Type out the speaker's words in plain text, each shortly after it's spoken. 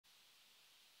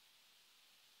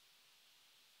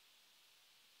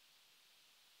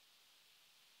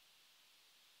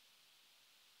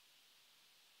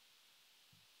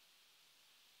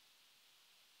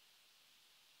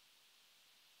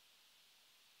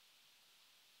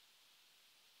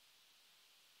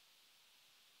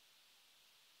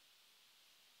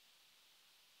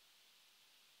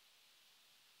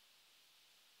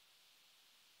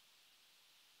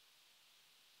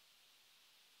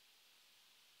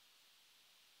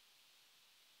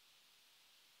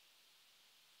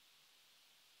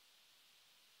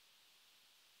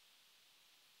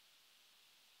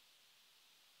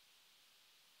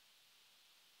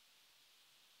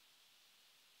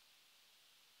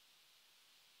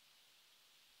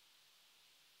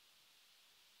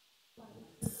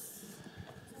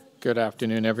Good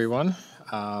afternoon, everyone.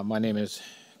 My name is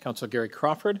Councillor Gary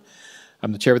Crawford.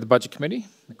 I'm the Chair of the Budget Committee.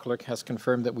 The clerk has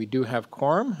confirmed that we do have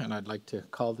quorum, and I'd like to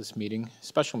call this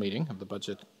special meeting of the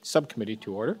Budget Subcommittee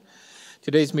to order.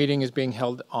 Today's meeting is being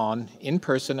held in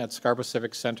person at Scarborough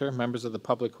Civic Centre. Members of the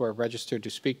public who are registered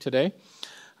to speak today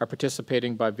are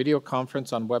participating by video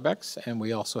conference on WebEx, and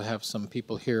we also have some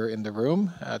people here in the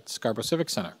room at Scarborough Civic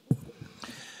Centre.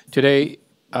 Today,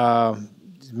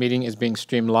 the meeting is being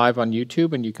streamed live on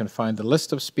YouTube, and you can find the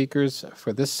list of speakers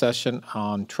for this session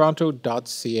on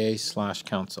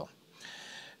toronto.ca/council.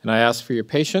 And I ask for your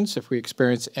patience if we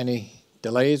experience any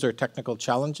delays or technical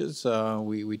challenges.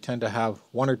 We tend to have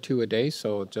one or two a day,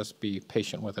 so just be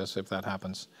patient with us if that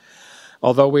happens.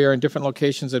 Although we are in different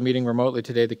locations and meeting remotely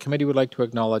today, the committee would like to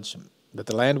acknowledge that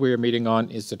the land we are meeting on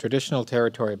is the traditional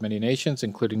territory of many nations,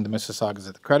 including the Mississaugas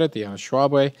of the Credit, the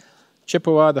Anishinaabe,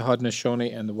 Chippewa, the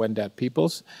Haudenosaunee, and the Wendat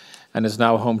peoples, and is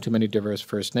now home to many diverse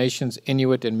First Nations,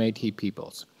 Inuit, and Métis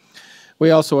peoples. We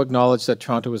also acknowledge that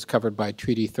Toronto is covered by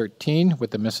Treaty 13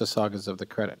 with the Mississaugas of the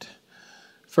Credit.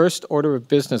 First order of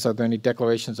business, are there any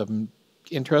declarations of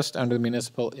interest under the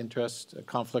Municipal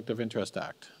Conflict of Interest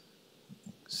Act?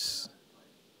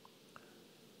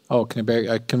 Oh, can you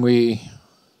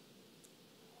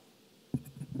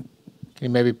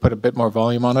maybe put a bit more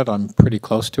volume on it? I'm pretty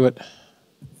close to it.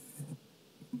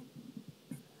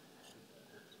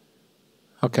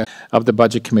 Okay, of the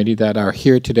Budget Committee that are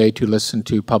here today to listen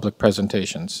to public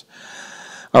presentations.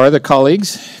 Our other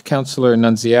colleagues, Councillor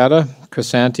Nunziata,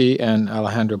 Crisanti, and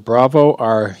Alejandro Bravo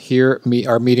are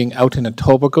meeting out in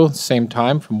Etobicoke, same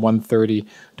time from 1:30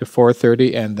 to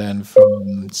 4:30, and then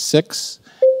from 6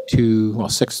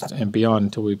 and beyond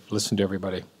until we've listened to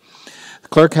everybody. The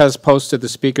clerk has posted the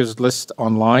speakers list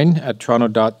online at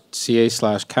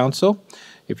toronto.ca/council.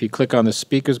 If you click on the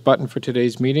speakers button for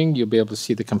today's meeting, you'll be able to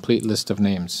see the complete list of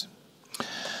names.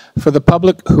 For the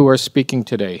public who are speaking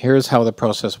today, here's how the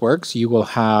process works. You will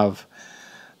have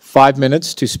 5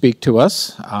 minutes to speak to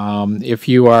us. If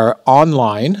you are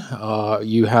online,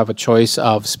 you have a choice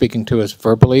of speaking to us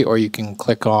verbally, or you can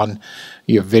click on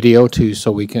your video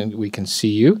so we can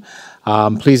see you.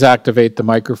 Please activate the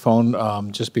microphone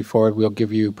just before we'll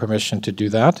give you permission to do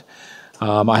that.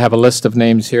 I have a list of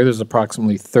names here. There's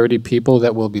approximately 30 people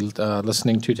that we'll be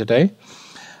listening to today.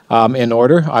 In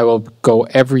order, I will go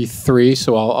every three,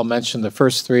 so I'll mention the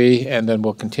first three, and then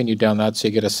we'll continue down that so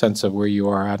you get a sense of where you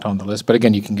are at on the list. But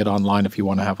again, you can get online if you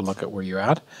want to have a look at where you're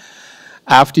at.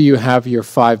 After you have your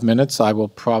 5 minutes, I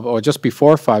will or just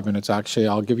before 5 minutes actually,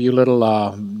 I'll give you a little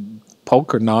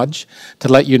poke or nudge to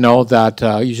let you know that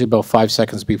usually about 5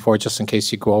 seconds before, just in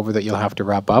case you go over, that you'll have to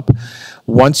wrap up.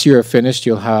 Once you're finished,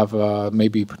 you'll have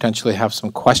maybe potentially have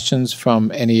some questions from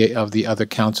any of the other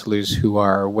councillors who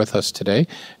are with us today.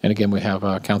 And again, we have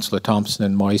Councillor Thompson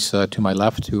and Moise to my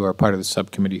left, who are part of the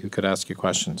subcommittee, who could ask you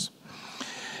questions.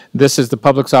 This is the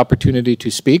public's opportunity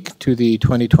to speak to the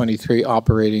 2023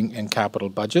 operating and capital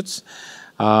budgets.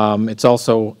 It's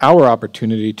also our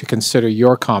opportunity to consider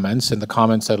your comments and the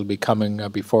comments that will be coming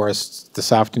before us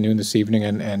this afternoon, this evening,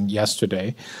 and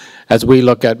yesterday, as we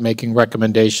look at making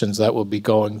recommendations that will be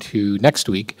going to next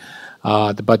week.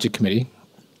 The Budget Committee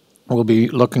will be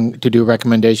looking to do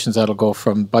recommendations that will go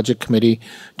from Budget Committee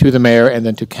to the Mayor and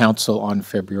then to Council on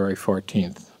February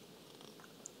 14th.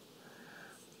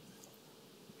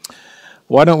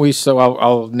 Why don't we,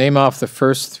 I'll name off the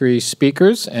first three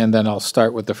speakers, and then I'll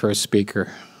start with the first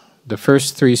speaker. The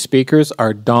first three speakers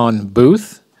are Don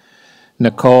Booth,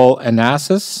 Nicole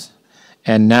Anassis,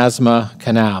 and Nazma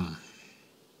Kanam.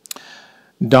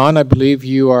 Don, I believe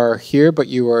you are here, but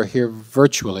you are here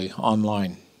virtually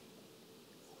online.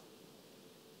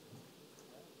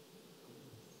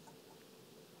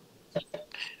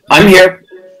 I'm here.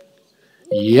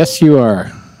 Yes, you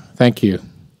are. Thank you.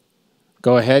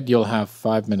 Go ahead, you'll have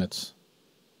 5 minutes.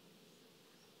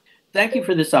 Thank you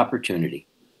for this opportunity.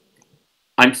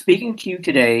 I'm speaking to you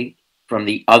today from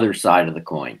the other side of the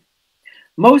coin.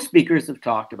 Most speakers have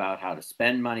talked about how to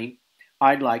spend money.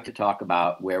 I'd like to talk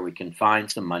about where we can find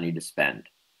some money to spend.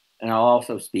 And I'll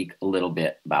also speak a little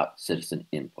bit about citizen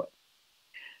input.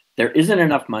 There isn't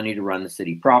enough money to run the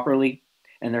city properly,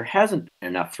 and there hasn't been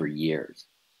enough for years,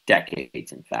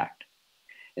 decades in fact.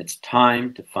 It's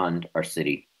time to fund our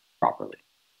city properly.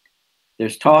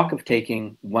 There's talk of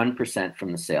taking 1%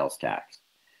 from the sales tax.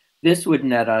 This would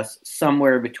net us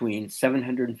somewhere between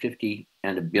 $750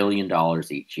 and $1 billion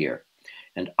each year.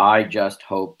 And I just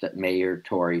hope that Mayor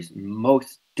Tory's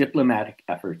most diplomatic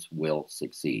efforts will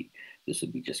succeed. This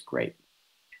would be just great.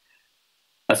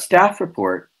 A staff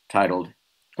report titled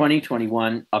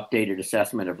 2021 Updated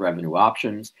Assessment of Revenue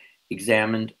Options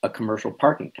examined a commercial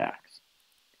parking tax.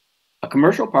 A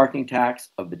commercial parking tax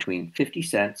of between 50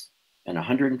 cents and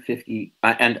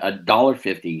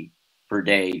 $1.50 per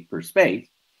day per space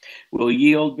will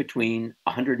yield between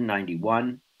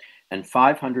 $191 and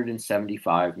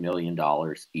 $575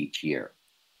 million each year.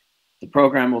 The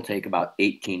program will take about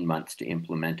 18 months to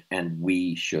implement, and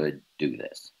we should do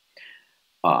this.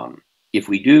 If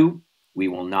we do, we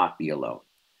will not be alone.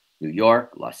 New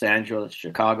York, Los Angeles,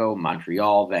 Chicago,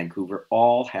 Montreal, Vancouver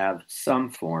all have some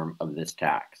form of this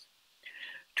tax.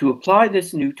 To apply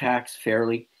this new tax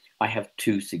fairly, I have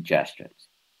two suggestions.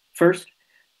 First,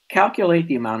 calculate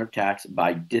the amount of tax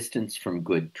by distance from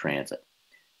good transit.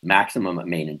 Maximum at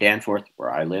Main and Danforth,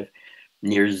 where I live,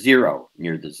 near zero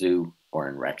near the zoo or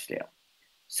in Rexdale.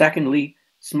 Secondly,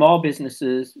 small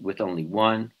businesses with only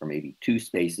one or maybe two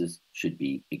spaces should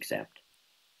be exempt.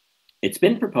 It's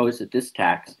been proposed that this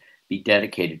tax be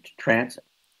dedicated to transit.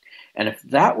 And if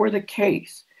that were the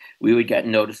case, we would get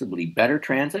noticeably better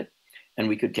transit and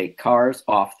we could take cars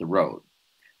off the road.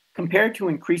 Compared to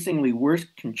increasingly worse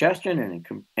congestion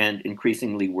and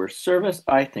increasingly worse service,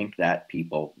 I think that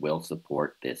people will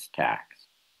support this tax.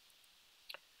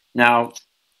 Now,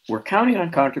 we're counting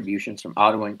on contributions from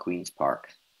Ottawa and Queen's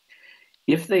Park.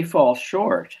 If they fall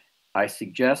short, I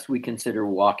suggest we consider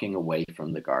walking away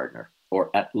from the Gardiner, or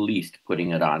at least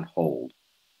putting it on hold.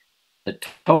 The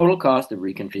total cost of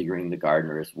reconfiguring the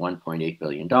Gardiner is $1.8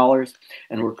 billion,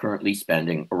 and we're currently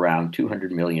spending around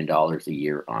 $200 million a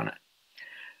year on it.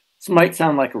 This might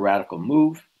sound like a radical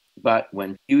move, but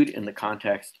when viewed in the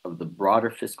context of the broader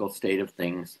fiscal state of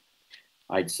things,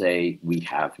 I'd say we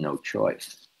have no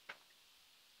choice.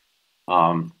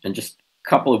 And just a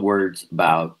couple of words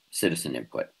about citizen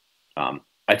input.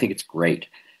 I think it's great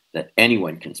that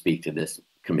anyone can speak to this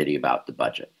committee about the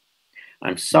budget.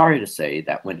 I'm sorry to say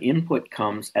that when input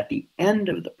comes at the end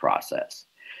of the process,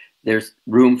 there's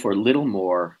room for little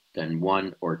more than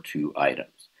one or two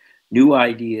items. New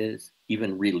ideas,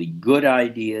 even really good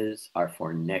ideas, are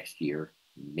for next year,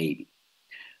 maybe.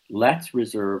 Let's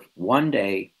reserve one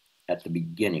day at the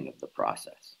beginning of the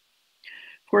process.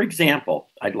 For example,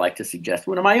 I'd like to suggest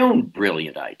one of my own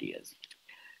brilliant ideas.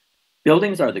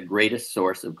 Buildings are the greatest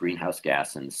source of greenhouse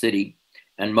gas in the city,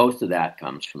 and most of that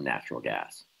comes from natural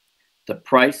gas. The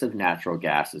price of natural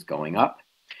gas is going up,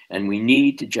 and we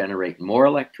need to generate more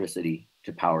electricity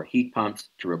to power heat pumps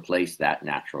to replace that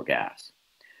natural gas.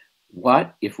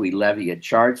 What if we levy a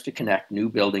charge to connect new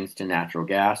buildings to natural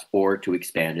gas or to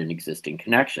expand an existing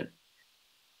connection?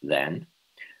 Then,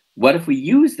 what if we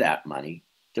use that money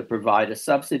to provide a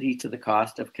subsidy to the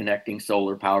cost of connecting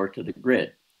solar power to the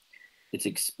grid? It's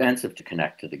expensive to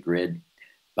connect to the grid,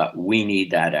 but we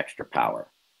need that extra power.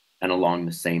 And along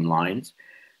the same lines,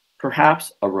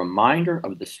 perhaps a reminder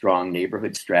of the strong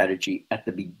neighborhood strategy at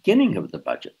the beginning of the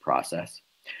budget process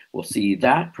will see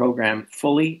that program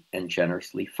fully and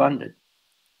generously funded,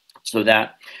 so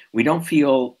that we don't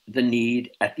feel the need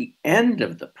at the end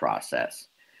of the process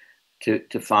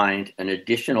to find an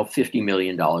additional $50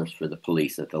 million for the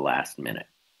police at the last minute.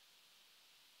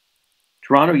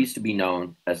 Toronto used to be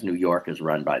known as New York is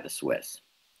run by the Swiss.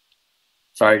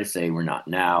 Sorry to say we're not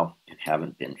now and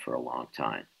haven't been for a long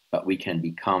time, but we can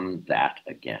become that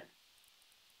again.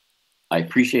 I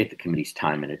appreciate the committee's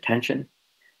time and attention.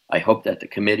 I hope that the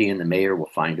committee and the mayor will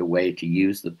find a way to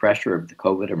use the pressure of the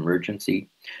COVID emergency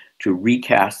to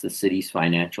recast the city's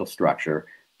financial structure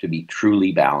to be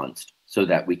truly balanced so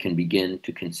that we can begin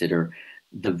to consider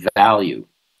the value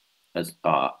as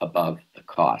above the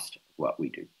cost of what we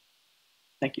do.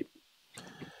 Thank you.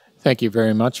 Thank you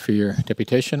very much for your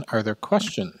deputation. Are there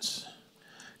questions?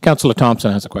 Councillor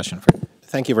Thompson has a question for you.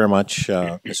 Thank you very much,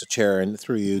 Mr. Chair, and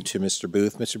through you to Mr.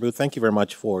 Booth. Mr. Booth, thank you very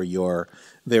much for your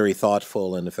very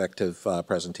thoughtful and effective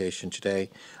presentation today.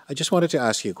 I just wanted to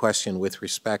ask you a question with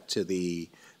respect to the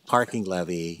parking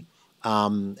levy.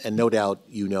 And no doubt,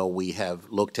 you know, we have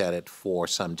looked at it for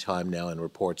some time now and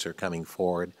reports are coming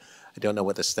forward. I don't know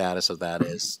what the status of that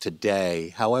is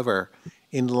today. However,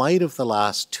 in light of the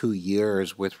last 2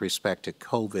 years with respect to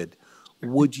COVID,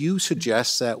 would you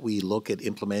suggest that we look at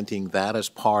implementing that as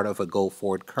part of a go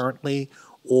forward currently,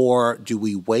 or do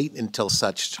we wait until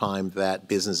such time that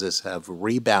businesses have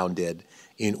rebounded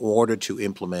in order to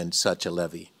implement such a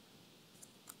levy?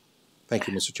 Thank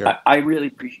you, Mr. Chair. I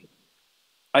really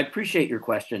appreciate your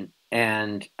question,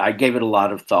 and I gave it a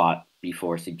lot of thought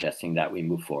before suggesting that we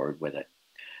move forward with it.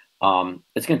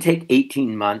 It's going to take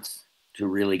 18 months to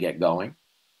really get going.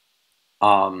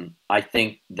 I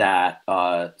think that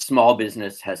small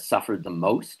business has suffered the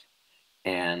most,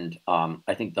 and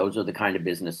I think those are the kind of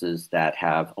businesses that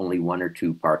have only 1 or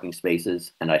 2 parking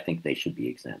spaces, and I think they should be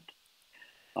exempt.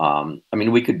 I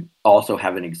mean, we could also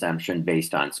have an exemption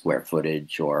based on square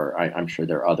footage, or I'm sure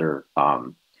there are other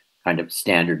kind of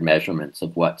standard measurements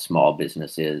of what small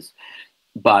business is.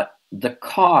 But the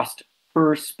cost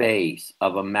per space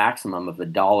of a maximum of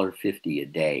 $1.50 a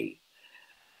day,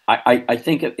 I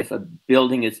think if a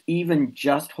building is even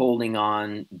just holding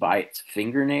on by its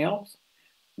fingernails,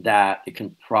 that it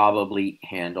can probably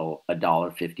handle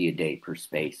 $1.50 a day per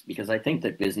space. Because I think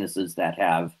that businesses that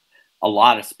have a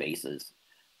lot of spaces,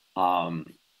 um,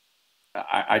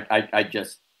 I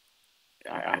just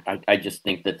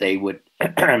think that they would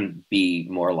be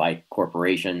more like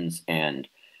corporations, and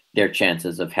their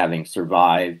chances of having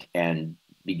survived and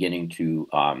beginning to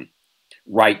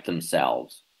right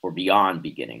themselves, or beyond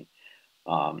beginning,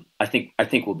 I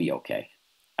think we'll be okay.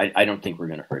 I don't think we're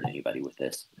going to hurt anybody with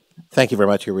this. Thank you very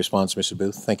much for your response, Mr.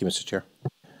 Booth. Thank you, Mr. Chair.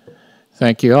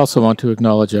 Thank you. I also want to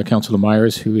acknowledge Councillor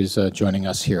Myers, who is joining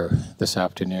us here this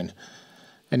afternoon.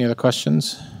 Any other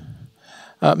questions?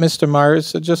 Mr.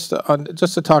 Myers, just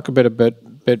to talk a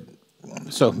bit.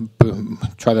 So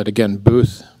try that again.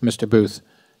 Booth, Mr. Booth,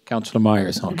 Councillor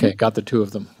Myers. Okay, got the two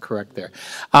of them correct there.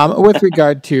 With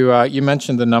regard to, you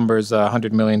mentioned the numbers,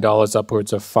 $100 million,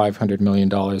 upwards of $500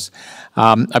 million.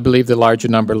 I believe the larger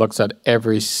number looks at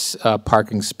every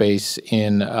parking space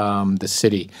in the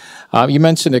city. You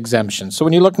mentioned exemptions. So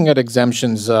when you're looking at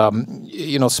exemptions,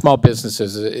 small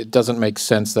businesses, it doesn't make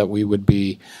sense that we would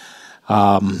be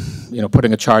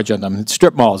putting a charge on them.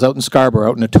 Strip malls out in Scarborough,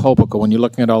 out in Etobicoke, when you're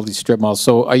looking at all these strip malls.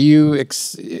 So are you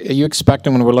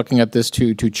expecting, when we're looking at this,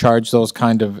 to charge those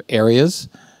kind of areas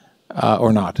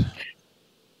or not?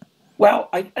 Well,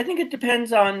 I think it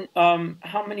depends on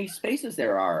how many spaces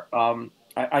there are.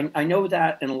 I know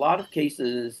that in a lot of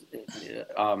cases,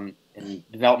 in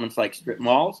developments like strip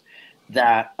malls,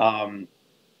 that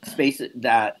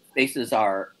spaces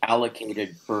are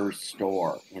allocated per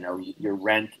store. Your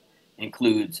rent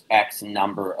includes X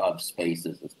number of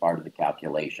spaces as part of the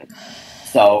calculation.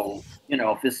 So,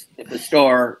 if the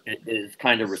store is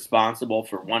kind of responsible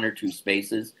for 1 or 2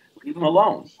 spaces, leave them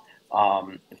alone.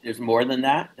 If there's more than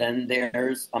that, then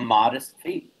there's a modest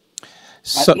fee.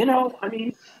 So, I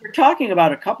mean, we're talking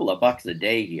about a couple of bucks a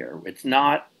day here. It's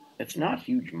not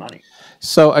huge money.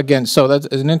 So again, that's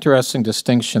an interesting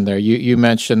distinction there. You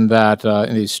mentioned that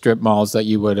in these strip malls that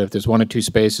you would, if there's 1 or 2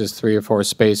 spaces, 3 or 4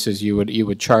 spaces, you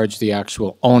would charge the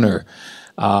actual owner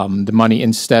the money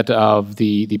instead of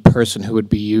the person who would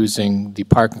be using the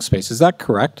parking space. Is that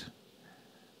correct?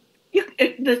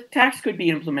 The tax could be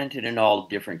implemented in all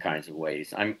different kinds of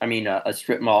ways. I mean, a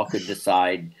strip mall could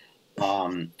decide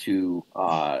to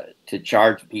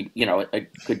charge people.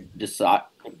 It could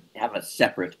have a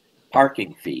separate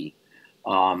parking fee,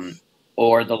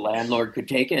 or the landlord could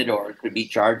take it, or it could be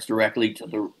charged directly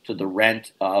to the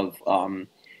rent of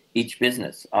each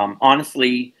business.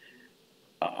 Honestly,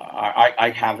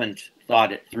 I haven't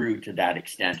thought it through to that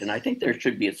extent, and I think there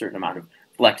should be a certain amount of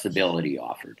flexibility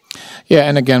offered. Yeah,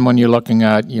 and again, when you're looking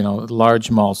at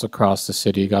large malls across the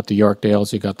city, you got the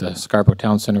Yorkdales, you got the Scarborough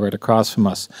Town Centre right across from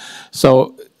us.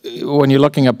 So when you're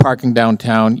looking at parking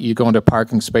downtown, you go into a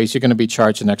parking space, you're going to be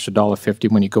charged an extra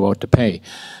 $1.50 when you go out to pay.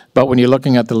 But when you're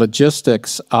looking at the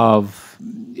logistics of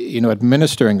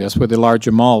administering this with the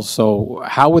larger malls, so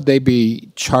how would they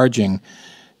be charging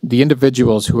the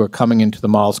individuals who are coming into the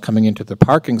malls, coming into the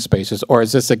parking spaces, or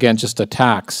is this again just a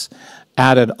tax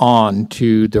added on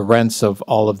to the rents of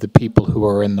all of the people who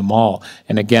are in the mall?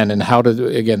 And how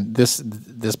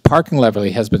this parking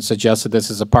levy has been suggested, this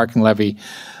is a parking levy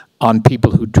on people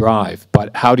who drive,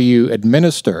 but how do you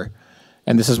administer?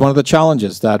 And this is one of the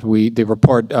challenges that the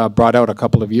report brought out a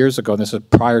couple of years ago, and this is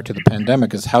prior to the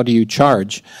pandemic, is how do you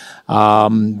charge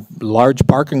large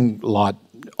parking lot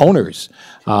owners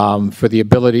for the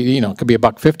ability, it could be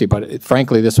 $1.50, but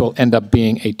frankly, this will end up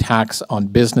being a tax on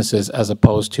businesses as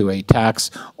opposed to a tax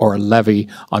or a levy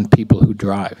on people who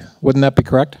drive. Wouldn't that be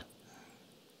correct?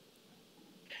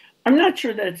 I'm not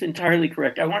sure that it's entirely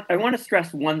correct. I want to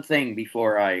stress one thing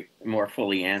before I more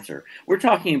fully answer. We're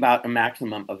talking about a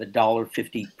maximum of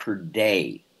 $1.50 per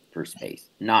day per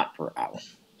space, not per hour.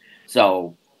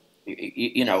 So,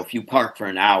 if you park for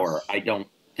an hour, I don't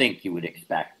think you would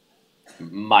expect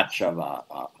much of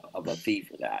a fee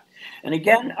for that. And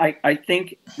again, I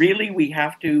think really we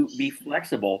have to be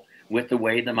flexible with the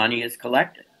way the money is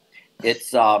collected.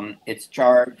 It's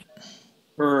charged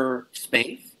per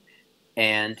space.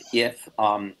 And if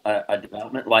a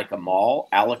development like a mall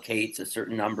allocates a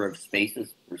certain number of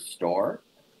spaces per store,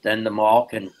 then the mall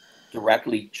can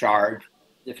directly charge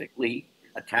specifically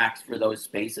a tax for those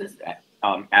spaces,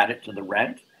 add it to the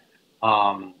rent,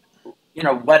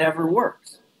 whatever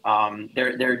works.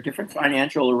 There are different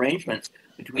financial arrangements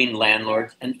between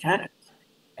landlords and tenants.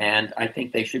 And I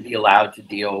think they should be allowed to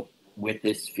deal with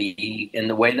this fee in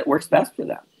the way that works best for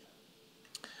them.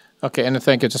 Okay, and I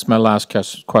think it's just my last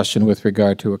question with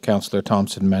regard to what Councillor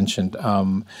Thompson mentioned.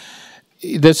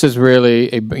 This is really,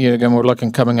 again, we're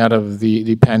looking coming out of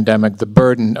the pandemic, the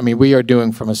burden. I mean, we are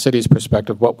doing from a city's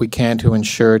perspective what we can to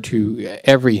ensure to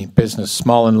every business,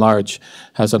 small and large,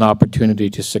 has an opportunity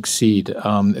to succeed.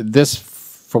 This,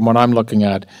 from what I'm looking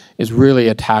at, is really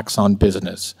a tax on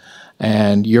business.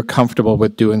 And you're comfortable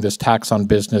with doing this tax on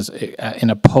business in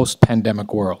a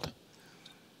post-pandemic world?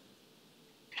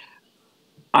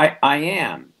 I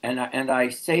am, and I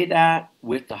say that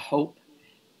with the hope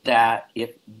that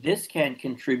if this can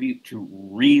contribute to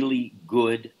really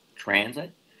good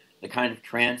transit, the kind of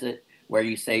transit where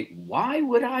you say, why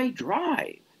would I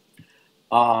drive?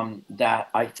 That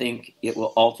I think it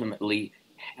will ultimately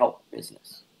help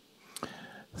business.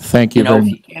 Thank you. If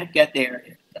you can't get there,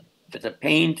 if it's a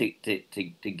pain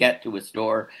to get to a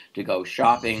store, to go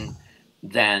shopping,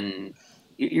 then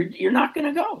you're not going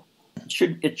to go.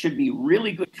 It should be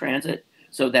really good transit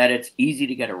so that it's easy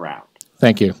to get around.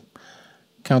 Thank you.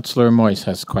 Councillor Moyes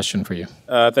has a question for you.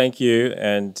 Thank you,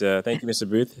 and thank you, Mr.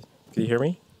 Booth. Can you hear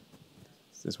me?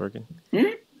 Is this working?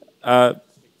 Mm-hmm. Are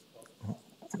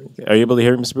you able to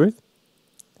hear me, Mr. Booth?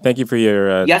 Thank you for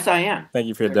your... yes, I am. Thank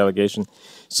you for your delegation.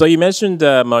 So you mentioned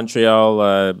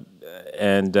Montreal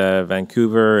and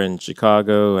Vancouver and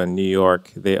Chicago and New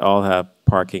York. They all have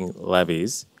parking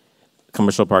levies,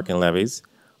 commercial parking levies.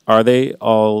 Are they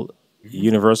all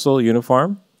universal,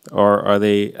 uniform, or are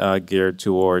they geared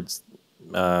towards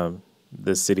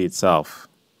the city itself?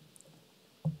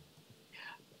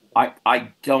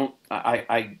 I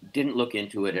didn't look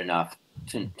into it enough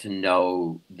to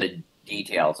know the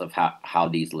details of how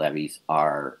these levies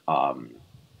are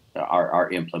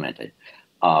implemented.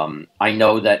 I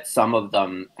know that some of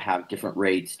them have different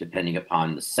rates depending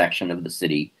upon the section of the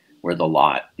city where the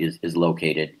lot is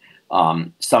located.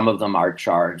 Some of them are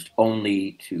charged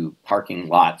only to parking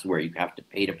lots where you have to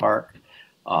pay to park.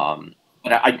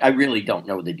 But I really don't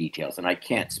know the details, and I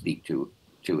can't speak to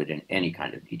it in any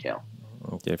kind of detail.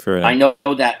 Okay, fair enough. I know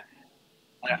that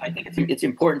I think it's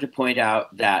important to point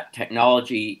out that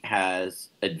technology has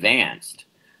advanced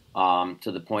to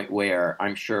the point where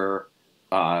I'm sure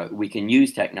we can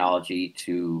use technology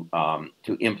to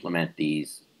implement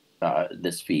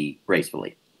this fee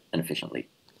gracefully and efficiently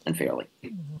and fairly.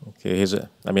 Okay,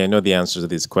 I know the answers to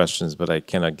these questions, but I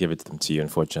cannot give it to them to you,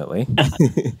 unfortunately.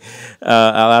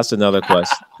 I'll ask another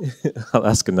question. I'll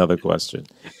ask another question.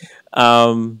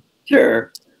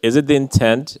 Sure. Is it the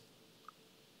intent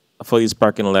for these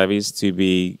parking levies to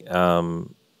be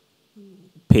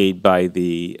paid by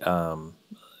the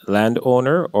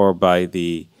landowner or by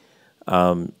the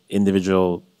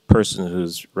individual person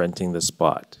who's renting the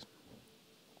spot?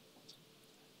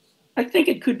 I think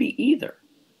it could be either.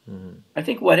 Mm-hmm. I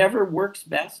think whatever works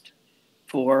best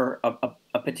for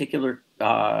a particular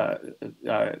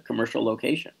commercial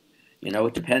location.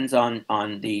 It depends on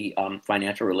the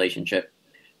financial relationship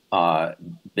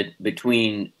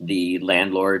between the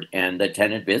landlord and the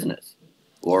tenant business,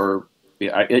 or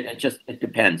it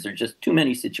depends. There's just too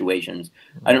many situations.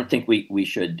 I don't think we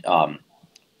should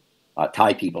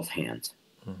tie people's hands.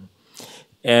 Mm-hmm.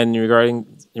 And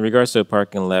in regards to a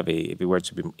parking levy, if it were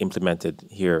to be implemented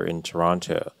here in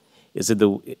Toronto, is it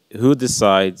who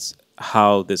decides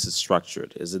how this is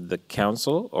structured? Is it the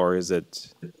council or is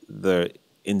it the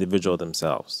individual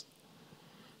themselves?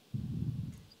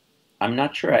 I'm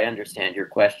not sure I understand your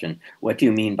question. What do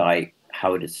you mean by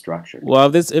how it is structured?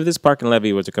 Well, if this parking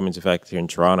levy were to come into effect here in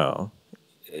Toronto,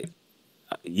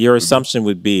 your assumption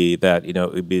would be that it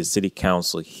would be the city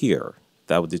council here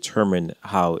that would determine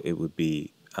how it would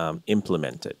be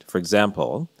implemented. For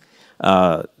example,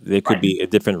 there could be a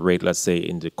different rate, let's say,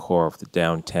 in the core of the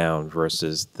downtown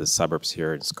versus the suburbs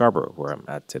here in Scarborough, where I'm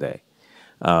at today.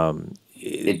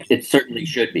 It certainly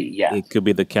should be, yes. It could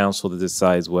be the council that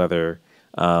decides whether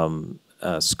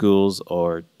schools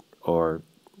or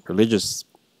religious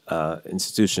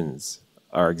institutions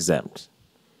are exempt.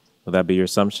 Would that be your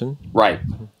assumption? Right.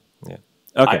 Yeah.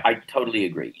 Okay. I totally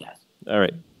agree, yes. All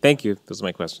right. Thank you. Those are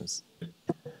my questions.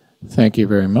 Thank you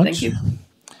very much. Thank you.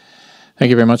 Thank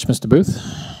you very much, Mr. Booth.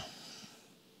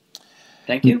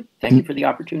 Thank you. Thank you for the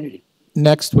opportunity.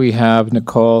 Next, we have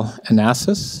Nicole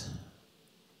Anassis.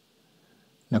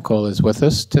 Nicole is with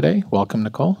us today. Welcome,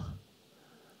 Nicole.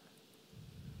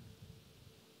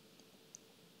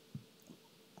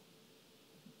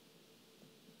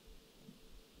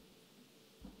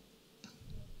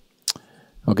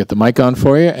 I'll get the mic on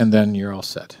for you, and then you're all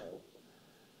set.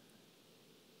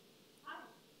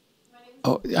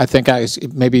 Oh, I think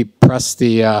maybe press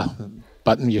the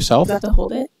button yourself. Do I have to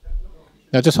hold it?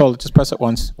 No, just hold it. Just press it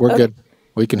once. We're good.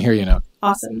 We can hear you now.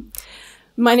 Awesome.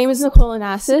 My name is Nicole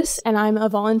Onassis, and I'm a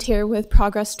volunteer with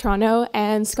Progress Toronto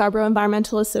and Scarborough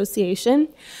Environmental Association.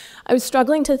 I was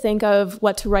struggling to think of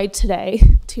what to write today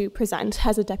to present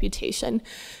as a deputation,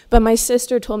 but my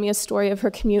sister told me a story of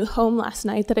her commute home last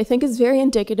night that I think is very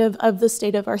indicative of the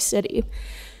state of our city.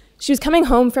 She was coming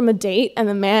home from a date, and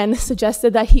the man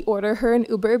suggested that he order her an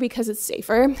Uber because it's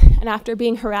safer. And after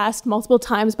being harassed multiple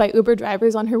times by Uber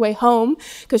drivers on her way home,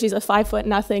 because she's a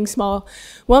 5'0" small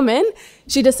woman,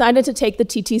 she decided to take the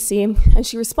TTC, and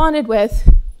she responded with,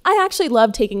 "I actually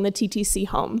love taking the TTC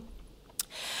home."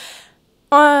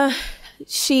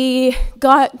 She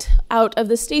got out of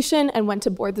the station and went to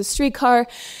board the streetcar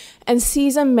and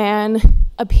sees a man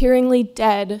appearingly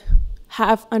dead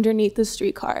half underneath the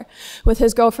streetcar, with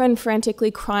his girlfriend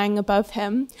frantically crying above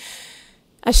him.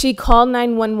 As she called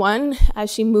 911,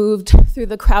 as she moved through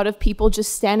the crowd of people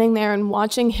just standing there and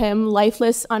watching him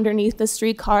lifeless underneath the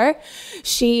streetcar,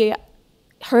 she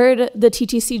heard the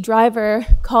TTC driver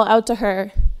call out to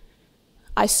her,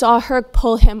 "I saw her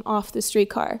pull him off the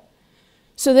streetcar."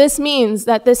 So this means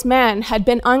that this man had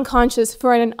been unconscious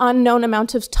for an unknown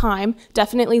amount of time,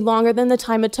 definitely longer than the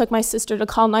time it took my sister to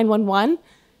call 911,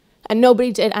 and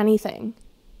nobody did anything.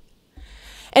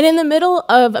 And in the middle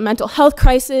of a mental health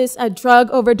crisis, a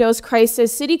drug overdose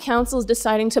crisis, City Council is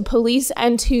deciding to police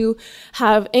and to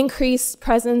have increased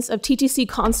presence of TTC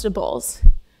constables.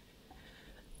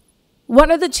 What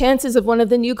are the chances of one of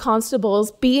the new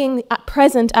constables being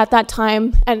present at that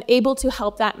time and able to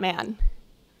help that man?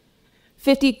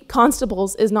 50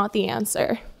 constables is not the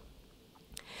answer.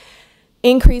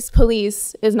 Increased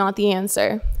police is not the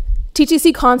answer.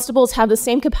 TTC constables have the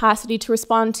same capacity to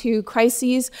respond to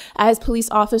crises as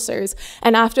police officers.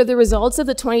 And after the results of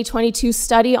the 2022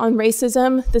 study on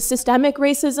racism, the systemic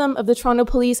racism of the Toronto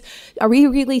Police, are we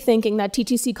really thinking that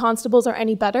TTC constables are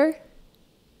any better?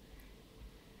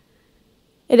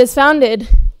 It is founded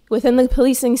within the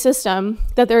policing system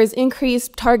that there is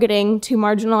increased targeting to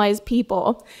marginalized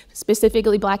people,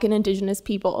 specifically Black and Indigenous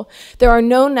people. There are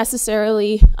no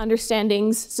necessarily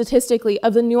understandings statistically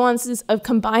of the nuances of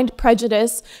combined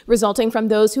prejudice resulting from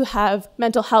those who have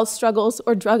mental health struggles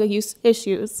or drug use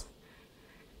issues.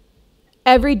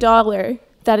 Every dollar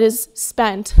that is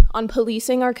spent on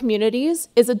policing our communities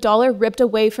is a dollar ripped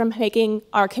away from making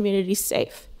our communities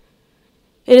safe.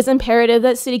 It is imperative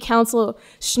that City Council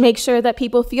make sure that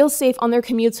people feel safe on their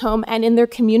commutes home and in their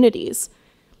communities.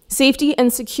 Safety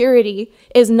and security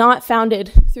is not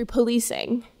founded through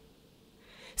policing.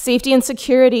 Safety and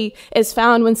security is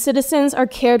found when citizens are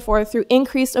cared for through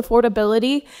increased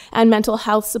affordability and mental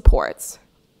health supports.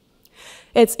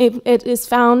 It is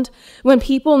found when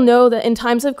people know that in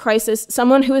times of crisis,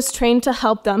 someone who is trained to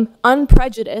help them,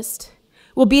 unprejudiced,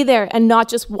 will be there and not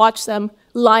just watch them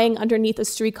lying underneath a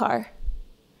streetcar.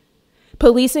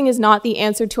 Policing is not the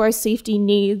answer to our safety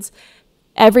needs.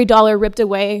 Every dollar ripped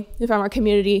away from our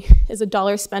community is a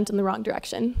dollar spent in the wrong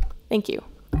direction. Thank you.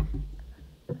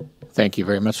 Thank you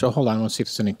very much. So hold on, I want to see if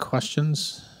there's any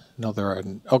questions. No, there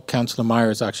aren't. Oh, Councillor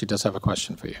Myers actually does have a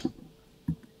question for you.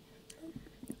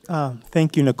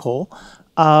 Thank you, Nicole.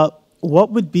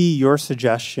 What would be your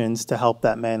suggestions to help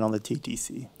that man on the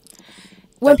TTC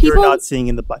that you're not seeing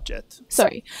in the budget?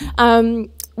 Sorry.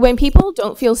 When people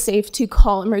don't feel safe to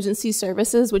call emergency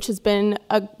services, which has been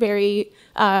a very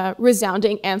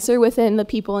resounding answer within the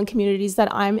people and communities that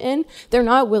I'm in, they're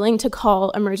not willing to call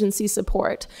emergency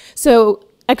support. So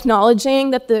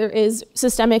acknowledging that there is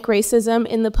systemic racism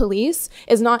in the police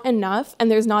is not enough,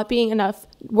 and there's not being enough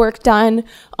work done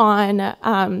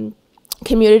on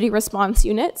community response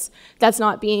units. That's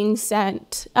not being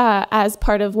sent as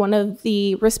part of one of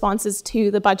the responses to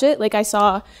the budget. Like, I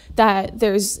saw that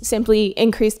there's simply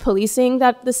increased policing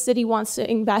that the city wants to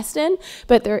invest in,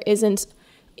 but there isn't,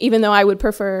 even though I would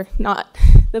prefer not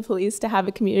the police to have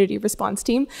a community response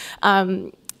team,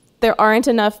 there aren't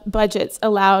enough budgets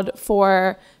allowed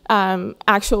for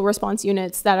actual response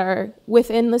units that are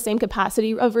within the same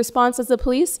capacity of response as the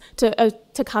police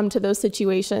to come to those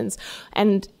situations.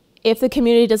 And if the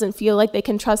community doesn't feel like they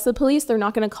can trust the police, they're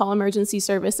not going to call emergency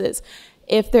services.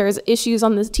 If there's issues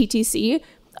on the TTC,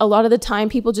 a lot of the time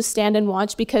people just stand and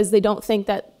watch because they don't think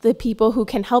that the people who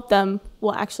can help them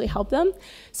will actually help them.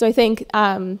 So I think,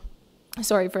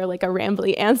 sorry for like a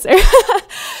rambly answer,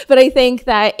 but I think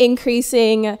that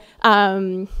increasing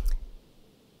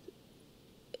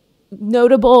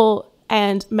notable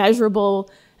and measurable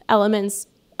elements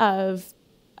of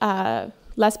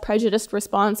less prejudiced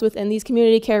response within these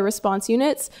community care response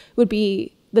units would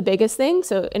be the biggest thing.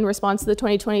 So in response to the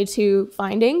 2022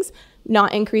 findings,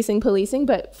 not increasing policing,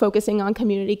 but focusing on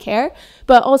community care.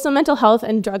 But also mental health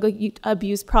and drug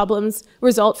abuse problems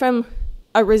result from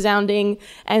a resounding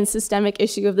and systemic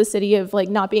issue of the city of like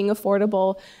not being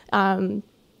affordable.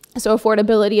 So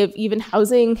affordability of even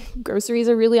housing, groceries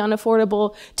are really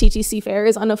unaffordable, TTC fare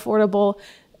is unaffordable.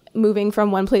 Moving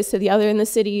from one place to the other in the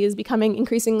city is becoming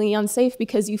increasingly unsafe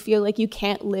because you feel like you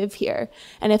can't live here.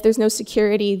 And if there's no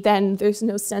security, then there's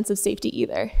no sense of safety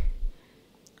either.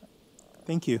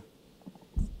 Thank you.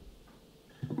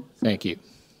 Thank you.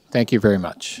 Thank you very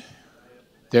much.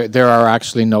 There are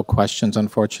actually no questions,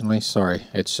 unfortunately. Sorry.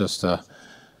 It's just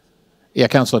yeah,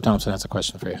 Councillor Thompson has a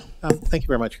question for you. Thank you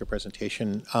very much for your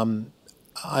presentation. I'm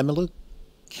a little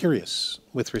curious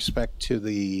with respect to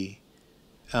the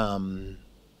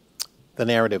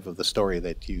narrative of the story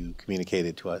that you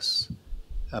communicated to us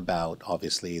about,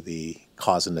 obviously, the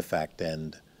cause and effect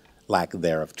and lack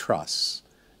there of trust.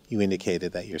 You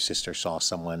indicated that your sister saw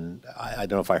someone, I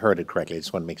don't know if I heard it correctly, I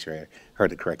just want to make sure I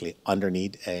heard it correctly,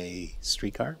 underneath a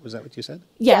streetcar? Was that what you said?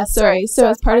 Yeah, sorry. So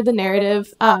as part of the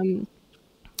narrative, I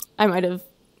might have,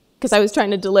 because I was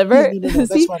trying to deliver. No,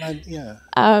 that's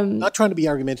fine. Not trying to be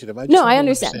argumentative. I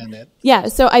understand that. Yeah,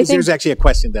 so I think there's actually a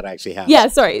question that I actually have. Yeah,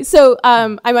 sorry. So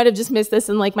I might have just missed this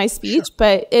in like my speech, sure.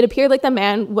 But it appeared like the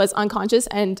man was unconscious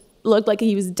and looked like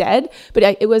he was dead, but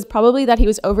it was probably that he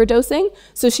was overdosing.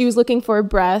 So she was looking for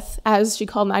breath as she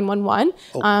called 911.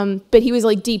 Okay. But he was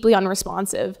like deeply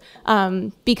unresponsive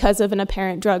because of an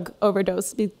apparent drug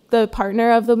overdose. The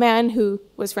partner of the man who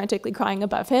was frantically crying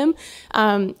above him,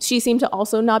 she seemed to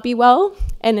also not be well,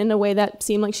 and in a way that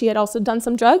seemed like she had also done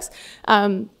some drugs.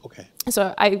 Okay.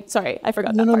 So I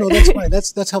forgot that part. No, that's fine.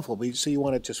 That's helpful. So you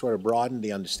wanted to sort of broaden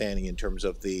the understanding in terms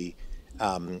of the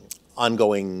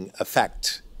ongoing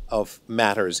effect of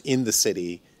matters in the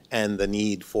city and the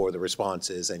need for the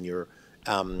responses, and you're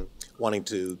wanting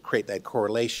to create that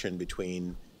correlation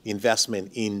between the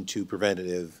investment into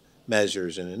preventative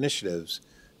measures and initiatives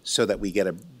so that we get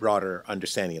a broader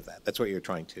understanding of that. That's what you're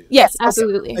trying to. Yes,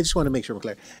 absolutely. I just want to make sure we're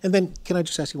clear. And then can I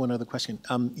just ask you one other question?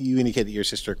 You indicated your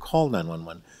sister called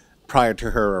 911. Prior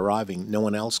to her arriving, no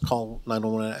one else called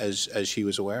 911 as she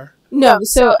was aware? No.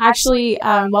 So actually,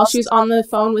 while she was on the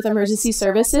phone with emergency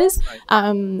services,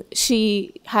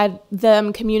 she had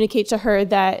them communicate to her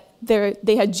that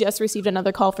they had just received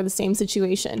another call for the same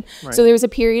situation. Right. So there was a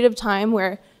period of time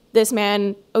where this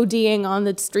man ODing on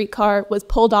the streetcar was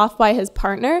pulled off by his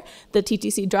partner. The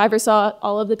TTC driver saw,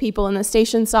 all of the people in the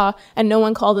station saw, and no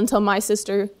one called until my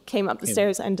sister came up the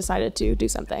stairs and decided to do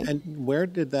something. And where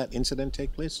did that incident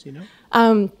take place, do you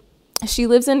know? She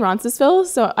lives in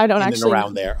Roncesvalles, so I don't actually...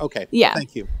 around there, okay. Yeah.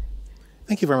 Thank you.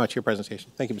 Thank you very much for your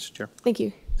presentation. Thank you, Mr. Chair. Thank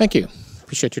you. Thank you.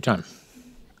 Appreciate your time.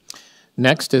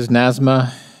 Next is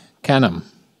Nazma Kanam.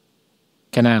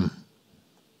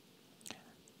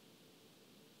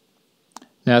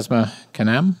 Nazma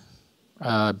Kanam,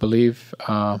 I believe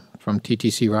from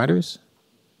TTC Riders.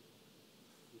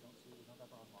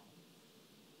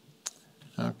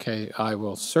 Okay, I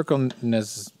will circle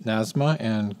Nazma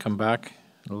and come back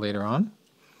later on.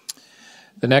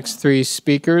 The next three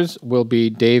speakers will be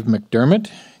Dave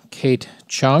McDermott, Kate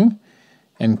Chung,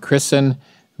 and Kristen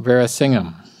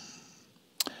Verasingham.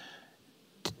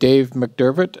 Dave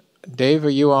McDermott. Dave,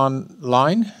 are you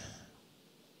online?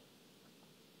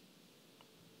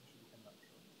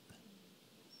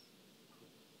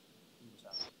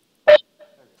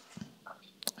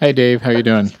 Hey, Dave, how you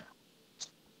doing?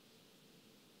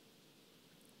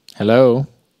 Hello?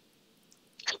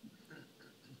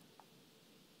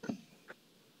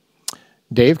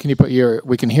 Dave, can you put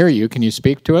we can hear you. Can you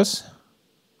speak to us?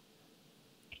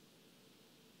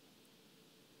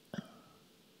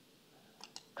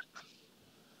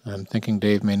 I'm thinking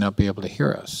Dave may not be able to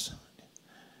hear us.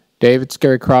 Dave, it's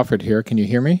Gary Crawford here. Can you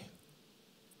hear me?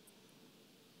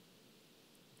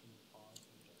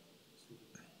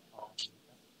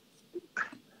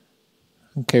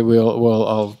 Okay,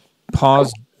 I'll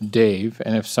pause Dave,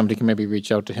 and if somebody can maybe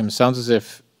reach out to him. Sounds as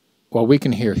if, well, we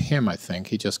can hear him, I think.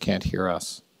 He just can't hear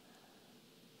us.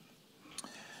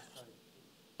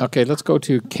 Okay, let's go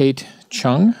to Kate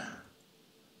Chung.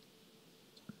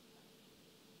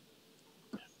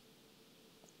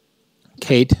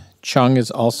 Kate Chung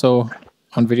is also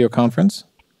on video conference.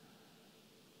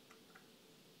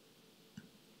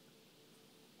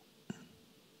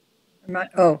 Am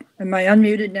I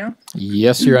unmuted now?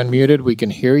 Yes, you're unmuted. We can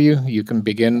hear you. You can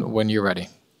begin when you're ready.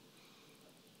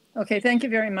 Okay, thank you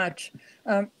very much.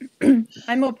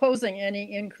 I'm opposing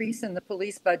any increase in the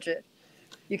police budget.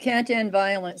 You can't end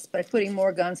violence by putting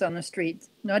more guns on the streets,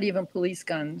 not even police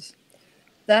guns.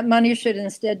 That money should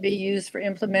instead be used for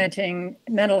implementing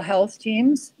mental health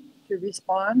teams to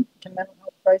respond to mental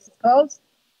health crisis calls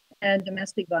and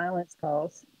domestic violence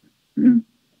calls.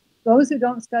 Those who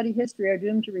don't study history are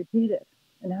doomed to repeat it,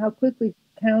 and how quickly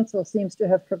council seems to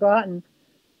have forgotten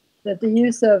that the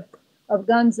use of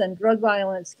guns and drug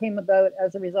violence came about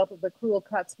as a result of the cruel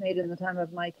cuts made in the time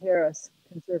of Mike Harris,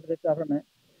 Conservative government.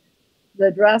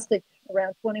 The drastic,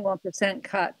 around 21%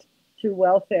 cut to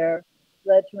welfare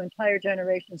led to entire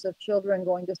generations of children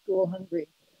going to school hungry,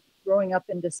 growing up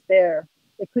in despair.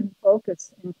 They couldn't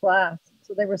focus in class,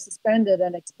 so they were suspended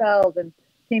and expelled and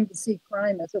came to see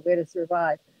crime as a way to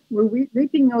survive. We're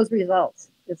reaping those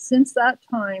results. It's since that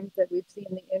time that we've seen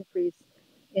the increase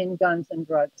in guns and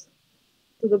drugs.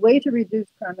 So the way to reduce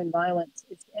crime and violence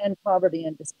is to end poverty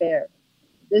and despair.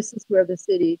 This is where the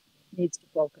city needs to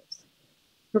focus.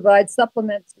 Provide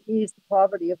supplements to ease the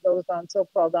poverty of those on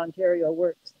so-called Ontario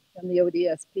Works and the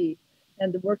ODSP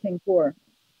and the working poor.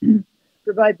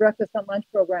 Provide breakfast and lunch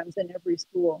programs in every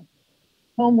school.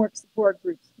 Homework support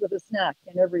groups with a snack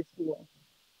in every school.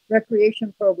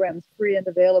 Recreation programs free and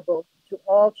available to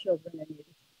all children and youth.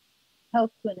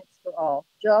 Health clinics for all.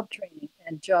 Job training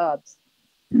and jobs.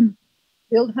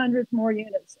 Build hundreds more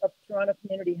units of Toronto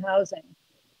community housing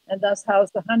and thus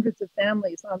house the hundreds of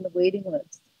families on the waiting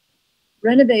list.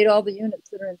 Renovate all the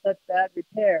units that are in such bad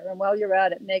repair. And while you're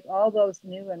at it, make all those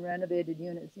new and renovated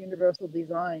units universal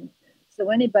design, so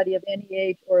anybody of any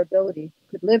age or ability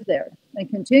could live there and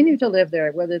continue to live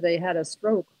there, whether they had a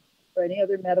stroke or any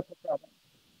other medical problem.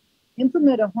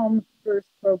 Implement a home first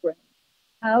program.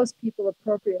 House people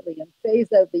appropriately and phase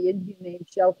out the inhumane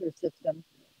shelter system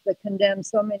that condemns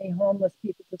so many homeless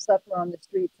people to suffer on the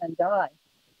streets and die.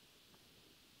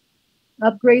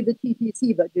 Upgrade the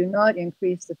TTC, but do not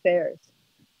increase the fares.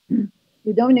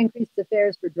 You don't increase the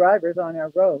fares for drivers on our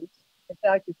roads. In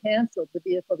fact, you canceled the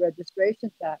vehicle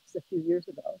registration tax a few years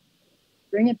ago.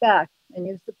 Bring it back and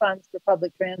use the funds for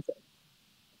public transit.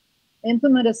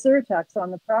 Implement a surtax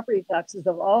on the property taxes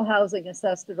of all housing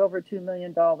assessed at over $2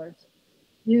 million.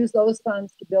 Use those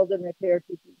funds to build and repair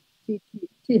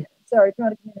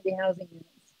Toronto community housing units.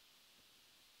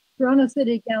 Toronto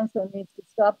City Council needs to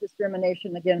stop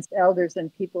discrimination against elders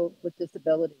and people with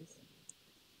disabilities.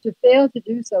 To fail to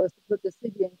do so is to put the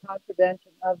city in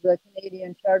contravention of the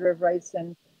Canadian Charter of Rights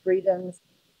and Freedoms,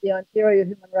 the Ontario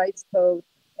Human Rights Code,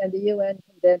 and the UN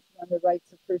Convention on the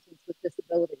Rights of Persons with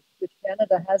Disabilities, which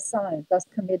Canada has signed, thus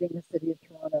committing the City of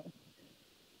Toronto.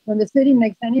 When the city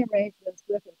makes any arrangements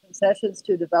with or concessions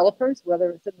to developers,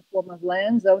 whether it's in the form of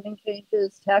land, zoning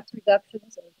changes, tax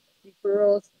reductions, or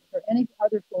deferrals, or any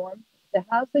other form, the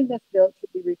housing that's built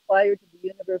should be required to be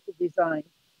universal design,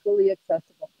 fully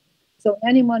accessible. So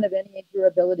anyone of any age or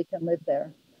ability can live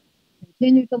there.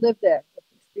 Continue to live there if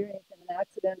experiencing an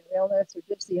accident or illness or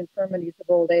just the infirmities of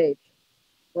old age.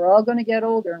 We're all going to get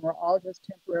older and we're all just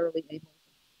temporarily able.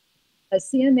 As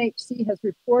CMHC has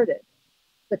reported,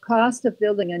 the cost of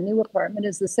building a new apartment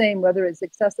is the same whether it's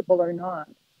accessible or not.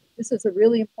 This is a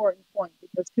really important point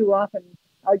because too often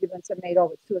arguments are made,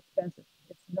 oh, it's too expensive.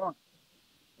 It's not.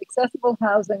 Accessible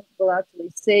housing will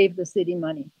actually save the city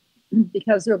money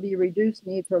because there'll be reduced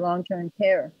need for long-term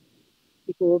care.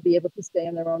 People will be able to stay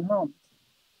in their own homes.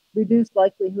 Reduced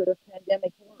likelihood of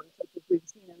pandemic horrors, such as we've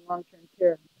seen in long-term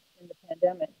care in the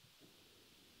pandemic.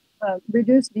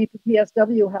 Reduced need for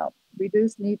PSW help.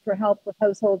 Reduced need for help with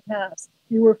household tasks.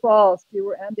 Fewer falls,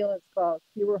 fewer ambulance calls,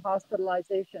 fewer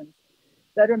hospitalizations.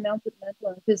 Better mental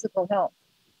and physical health.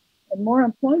 And more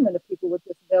employment of people with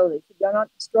disabilities who are not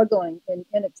struggling in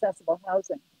inaccessible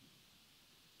housing.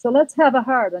 So let's have a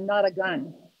heart and not a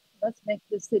gun. Let's make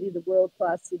this city the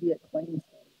world-class city it claims.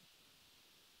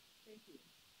 Thank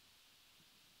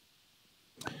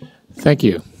you. Thank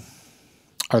you.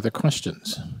 Are there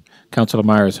questions? Councillor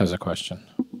Myers has a question.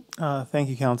 Thank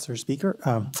you, Councillor Speaker.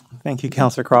 Thank you,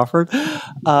 Councillor Crawford.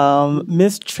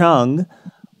 Ms. Chung,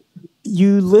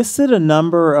 you listed a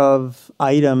number of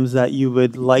items that you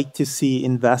would like to see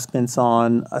investments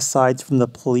on aside from the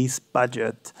police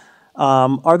budget.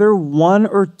 Are there one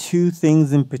or two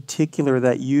things in particular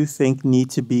that you think need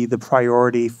to be the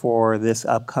priority for this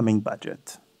upcoming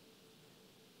budget?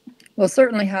 Well,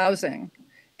 certainly housing.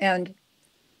 And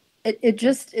it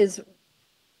just is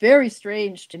very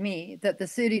strange to me that the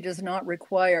city does not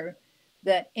require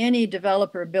that any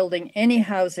developer building any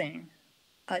housing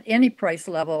at any price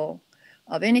level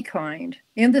of any kind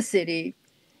in the city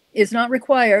is not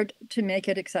required to make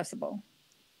it accessible.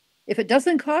 If it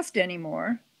doesn't cost any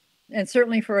more, and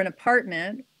certainly for an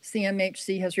apartment,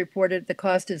 CMHC has reported the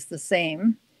cost is the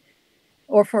same,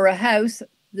 or for a house,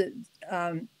 the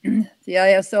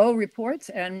ISO reports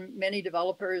and many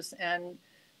developers and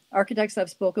architects I've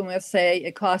spoken with say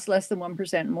it costs less than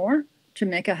 1% more to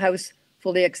make a house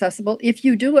fully accessible if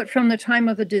you do it from the time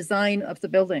of the design of the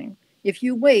building. If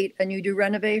you wait and you do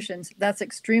renovations, that's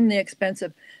extremely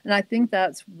expensive. And I think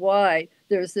that's why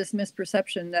there's this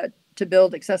misperception that to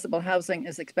build accessible housing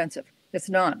is expensive. It's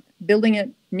not. Building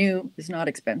it new is not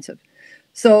expensive.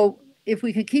 So if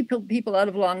we could keep people out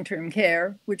of long-term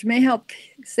care, which may help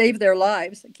save their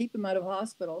lives, keep them out of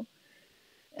hospital,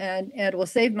 and will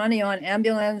save money on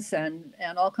ambulance and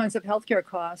all kinds of healthcare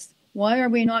costs, why are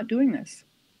we not doing this?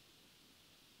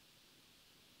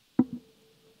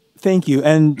 Thank you.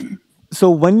 And so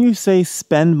when you say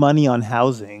spend money on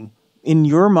housing, in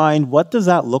your mind, what does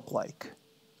that look like?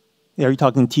 Are you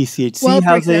talking TCHC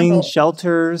housing,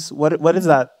 shelters? What does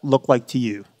that look like to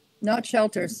you? Not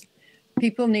shelters.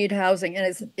 People need housing,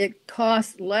 and it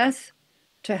costs less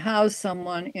to house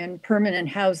someone in permanent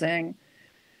housing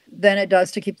than it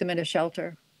does to keep them in a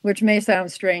shelter, which may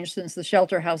sound strange since the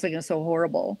shelter housing is so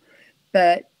horrible.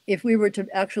 But if we were to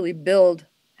actually build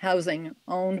housing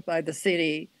owned by the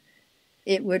city,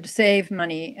 it would save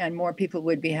money and more people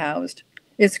would be housed.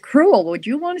 It's cruel. Would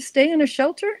you want to stay in a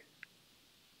shelter?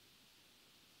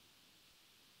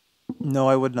 No,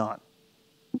 I would not.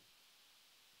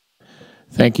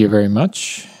 Thank you very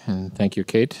much, and thank you,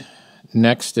 Kate.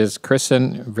 Next is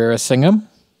Kristen Veerasingham.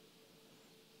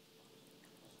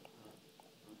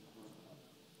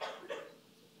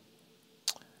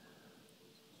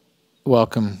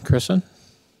 Welcome, Kristen.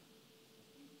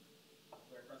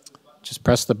 Just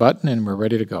press the button and we're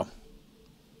ready to go.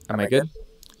 Am I good?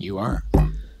 You are.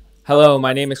 Hello,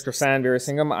 my name is Kristen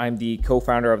Veerasingham. I'm the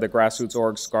co-founder of the grassroots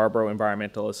org Scarborough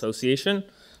Environmental Association.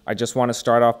 I just want to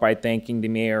start off by thanking the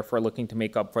mayor for looking to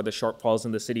make up for the shortfalls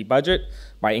in the city budget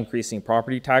by increasing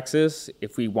property taxes.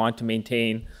 If we want to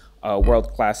maintain a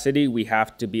world-class city, we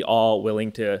have to be all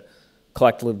willing to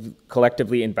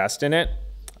collectively invest in it.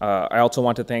 I also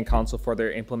want to thank council for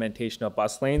their implementation of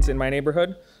bus lanes in my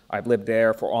neighborhood. I've lived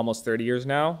there for almost 30 years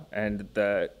now, and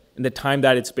in the time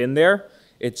that it's been there,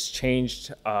 it's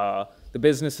changed the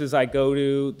businesses I go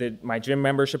to, my gym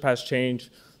membership has changed,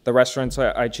 the restaurants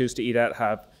I choose to eat at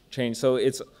have changed. So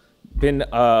it's been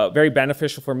very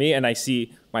beneficial for me, and I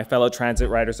see my fellow transit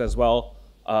riders as well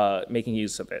making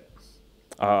use of it.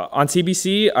 On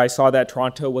CBC, I saw that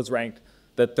Toronto was ranked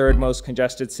the 3rd most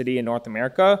congested city in North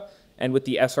America, and with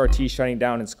the SRT shutting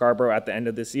down in Scarborough at the end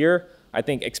of this year, I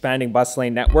think expanding bus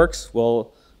lane networks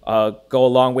will go a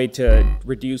long way to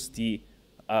reduce the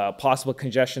possible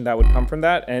congestion that would come from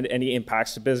that and any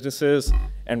impacts to businesses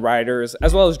and riders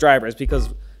as well as drivers, because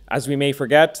as we may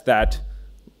forget that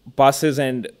buses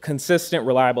and consistent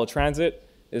reliable transit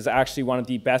is actually one of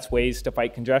the best ways to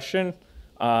fight congestion.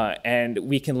 And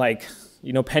we can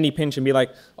penny pinch and be like,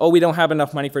 oh, we don't have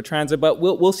enough money for transit, but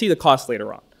we'll see the cost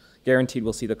later on. Guaranteed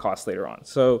we'll see the cost later on.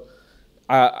 So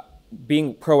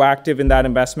being proactive in that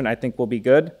investment, I think will be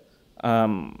good.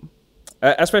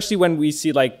 Especially when we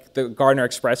see the Gardner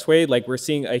Expressway, we're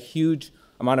seeing a huge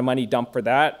amount of money dumped for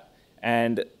that.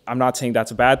 And I'm not saying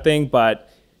that's a bad thing, but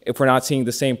if we're not seeing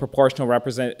the same proportional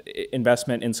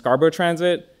investment in Scarborough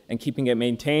Transit and keeping it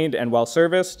maintained and well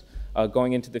serviced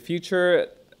going into the future,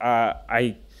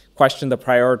 I question the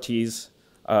priorities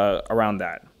around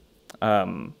that.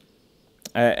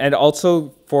 And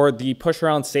also for the push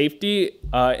around safety,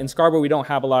 in Scarborough, we don't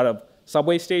have a lot of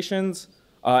subway stations.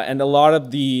 And a lot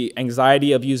of the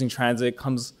anxiety of using transit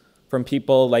comes from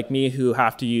people like me who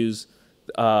have to use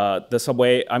bus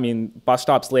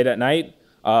stops late at night.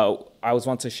 I was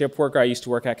once a shift worker. I used to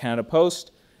work at Canada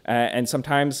Post. And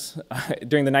sometimes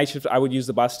during the night shift, I would use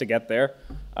the bus to get there.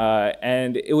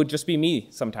 And it would just be me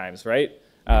sometimes, right?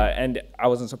 And I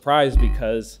wasn't surprised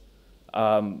because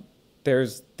there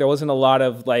wasn't a lot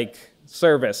of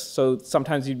service. So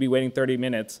sometimes you'd be waiting 30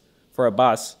 minutes for a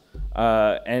bus.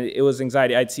 And it was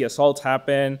anxiety. I'd see assaults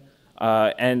happen.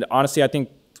 And honestly, I think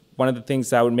one of the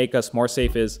things that would make us more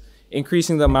safe is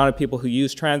increasing the amount of people who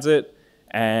use transit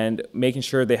and making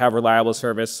sure they have reliable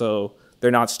service so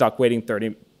they're not stuck waiting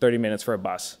 30 minutes for a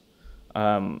bus.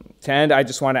 To end, I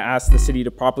just want to ask the city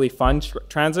to properly fund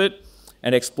transit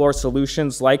and explore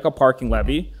solutions like a parking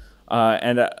levy.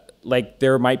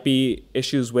 There might be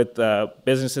issues with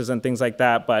businesses and things like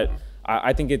that, but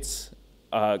I think it's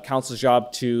council's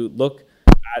job to look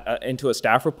into a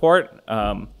staff report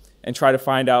and try to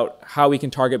find out how we can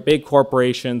target big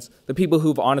corporations, the people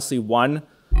who've honestly won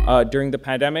during the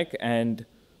pandemic, and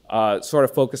sort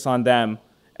of focus on them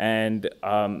and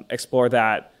explore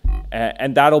that.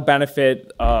 And that'll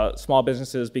benefit small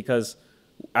businesses because,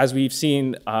 as we've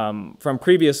seen from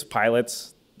previous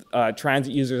pilots,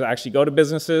 transit users actually go to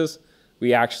businesses.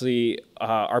 We actually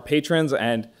are patrons,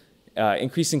 and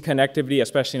increasing connectivity,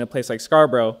 especially in a place like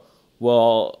Scarborough,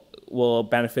 will will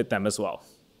benefit them as well.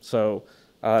 So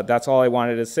that's all I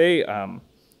wanted to say.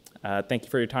 Thank you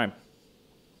for your time.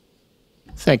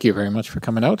 Thank you very much for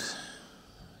coming out.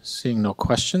 Seeing no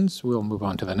questions, we'll move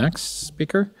on to the next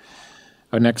speaker.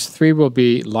 Our next three will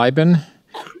be Lieben,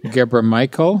 Gebra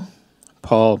Michael,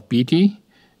 Paul Beatty,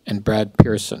 and Brad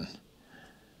Pearson.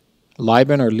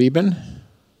 Lieben or Lieben?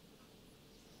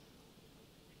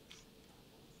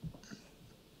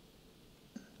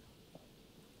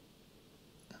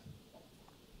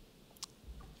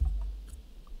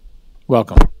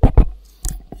 Welcome.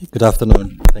 Good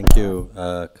afternoon. Thank you,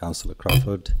 Councillor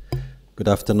Crawford. Good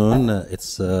afternoon.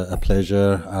 It's a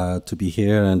pleasure to be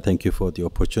here, and thank you for the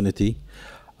opportunity.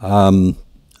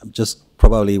 Just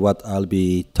probably what I'll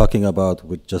be talking about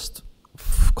would just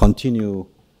continue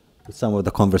with some of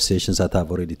the conversations that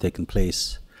have already taken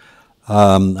place.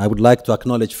 I would like to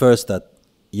acknowledge first that,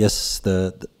 yes,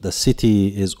 the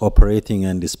city is operating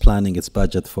and is planning its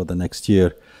budget for the next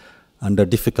year under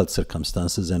difficult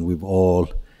circumstances, and we've all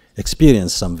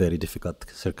experienced some very difficult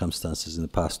circumstances in the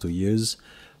past 2 years.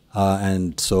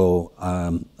 And so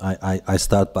I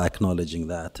start by acknowledging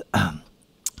that.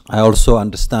 I also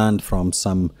understand from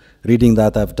some reading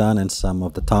that I've done and some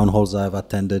of the town halls I've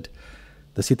attended,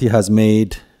 the city has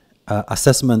made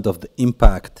assessment of the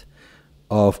impact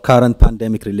of current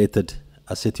pandemic-related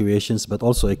situations, but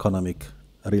also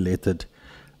economic-related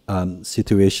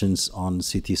situations on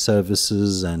city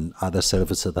services and other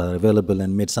services that are available,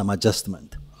 and made some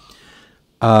adjustment.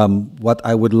 What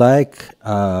I would like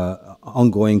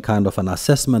ongoing kind of an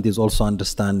assessment is also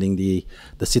understanding the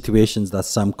situations that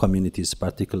some communities,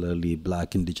 particularly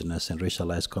Black, Indigenous, and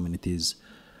racialized communities,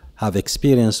 have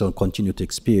experienced or continue to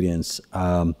experience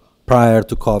prior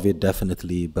to COVID,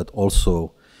 definitely, but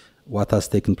also what has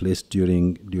taken place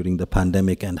during the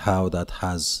pandemic and how that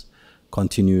has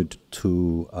continued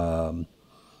to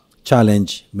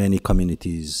challenge many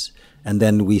communities. And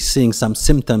then we're seeing some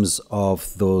symptoms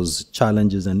of those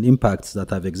challenges and impacts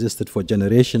that have existed for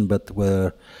generations, but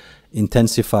were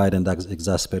intensified and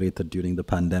exacerbated during the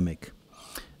pandemic.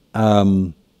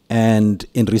 And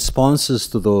in responses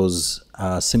to those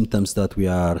symptoms that we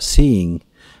are seeing,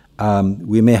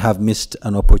 we may have missed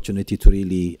an opportunity to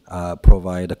really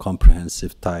provide a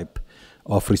comprehensive type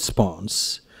of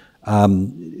response.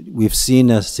 We've seen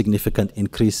a significant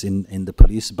increase in the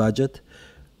police budget,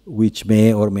 which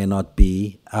may or may not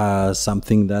be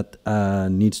something that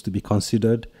needs to be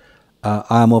considered.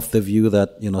 I'm of the view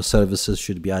that services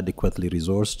should be adequately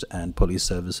resourced, and police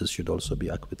services should also be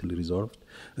adequately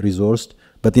resourced.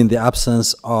 But in the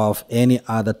absence of any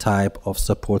other type of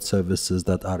support services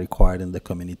that are required in the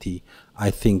community,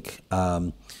 I think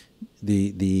the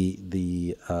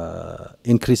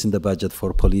increase in the budget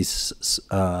for police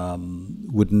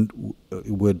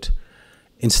would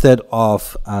instead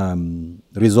of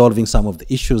resolving some of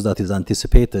the issues that is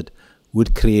anticipated,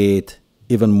 would create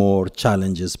even more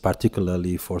challenges,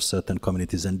 particularly for certain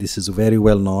communities. And this is very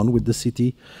well known with the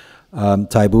city.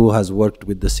 Taibu has worked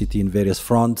with the city in various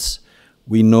fronts.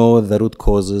 We know the root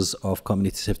causes of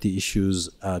community safety issues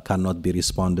cannot be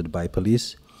responded by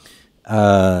police.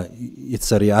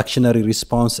 It's a reactionary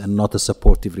response and not a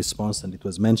supportive response. And it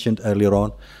was mentioned earlier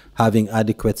on, having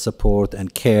adequate support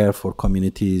and care for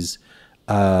communities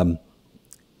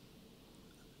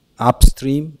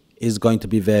upstream is going to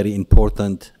be very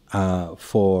important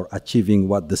for achieving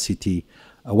what the city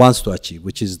wants to achieve,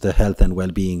 which is the health and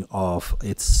well-being of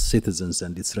its citizens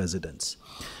and its residents.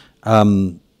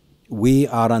 We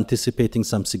are anticipating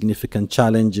some significant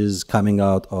challenges coming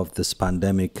out of this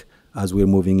pandemic as we're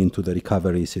moving into the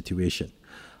recovery situation.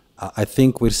 I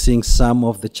think we're seeing some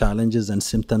of the challenges and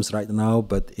symptoms right now,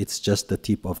 but it's just the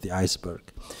tip of the iceberg.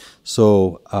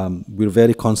 So we're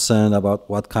very concerned about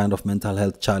what kind of mental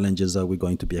health challenges are we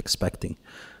going to be expecting,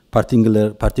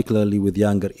 particularly with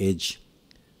younger age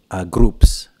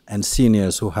groups and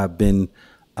seniors who have been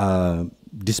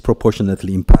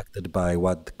disproportionately impacted by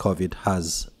what COVID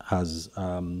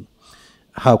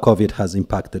how COVID has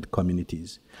impacted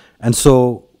communities. And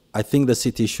so I think the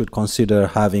city should consider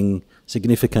having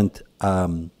significant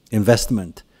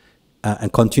investment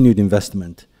and continued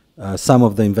investment. Some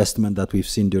of the investment that we've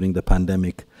seen during the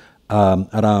pandemic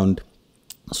around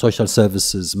social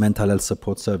services, mental health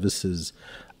support services,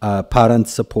 parent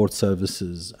support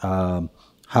services,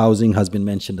 housing has been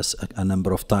mentioned a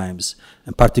number of times,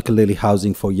 and particularly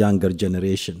housing for younger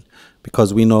generation,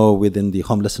 because we know within the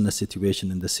homelessness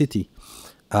situation in the city,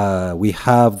 we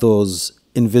have those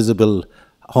invisible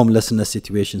homelessness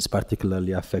situations,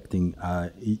 particularly affecting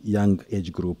young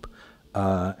age group,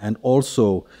 and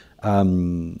also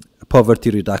poverty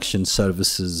reduction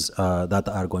services that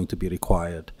are going to be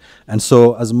required. And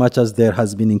so as much as there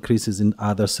has been increases in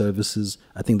other services,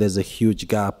 I think there's a huge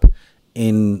gap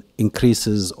in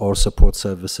increases or support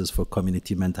services for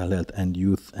community mental health and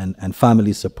youth and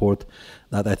family support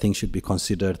that I think should be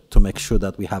considered to make sure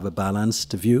that we have a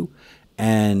balanced view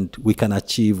and we can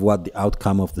achieve what the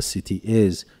outcome of the city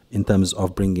is in terms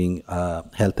of bringing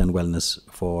health and wellness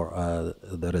for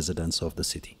the residents of the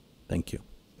city. Thank you.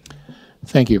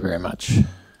 Thank you very much.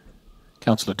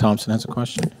 Councillor Thompson has a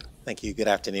question. Thank you. Good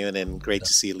afternoon, and great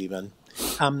to see you, Liban.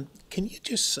 Can you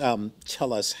just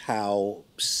tell us how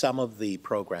some of the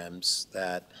programs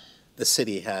that the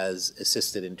city has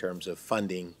assisted in terms of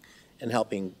funding and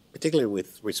helping, particularly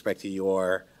with respect to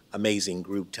your amazing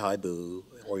group, Taibu,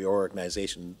 or your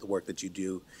organization, the work that you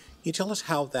do, can you tell us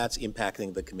how that's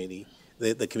impacting the community,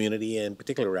 and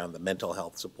particularly around the mental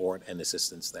health support and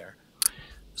assistance there?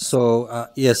 So,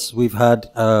 yes, we've had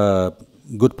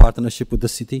good partnership with the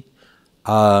city.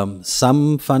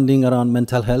 Some funding around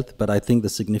mental health, but I think the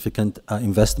significant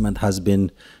investment has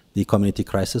been the community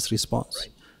crisis response.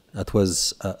 Right. That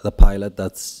was the pilot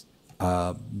that's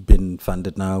been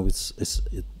funded now. It's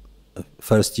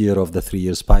first year of the 3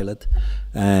 years pilot,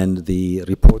 and the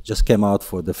report just came out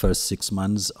for the first 6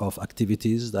 months of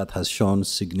activities that has shown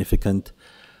significant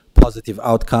positive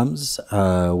outcomes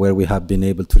where we have been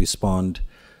able to respond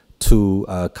to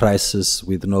crisis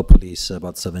with no police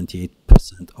about 78%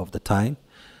 of the time.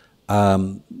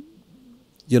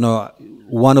 You know,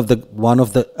 one of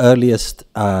the earliest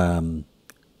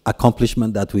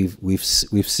accomplishment that we've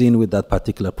seen with that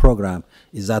particular program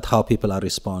is that how people are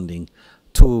responding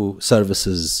to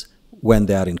services when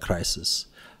they are in crisis,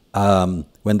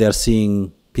 when they're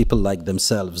seeing people like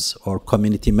themselves or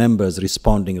community members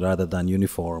responding rather than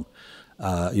uniformed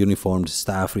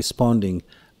staff responding.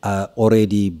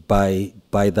 Already by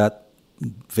that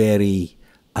very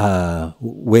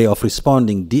way of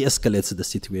responding de-escalates the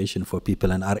situation for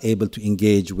people and are able to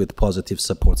engage with positive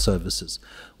support services,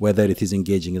 whether it is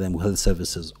engaging them with health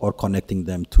services or connecting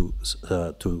them to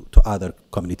other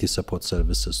community support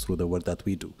services through the work that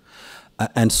we do.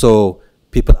 And so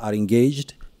people are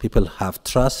engaged, people have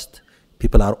trust,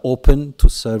 people are open to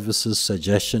services,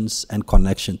 suggestions, and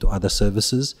connection to other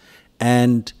services.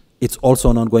 And it's also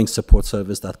an ongoing support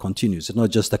service that continues. It's not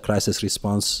just a crisis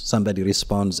response, somebody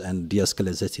responds and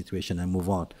de-escalates the situation and move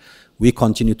on. We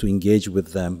continue to engage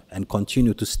with them and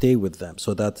continue to stay with them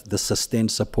so that the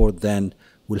sustained support then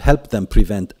will help them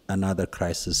prevent another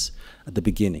crisis at the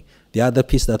beginning. The other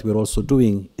piece that we're also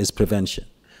doing is prevention.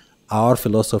 Our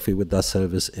philosophy with that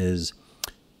service is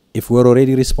if we're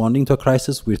already responding to a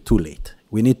crisis, we're too late.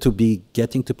 We need to be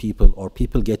getting to people or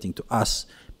people getting to us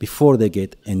before they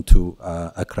get into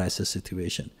a crisis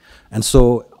situation. And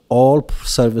so all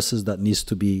services that needs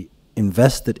to be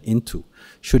invested into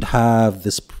should have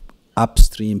this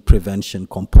upstream prevention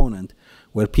component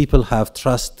where people have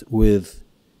trust with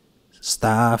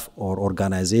staff or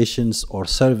organizations or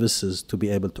services to be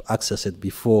able to access it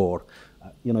before.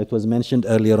 You know, it was mentioned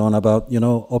earlier on about,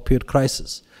 opioid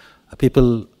crisis.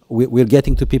 We're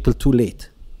getting to people too late,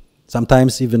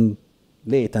 sometimes even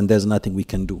late, and there's nothing we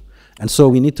can do. And so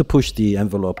we need to push the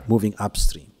envelope moving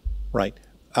upstream. Right.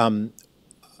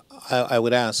 I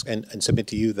would ask and submit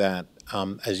to you that,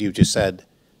 as you just said,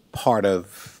 part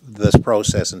of this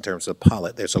process in terms of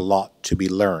pilot, there's a lot to be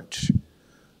learned.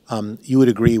 You would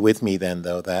agree with me then,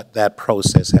 though, that that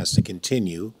process has to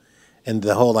continue. And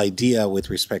the whole idea with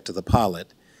respect to the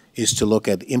pilot is to look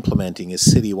at implementing a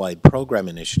citywide program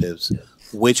initiatives,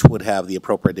 which would have the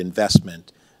appropriate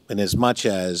investment. And as much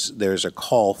as there's a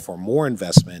call for more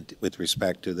investment with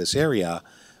respect to this area,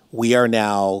 we are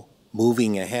now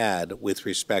moving ahead with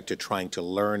respect to trying to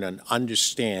learn and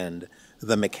understand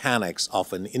the mechanics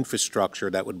of an infrastructure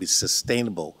that would be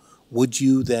sustainable. Would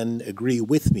you then agree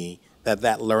with me that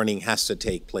that learning has to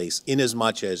take place in as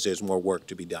much as there's more work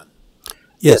to be done?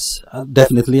 Yes,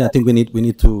 definitely. I think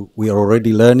we are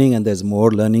already learning, and there's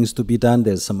more learnings to be done.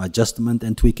 There's some adjustment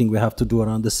and tweaking we have to do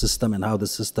around the system and how the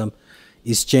system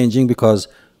is changing, because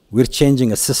we're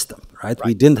changing a system, right?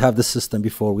 We didn't have the system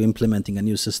before. We're implementing a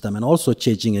new system and also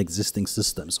changing existing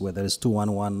systems, whether it's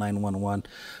 211, 911.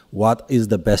 What is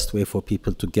the best way for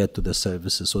people to get to the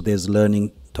services? So there's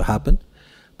learning to happen.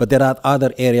 But there are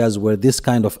other areas where this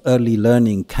kind of early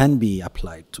learning can be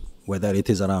applied to, whether it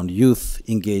is around youth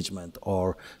engagement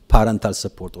or parental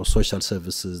support or social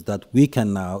services, that we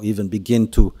can now even begin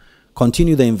to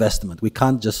continue the investment. We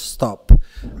can't just stop.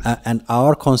 And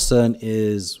our concern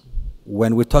is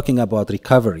when we're talking about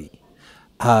recovery,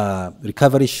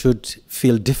 recovery should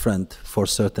feel different for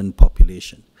certain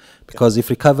population. Because if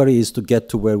recovery is to get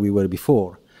to where we were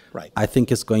before, Right. I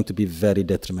think it's going to be very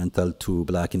detrimental to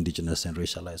Black, Indigenous, and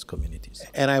racialized communities.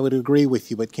 And I would agree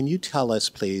with you, but can you tell us,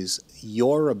 please,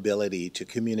 your ability to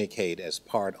communicate as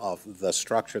part of the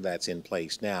structure that's in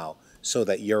place now, so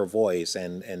that your voice,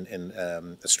 and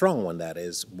a strong one that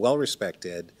is, well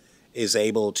respected, is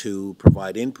able to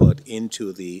provide input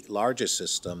into the larger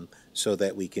system so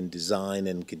that we can design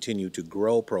and continue to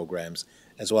grow programs,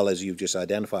 as well as you've just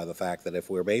identified the fact that if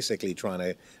we're basically trying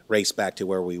to race back to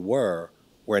where we were,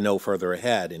 we're no further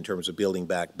ahead in terms of building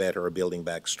back better or building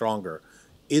back stronger.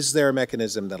 Is there a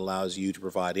mechanism that allows you to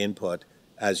provide input,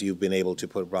 as you've been able to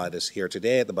provide us here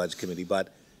today at the Budget Committee,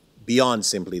 but beyond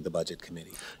simply the Budget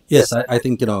Committee? Yes, I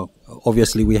think,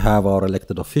 obviously we have our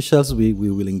elected officials. We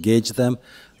will engage them.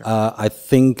 I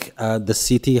think the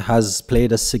city has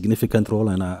played a significant role,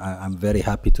 and I'm very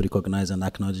happy to recognize and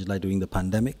acknowledge that during the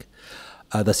pandemic,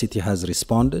 the city has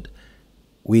responded.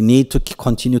 We need to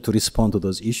continue to respond to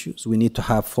those issues. We need to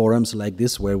have forums like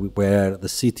this where the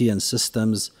city and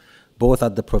systems, both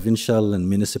at the provincial and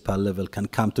municipal level, can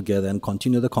come together and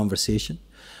continue the conversation.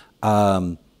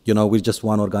 We're just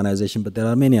one organization, but there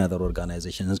are many other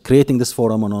organizations. Creating this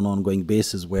forum on an ongoing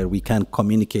basis where we can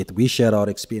communicate, we share our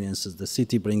experiences, the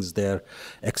city brings their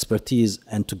expertise,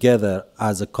 and together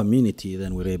as a community,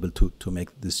 then we're able to make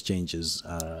these changes.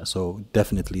 So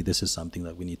definitely this is something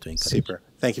that we need to encourage. Super.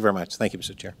 Thank you very much. Thank you,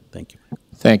 Mr. Chair. Thank you.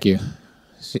 Thank you.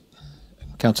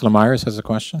 Councillor Myers has a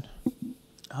question.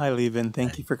 Hi, Levin.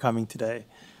 Thank you for coming today.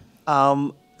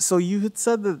 So you had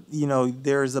said that,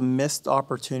 there's a missed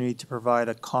opportunity to provide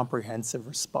a comprehensive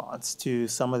response to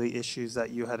some of the issues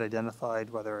that you had identified,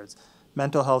 whether it's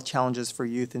mental health challenges for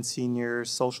youth and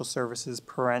seniors, social services,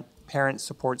 parent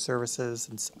support services,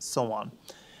 and so on.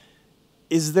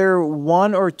 Is there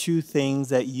one or two things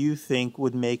that you think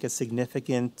would make a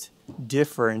significant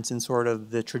difference in sort of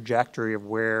the trajectory of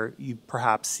where you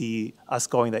perhaps see us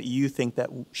going, that you think that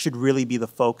should really be the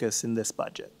focus in this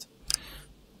budget?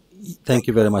 Thank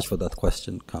you very much for that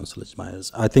question, Councillor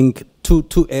Myers. I think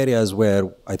two areas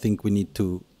where I think we need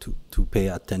to pay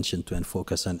attention to and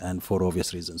focus, and for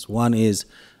obvious reasons. One is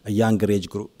a younger age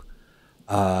group,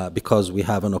 because we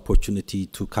have an opportunity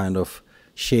to kind of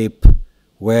shape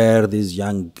where these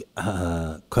young,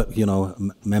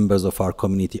 members of our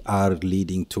community are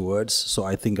leading towards. So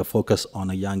I think a focus on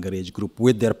a younger age group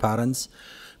with their parents.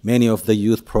 Many of the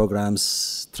youth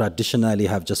programs traditionally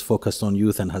have just focused on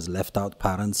youth and has left out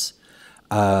parents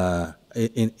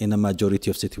in a majority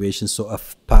of situations. So a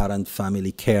parent,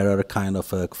 family, carer kind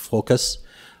of a focus.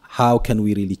 How can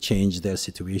we really change their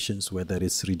situations, whether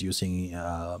it's reducing,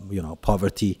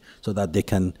 poverty, so that they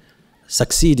can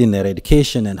succeed in their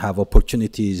education and have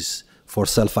opportunities for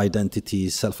self-identity,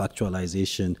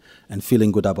 self-actualization, and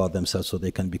feeling good about themselves so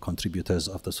they can be contributors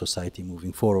of the society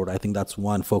moving forward. I think that's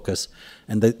one focus.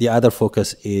 And the other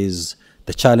focus is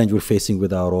the challenge we're facing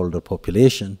with our older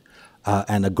population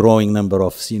and a growing number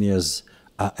of seniors,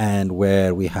 and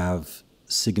where we have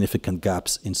significant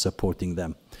gaps in supporting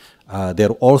them. They're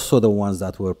also the ones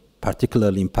that were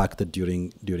particularly impacted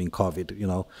during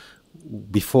COVID.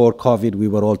 Before COVID, we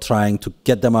were all trying to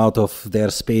get them out of their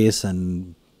space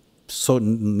and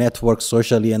network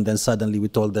socially, and then suddenly we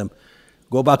told them,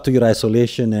 go back to your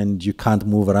isolation and you can't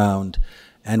move around.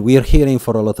 And we're hearing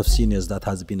for a lot of seniors that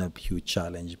has been a huge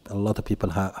challenge. A lot of people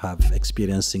have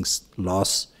experiencing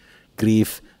loss,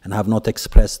 grief, and have not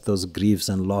expressed those griefs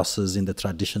and losses in the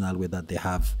traditional way that they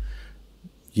have,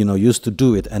 used to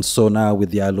do it. And so now with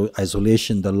the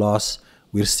isolation, the loss,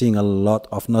 we're seeing a lot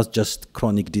of not just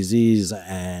chronic disease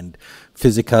and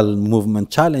physical movement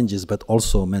challenges, but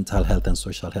also mental health and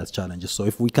social health challenges. So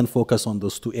if we can focus on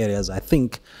those two areas, I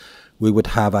think we would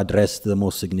have addressed the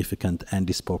most significant and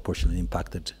disproportionately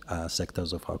impacted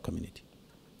sectors of our community.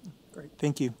 Great,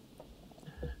 thank you.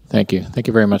 Thank you. Thank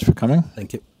you very much for coming.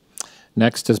 Thank you.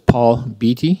 Next is Paul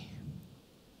Beatty.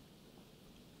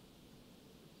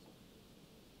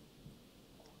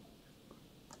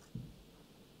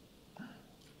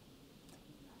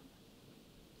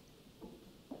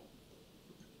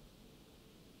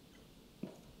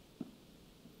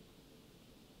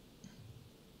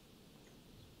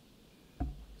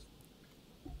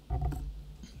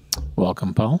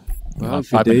 Welcome, Paul. Well,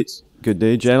 good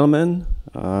day, gentlemen.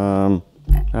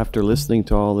 After listening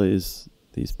to all these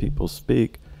people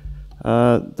speak,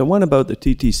 the one about the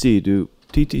TTC, do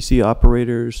TTC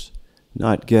operators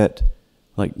not get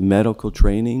like medical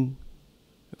training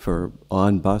for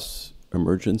on-bus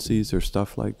emergencies or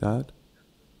stuff like that?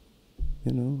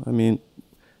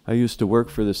 I used to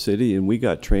work for the city and we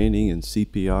got training in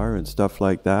CPR and stuff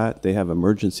like that. They have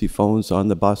emergency phones on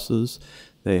the buses.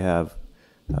 They have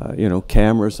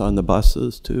cameras on the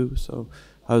buses too. So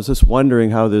I was just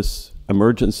wondering how this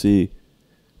emergency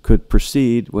could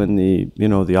proceed when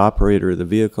the operator of the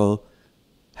vehicle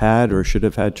had or should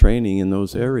have had training in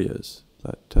those areas.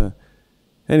 But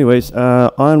anyways,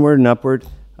 onward and upward.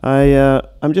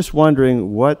 I'm just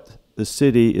wondering what the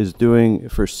city is doing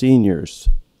for seniors.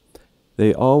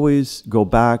 They always go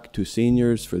back to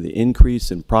seniors for the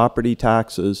increase in property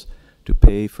taxes to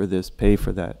pay for this, pay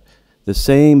for that. The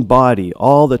same body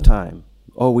all the time.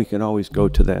 Oh, we can always go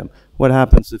to them. What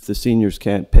happens if the seniors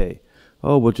can't pay?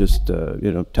 Oh, we'll just,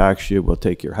 tax you. We'll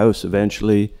take your house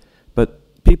eventually.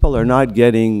 But people are not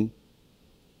getting,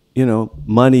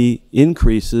 money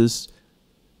increases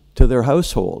to their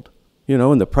household.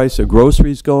 And the price of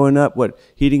groceries going up.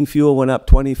 Heating fuel went up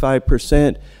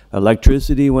 25%.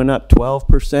 Electricity went up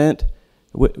 12%,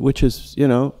 which is,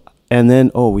 and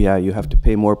then, oh, yeah, you have to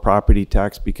pay more property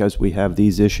tax because we have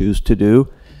these issues to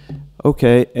do.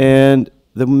 Okay, and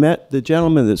the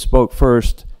gentleman that spoke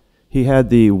first, he had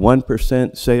the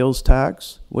 1% sales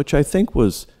tax, which I think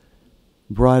was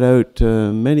brought out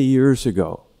many years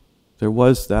ago. There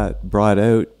was that brought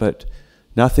out, but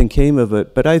nothing came of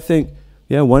it. But I think,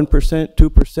 1%,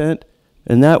 2%,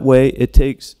 and that way it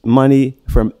takes money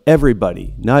from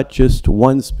everybody, not just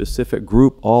one specific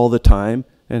group all the time,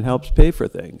 and helps pay for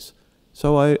things.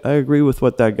 So I agree with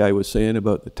what that guy was saying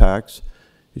about the tax.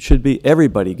 It should be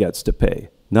everybody gets to pay,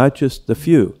 not just the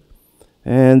few.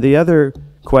 And the other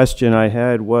question I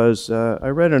had was, I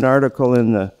read an article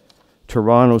in the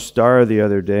Toronto Star the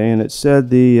other day, and it said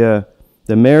the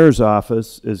mayor's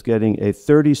office is getting a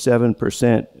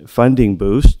 37% funding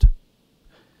boost.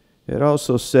 It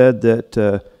also said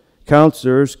that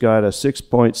councillors got a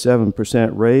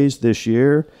 6.7% raise this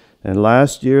year, and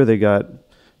last year they got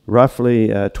roughly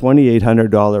a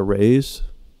 $2,800 raise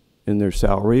in their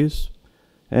salaries.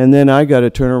 And then I got to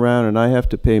turn around and I have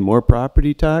to pay more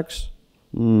property tax?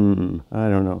 I don't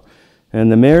know.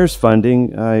 And the mayor's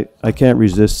funding, I can't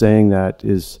resist saying that,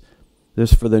 is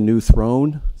this for the new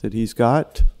throne that he's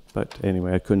got? But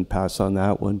anyway, I couldn't pass on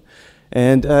that one.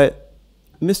 And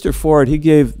Mr. Ford, he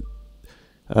gave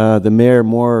the mayor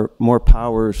more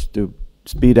powers to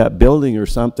speed up building or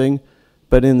something,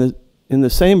 but in the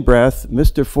same breath,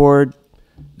 Mr. Ford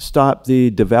stopped the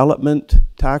development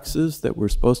taxes that were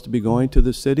supposed to be going to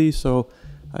the city. So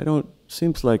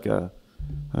seems like a,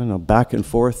 back and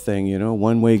forth thing,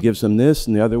 one way he gives them this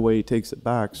and the other way he takes it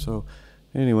back. So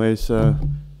anyways,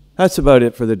 that's about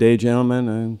it for the day,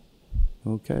 gentlemen.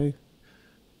 Okay.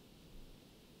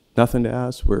 Nothing to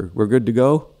ask. We're good to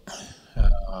go?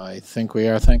 I think we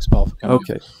are. Thanks, Paul, for coming.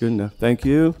 Okay, good enough. Thank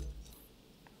you.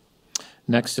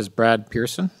 Next is Brad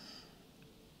Pearson.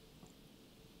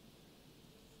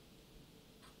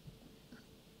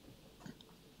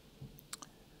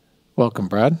 Welcome,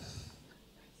 Brad.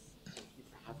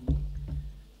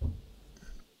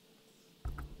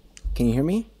 Can you hear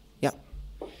me? Yeah.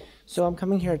 So I'm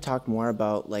coming here to talk more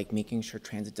about making sure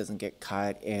transit doesn't get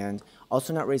cut and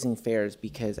also not raising fares,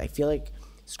 because I feel like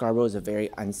Scarborough is a very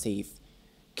unsafe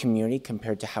community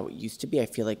compared to how it used to be. I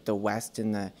feel like the west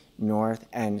and the north,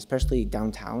 and especially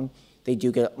downtown, they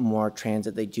do get more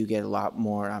transit. They do get a lot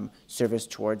more service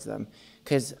towards them.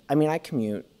 Because, I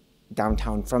commute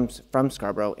downtown from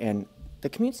Scarborough, and the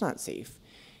commute's not safe.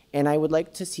 And I would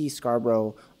like to see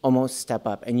Scarborough almost step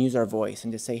up and use our voice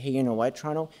and to say, hey, you know what,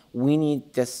 Toronto, we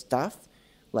need this stuff,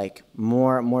 like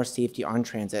more safety on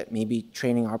transit, maybe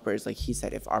training operators, like he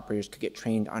said, if operators could get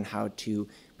trained on how to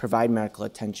provide medical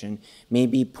attention,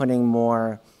 maybe putting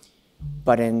more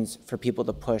buttons for people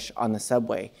to push on the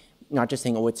subway, not just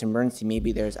saying, oh, it's emergency,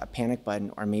 maybe there's a panic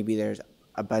button, or maybe there's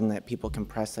a button that people can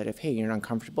press that if, hey, you're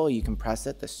uncomfortable, you can press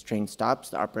it, the train stops,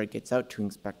 the operator gets out to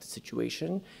inspect the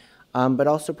situation. But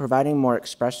also providing more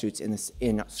express routes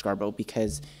in Scarborough,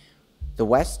 because the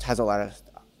west has a lot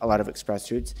of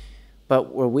express routes,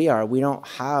 but where we are, we don't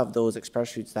have those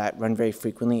express routes that run very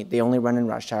frequently. They only run in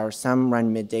rush hour. Some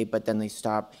run midday, but then they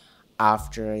stop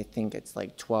after, I think it's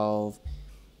like 12,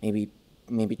 maybe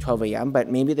 12 a.m., but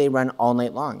maybe they run all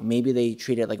night long. Maybe they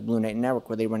treat it like Blue Night Network,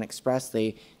 where they run express.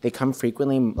 They come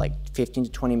frequently, like 15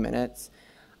 to 20 minutes.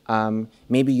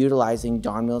 Maybe utilizing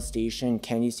Don Mills Station,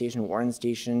 Kennedy Station, Warren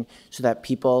Station, so that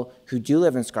people who do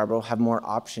live in Scarborough have more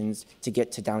options to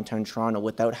get to downtown Toronto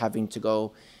without having to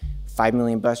go 5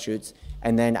 million bus routes,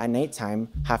 and then at nighttime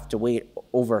have to wait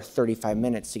over 35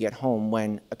 minutes to get home,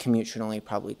 when a commute should only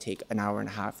probably take an hour and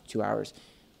a half, 2 hours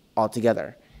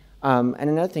altogether. And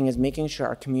another thing is making sure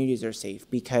our communities are safe,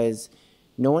 because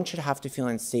no one should have to feel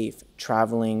unsafe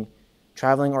traveling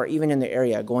or even in the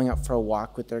area, going out for a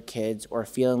walk with their kids, or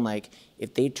feeling like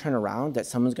if they turn around that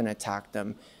someone's going to attack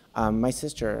them. My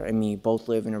sister and me both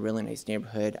live in a really nice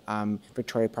neighborhood,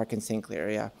 Victoria Park in St. Clair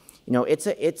area. You know,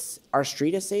 it's our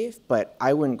street is safe, but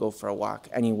I wouldn't go for a walk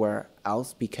anywhere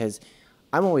else because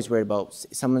I'm always worried about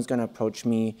someone's going to approach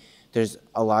me. There's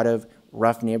a lot of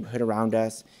rough neighborhood around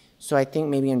us. So I think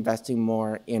maybe investing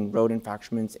more in road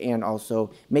enfractionments and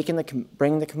also bringing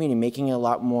the community, making it a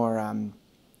lot more,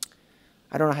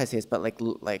 I don't know how to say this, but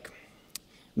like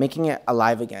making it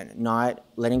alive again, not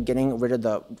getting rid of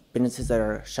the businesses that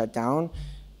are shut down,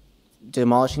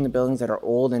 demolishing the buildings that are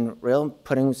old and real,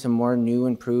 putting some more new,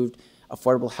 improved,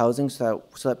 affordable housing so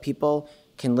that people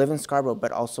can live in Scarborough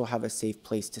but also have a safe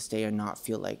place to stay and not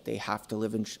feel like they have to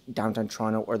live in downtown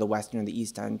Toronto or the West End or the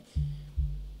East End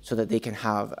so that they can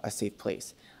have a safe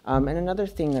place. And another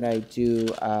thing that I do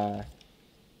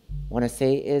want to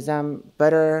say is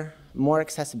more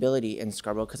accessibility in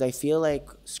Scarborough, because I feel like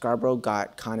Scarborough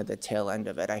got kind of the tail end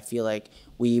of it. I feel like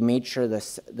we made sure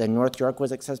the North York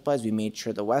was accessibilized, we made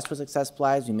sure the West was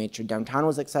accessibilized, we made sure downtown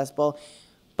was accessible,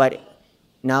 but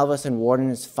now all of a sudden Warden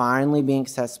is finally being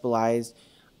accessibilized.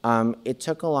 It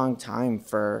took a long time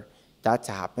for that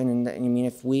to happen, and I mean,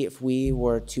 if we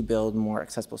were to build more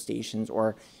accessible stations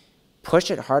or push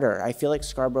it harder, I feel like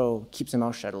Scarborough keeps their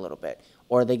mouth shut a little bit,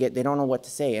 or they don't know what to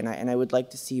say, and I would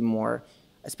like to see more,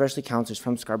 especially councillors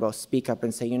from Scarborough, speak up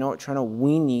and say, you know what, Toronto,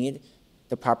 we need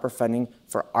the proper funding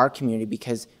for our community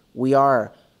because we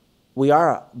are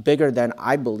bigger than,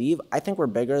 I think we're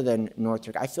bigger than North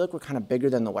York. I feel like we're kind of bigger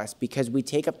than the West because we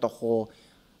take up the whole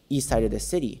east side of the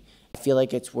city. I feel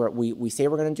like it's where we say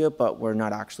we're going to do it, but we're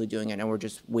not actually doing it, and we're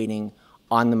just waiting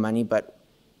on the money. But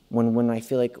when I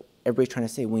feel like everybody's trying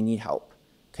to say we need help,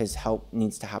 because help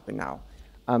needs to happen now.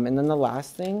 And then the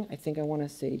last thing I think I want to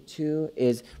say too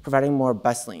is providing more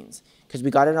bus lanes, because we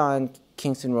got it on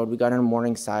Kingston Road, we got it on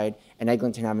Morningside and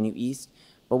Eglinton Avenue East,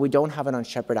 but we don't have it on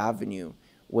Shepherd Avenue,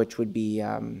 which would be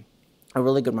a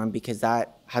really good one because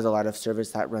that has a lot of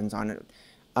service that runs on it.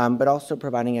 But also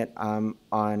providing it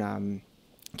on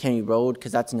Kennedy Road,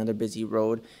 because that's another busy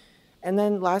road. And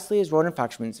then lastly is road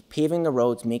enfractionments, paving the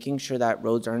roads, making sure that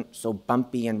roads aren't so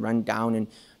bumpy and run down and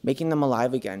making them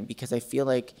alive again, because I feel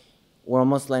like we're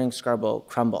almost letting Scarborough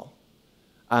crumble.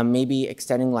 Maybe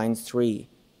extending lines 3,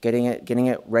 getting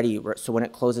it ready so when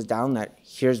it closes down that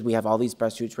we have all these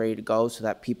bus routes ready to go so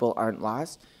that people aren't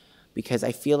lost. Because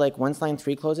I feel like once line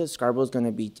 3 closes, Scarborough's going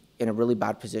to be in a really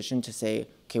bad position to say,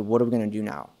 okay, what are we going to do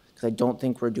now? Because I don't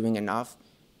think we're doing enough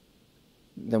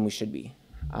than we should be.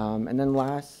 And then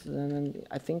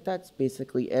I think that's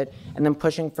basically it. And then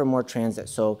pushing for more transit.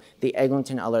 So the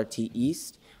Eglinton LRT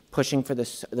East, pushing for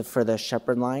the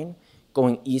Shepherd line,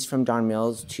 going east from Don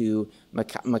Mills to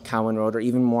McCowan Road, or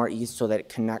even more east so that it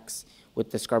connects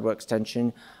with the Scarborough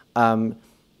extension.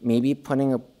 Maybe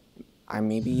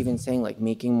maybe even saying like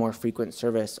making more frequent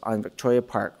service on Victoria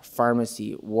Park,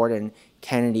 Pharmacy, Warden,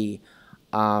 Kennedy.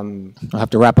 I'll have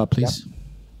to wrap up, please. Yep.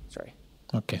 Sorry.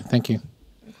 Okay, thank you.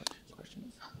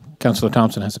 Councillor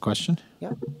Thompson has a question.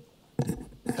 Yeah.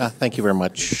 Thank you very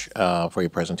much for your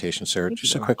presentation, sir.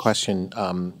 Just a quick question.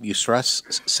 You stress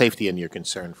safety and your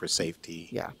concern for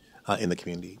safety in the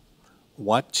community.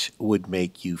 What would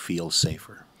make you feel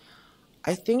safer?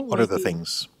 I think what are the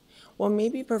things? Well,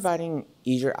 maybe providing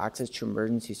easier access to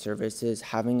emergency services,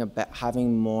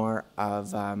 having more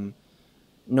of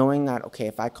knowing that, okay,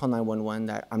 if I call 911,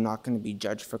 that I'm not going to be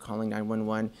judged for calling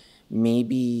 911.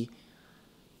 Maybe,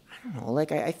 I don't know,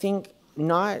 like I think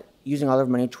not using all of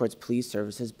money towards police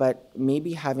services, but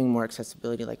maybe having more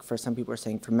accessibility, like for some people are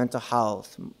saying for mental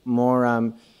health, more,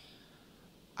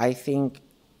 I think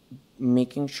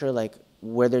making sure like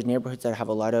where there's neighborhoods that have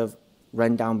a lot of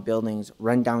rundown buildings,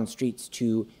 rundown streets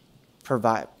to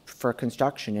provide for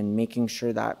construction and making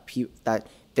sure that that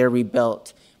they're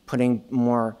rebuilt, putting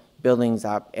more buildings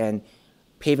up and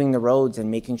paving the roads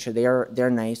and making sure they're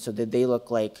nice so that they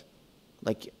look like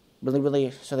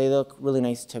really so they look really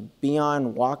nice to be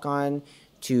on, walk on,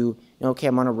 to okay,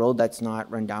 I'm on a road that's not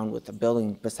run down with a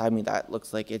building beside me that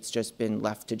looks like it's just been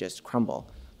left to just crumble.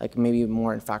 Like maybe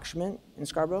more enfractionment in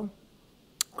Scarborough.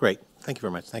 Great. Thank you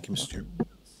very much. Thank you, Mr. Chair.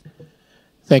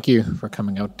 Thank you for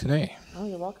coming out today. Oh,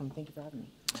 you're welcome. Thank you for having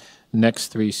me. Next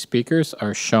 3 speakers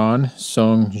are Sean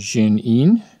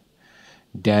Song-Jin-In,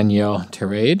 Danielle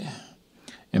Terade,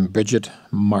 and Bridget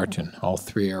Martin. All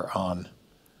 3 are on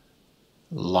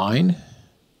line.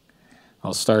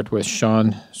 I'll start with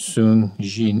Sean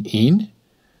Song-Jin-In.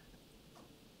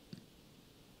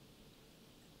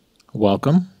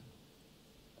 Welcome.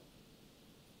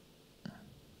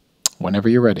 Whenever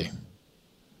you're ready.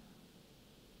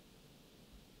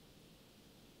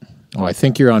 Oh, I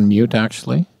think you're on mute,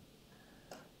 actually.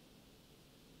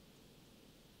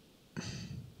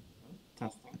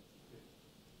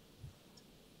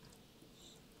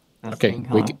 Okay, Testing.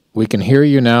 Hello. we can hear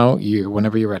you now.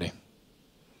 Whenever you're ready.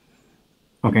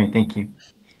 Okay, thank you.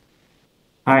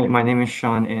 Hi, my name is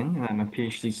Sean In, and I'm a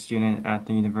PhD student at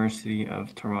the University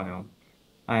of Toronto.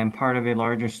 I am part of a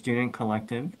larger student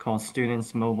collective called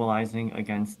Students Mobilizing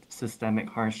Against Systemic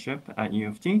Hardship at U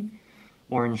of T,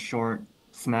 or in short,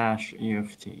 SMASH U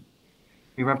of T.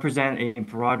 We represent a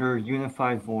broader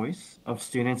unified voice of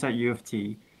students at U of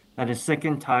T that is sick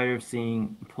and tired of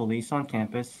seeing police on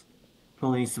campus,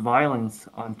 police violence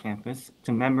on campus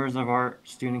to members of our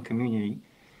student community,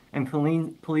 and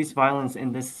police violence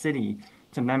in this city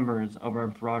to members of our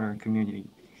broader community.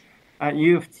 At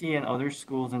U of T and other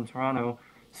schools in Toronto,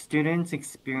 students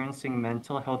experiencing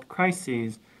mental health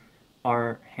crises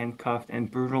are handcuffed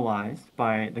and brutalized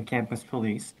by the campus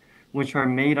police, which are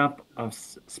made up of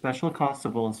special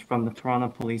constables from the Toronto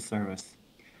Police Service.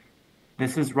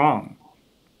 This is wrong.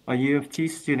 A U of T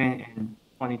student in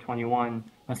 2021,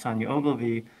 Asanya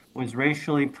Ogilvy, was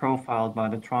racially profiled by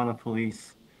the Toronto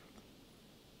police,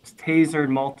 was tasered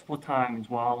multiple times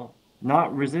while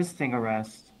not resisting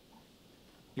arrest,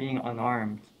 being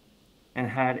unarmed, and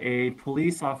had a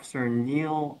police officer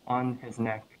kneel on his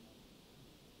neck.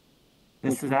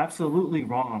 This is absolutely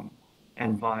wrong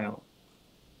and vile.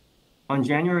 On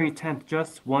January 10th,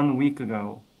 just 1 week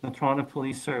ago, the Toronto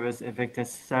Police Service evicted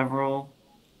several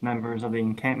members of the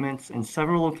encampments in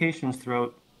several locations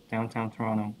throughout downtown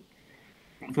Toronto,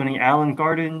 including Allen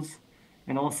Gardens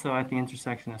and also at the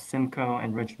intersection of Simcoe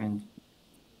and Richmond.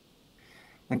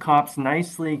 The cops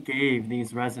nicely gave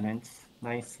these residents,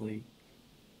 a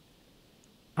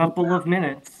couple of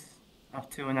minutes up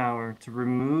to an hour to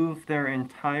remove their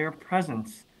entire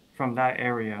presence from that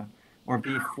area or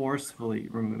be forcefully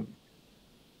removed.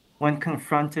 When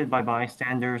confronted by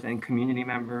bystanders and community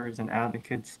members and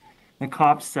advocates, the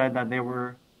cops said that they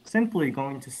were simply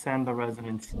going to send the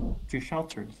residents to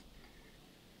shelters.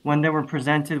 When they were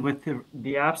presented with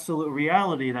the absolute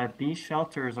reality that these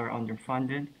shelters are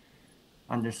underfunded,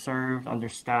 underserved,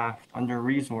 understaffed,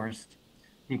 under-resourced,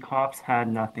 the cops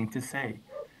had nothing to say.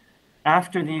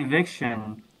 After the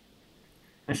eviction,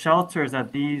 the shelters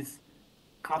that these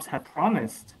cops had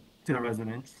promised to the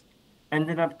residents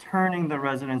ended up turning the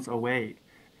residents away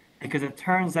because it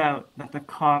turns out that the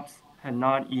cops had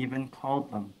not even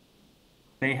called them.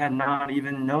 They had not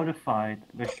even notified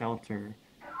the shelter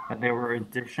that there were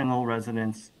additional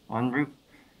residents en route.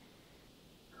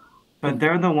 But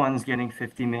they're the ones getting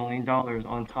 $50 million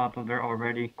on top of their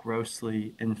already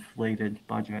grossly inflated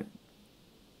budget.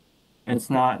 It's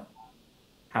not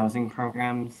housing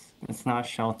programs, it's not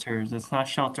shelters, it's not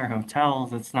shelter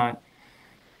hotels, it's not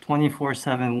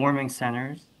 24/7 warming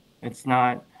centers, it's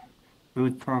not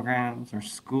food programs or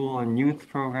school and youth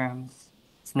programs.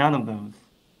 It's none of those.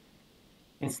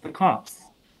 It's the cops.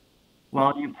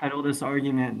 While you peddle this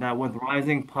argument that with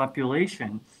rising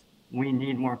populations, we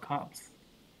need more cops.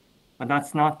 But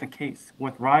that's not the case.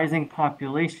 With rising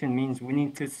population means we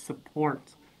need to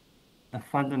support the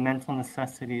fundamental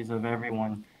necessities of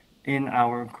everyone in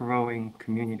our growing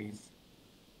communities.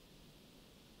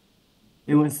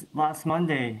 It was last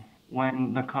Monday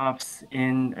when the cops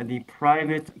in the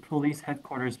private police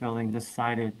headquarters building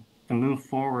decided to move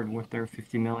forward with their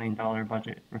 $50 million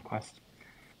budget request.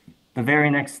 The very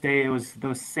next day, it was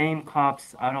those same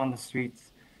cops out on the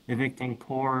streets evicting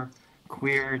poor,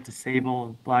 queer,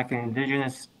 disabled, Black, and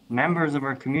Indigenous members of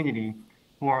our community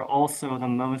who are also the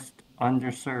most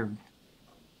underserved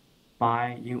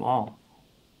by you all.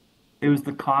 It was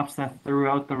the cops that threw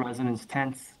out the residents'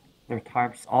 tents, their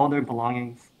tarps, all their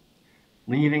belongings,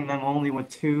 leaving them only with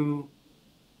 2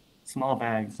 small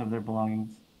bags of their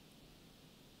belongings.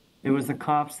 It was the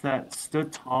cops that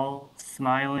stood tall,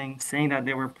 smiling, saying that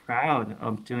they were proud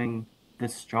of doing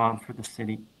this job for the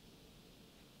city.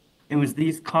 It was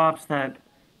these cops that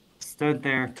stood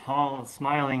there tall,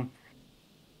 smiling,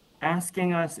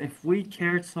 asking us if we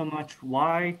cared so much,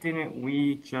 why didn't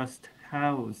we just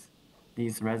house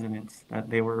these residents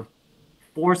that they were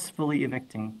forcefully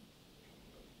evicting?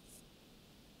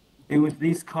 It was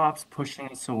these cops pushing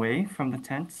us away from the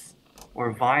tents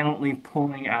or violently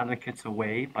pulling advocates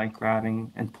away by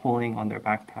grabbing and pulling on their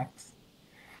backpacks.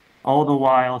 All the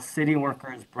while, city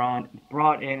workers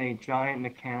brought in a giant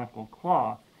mechanical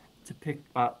claw to pick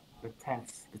up the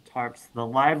tents, the tarps, the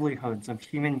livelihoods of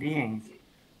human beings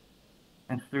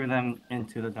and threw them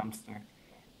into the dumpster.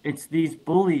 It's these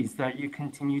bullies that you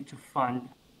continue to fund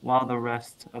while the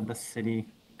rest of the city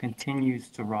continues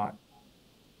to rot.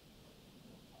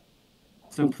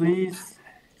 So please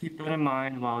keep that in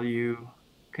mind while you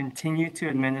continue to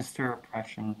administer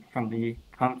oppression from the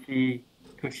comfy,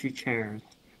 cushy chairs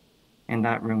in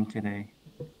that room today.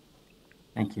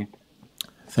 Thank you.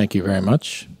 Thank you very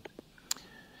much.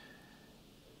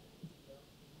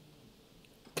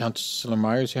 Councillor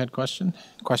Myers, you had questions?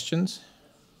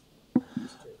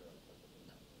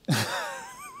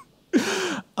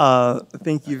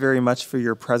 Thank you very much for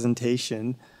your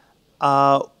presentation.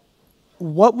 What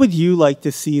would you like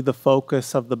to see the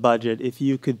focus of the budget if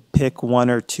you could pick one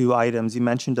or two items? You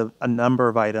mentioned a number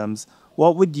of items.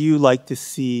 What would you like to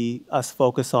see us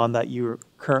focus on that you're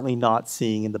currently not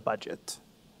seeing in the budget?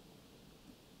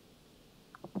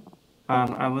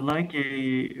 I would like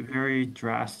a very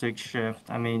drastic shift.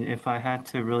 I mean, if I had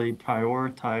to really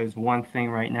prioritize one thing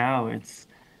right now, it's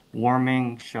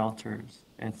warming shelters.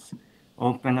 It's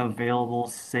open, available,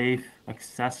 safe,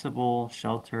 accessible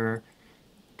shelter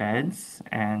beds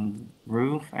and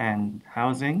roof and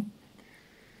housing.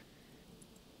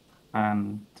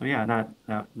 So yeah,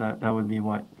 that would be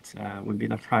what would be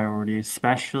the priority,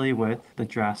 especially with the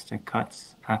drastic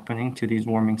cuts happening to these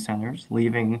warming centers,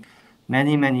 leaving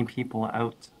many people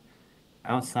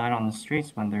outside on the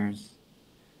streets when there's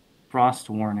frost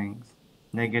warnings,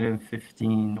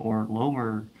 -15 or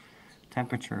lower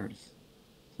temperatures.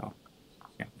 So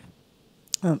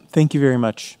yeah. Thank you very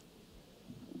much.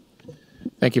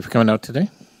 Thank you for coming out today.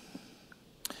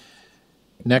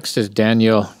 Next is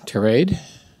Daniel Terade.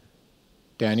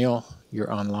 Daniel,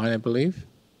 you're online, I believe.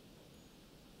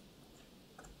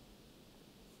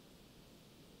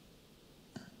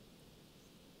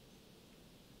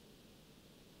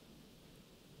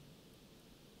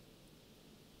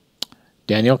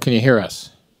 Daniel, can you hear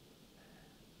us?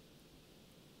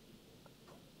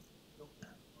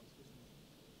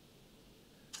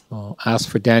 I'll ask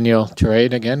for Daniel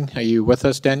Terade again. Are you with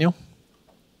us, Daniel?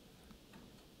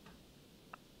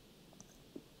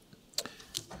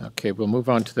 Okay, we'll move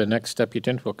on to the next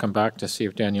deputant. We'll come back to see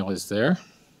if Daniel is there.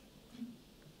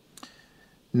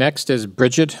 Next is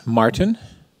Bridget Martin.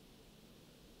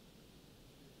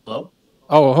 Hello?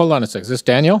 Oh, hold on a sec. Is this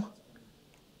Daniel?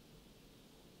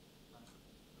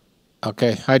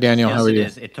 Okay. Hi, Daniel. Yes, how are you? it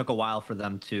is. It took a while for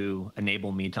them to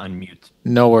enable me to unmute.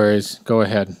 No worries. Go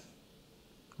ahead.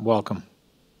 Welcome.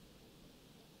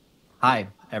 Hi,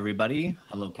 everybody.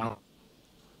 Hello, Council.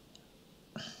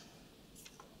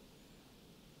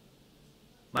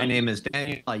 My name is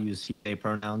Daniel. I use he, they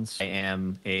pronouns. I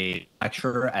am a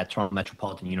lecturer at Toronto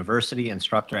Metropolitan University,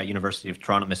 instructor at University of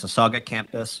Toronto Mississauga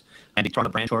campus, and a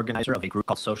Toronto branch organizer of a group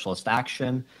called Socialist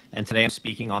Action. And today I'm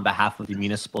speaking on behalf of the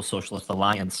Municipal Socialist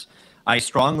Alliance. I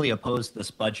strongly oppose this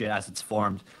budget as it's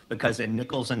formed because it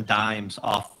nickels and dimes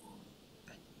off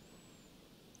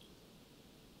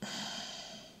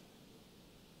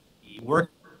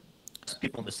work.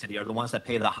 People in the city are the ones that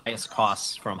pay the highest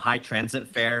costs, from high transit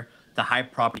fare to high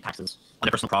property taxes on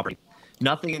their personal property.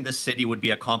 Nothing in this city would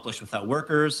be accomplished without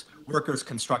workers. Workers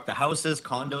construct the houses,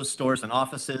 condos, stores, and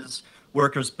offices.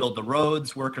 Workers build the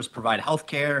roads. Workers provide health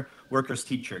care. Workers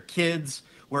teach your kids.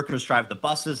 Workers drive the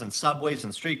buses and subways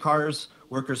and streetcars.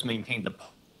 Workers maintain the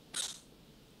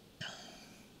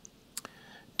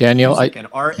Daniel, music and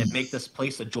art and make this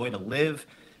place a joy to live.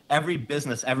 Every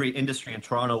business, every industry in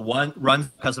Toronto runs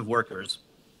because of workers.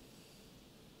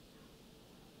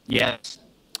 Yes.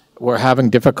 We're having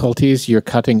difficulties. You're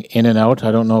cutting in and out.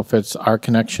 I don't know if it's our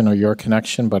connection or your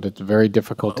connection, but it's very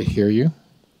difficult to hear you.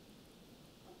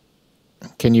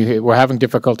 Can you hear? We're having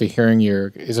difficulty hearing your.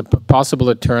 Is it possible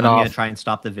to turn off? I'm going to try and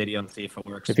stop the video and see if it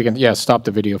works. If you can, yeah, stop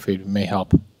the video feed. It may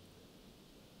help.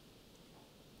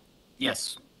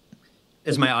 Yes.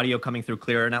 Is my audio coming through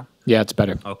clearer now? Yeah, it's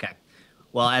better. Okay.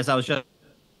 Well, as I was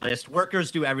just, workers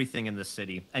do everything in this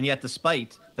city. And yet,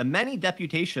 despite the many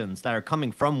deputations that are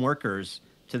coming from workers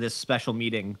to this special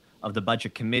meeting of the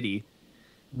Budget Committee,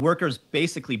 workers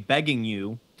basically begging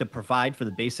you to provide for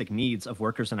the basic needs of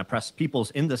workers and oppressed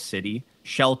peoples in the city: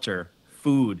 shelter,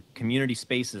 food, community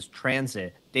spaces,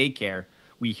 transit, daycare.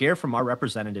 We hear from our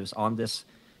representatives on this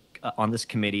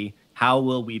committee, how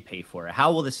will we pay for it?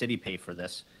 How will the city pay for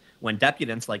this? When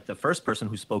deputants, like the first person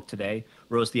who spoke today,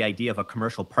 rose the idea of a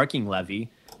commercial parking levy,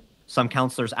 some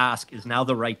councillors ask, is now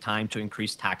the right time to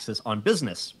increase taxes on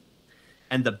business?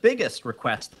 And the biggest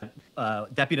request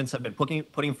deputants have been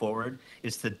putting forward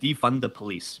is to defund the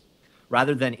police.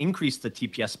 Rather than increase the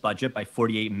TPS budget by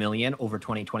 $48 million over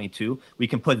 2022, we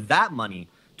can put that money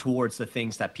towards the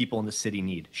things that people in the city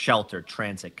need: shelter,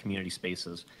 transit, community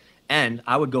spaces. And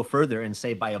I would go further and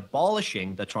say, by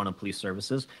abolishing the Toronto Police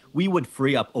Services, we would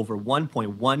free up over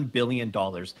 $1.1 billion,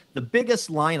 the biggest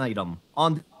line item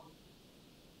on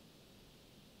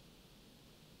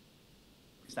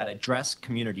that address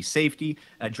community safety,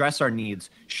 address our needs: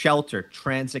 shelter,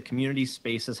 transit, community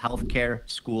spaces, healthcare,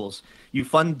 schools. You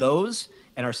fund those,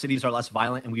 and our cities are less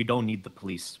violent, and we don't need the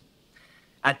police.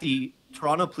 At the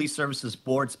Toronto Police Services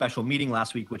Board special meeting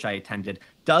last week, which I attended,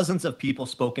 dozens of people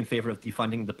spoke in favor of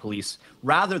defunding the police,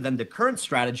 rather than the current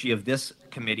strategy of this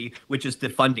committee, which is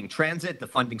defunding transit,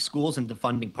 defunding schools, and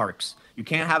defunding parks. You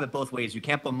can't have it both ways. You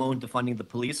can't bemoan defunding the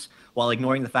police while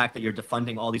ignoring the fact that you're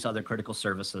defunding all these other critical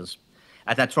services.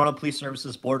 At that Toronto Police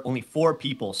Services Board, only 4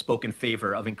 people spoke in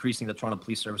favor of increasing the Toronto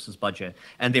Police Services budget,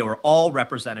 and they were all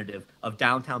representative of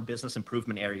downtown business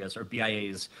improvement areas, or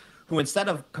BIAs, who, instead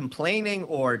of complaining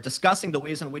or discussing the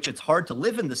ways in which it's hard to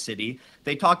live in the city,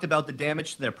 they talked about the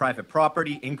damage to their private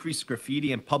property, increased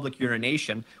graffiti, and public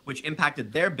urination, which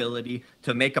impacted their ability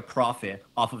to make a profit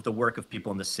off of the work of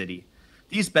people in the city.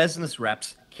 These business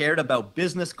reps cared about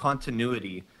business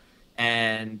continuity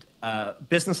and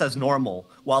business as normal,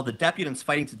 while the deputants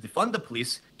fighting to defund the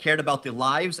police cared about the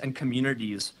lives and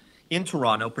communities in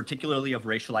Toronto, particularly of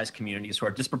racialized communities who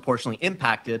are disproportionately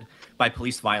impacted by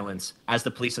police violence, as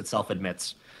the police itself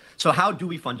admits. So how do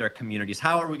we fund our communities?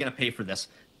 How are we going to pay for this?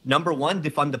 Number 1,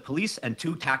 defund the police, and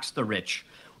 2, tax the rich.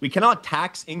 We cannot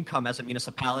tax income as a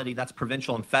municipality, that's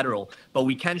provincial and federal, but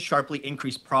we can sharply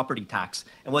increase property tax.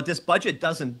 And what this budget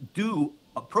doesn't do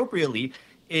appropriately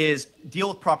is deal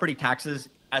with property taxes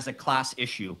as a class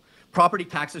issue. Property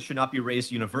taxes should not be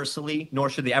raised universally, nor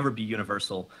should they ever be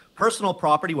universal. Personal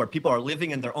property, where people are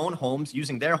living in their own homes,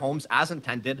 using their homes as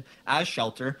intended, as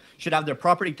shelter, should have their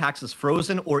property taxes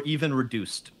frozen or even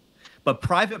reduced. But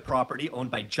private property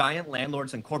owned by giant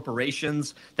landlords and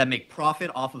corporations that make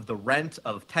profit off of the rent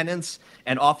of tenants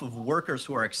and off of workers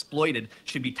who are exploited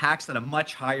should be taxed at a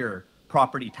much higher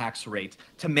property tax rate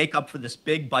to make up for this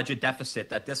big budget deficit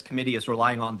that this committee is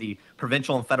relying on the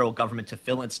provincial and federal government to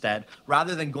fill instead,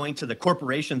 rather than going to the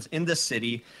corporations in this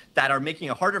city that are making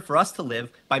it harder for us to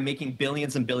live by making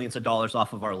billions and billions of dollars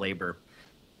off of our labor.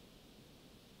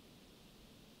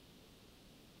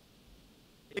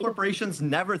 Corporations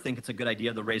never think it's a good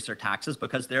idea to raise their taxes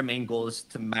because their main goal is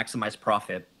to maximize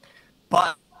profit.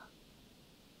 But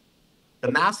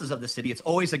the masses of the city, it's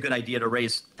always a good idea to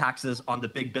raise taxes on the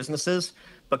big businesses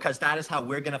because that is how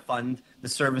we're going to fund the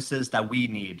services that we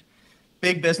need.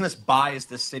 Big business buys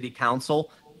the city council.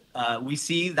 We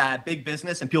see that big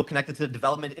business and people connected to the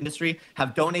development industry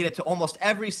have donated to almost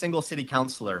every single city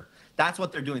councilor. That's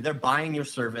what they're doing. They're buying your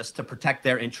service to protect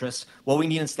their interests. What we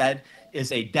need instead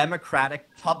is a democratic,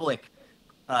 public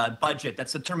budget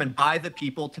that's determined by the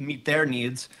people to meet their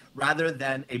needs, rather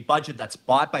than a budget that's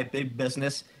bought by big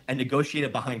business and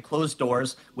negotiated behind closed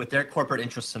doors with their corporate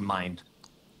interests in mind.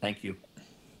 Thank you.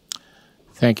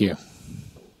 Thank you.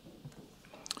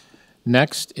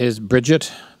 Next is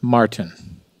Bridget Martin.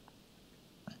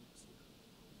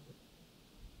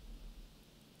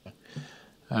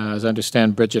 As I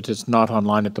understand, Bridget is not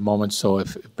online at the moment, so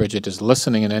if Bridget is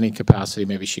listening in any capacity,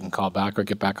 maybe she can call back or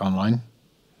get back online.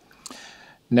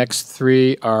 Next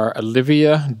 3 are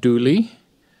Olivia Dooley,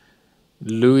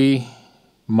 Louis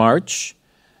March,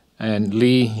 and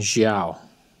Li Jiao.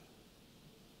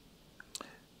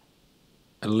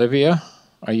 Olivia,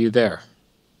 are you there?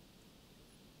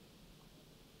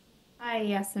 Hi,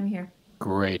 yes, I'm here.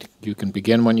 Great. You can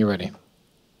begin when you're ready.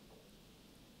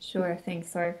 Sure,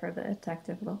 thanks. Sorry for the tech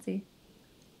difficulty.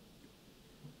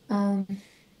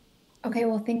 Okay,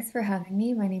 well, thanks for having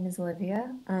me. My name is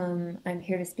Olivia. I'm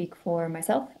here to speak for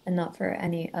myself and not for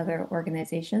any other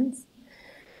organizations.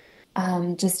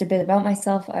 Just a bit about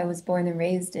myself. I was born and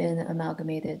raised in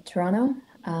Amalgamated Toronto.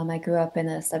 I grew up in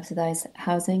a subsidized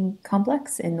housing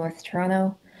complex in North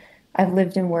Toronto. I've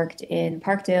lived and worked in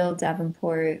Parkdale,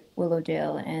 Davenport,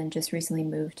 Willowdale, and just recently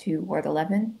moved to Ward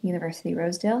 11, University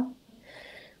Rosedale.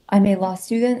 I'm a law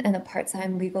student and a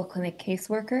part-time legal clinic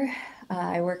caseworker.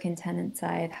 I work in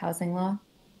tenant-side housing law.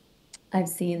 I've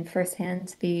seen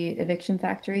firsthand the eviction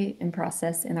factory in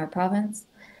process in our province,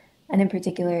 and in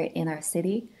particular in our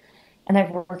city. And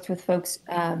I've worked with folks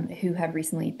who have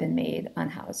recently been made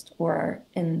unhoused or are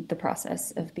in the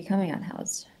process of becoming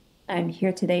unhoused. I'm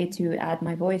here today to add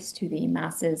my voice to the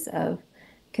masses of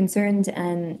concerned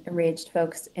and enraged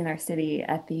folks in our city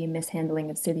at the mishandling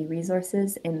of city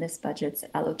resources in this budget's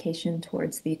allocation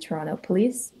towards the Toronto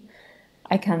Police.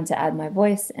 I come to add my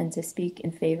voice and to speak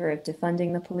in favor of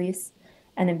defunding the police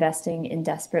and investing in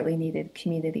desperately needed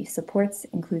community supports,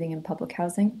 including in public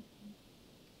housing.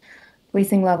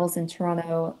 Policing levels in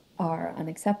Toronto are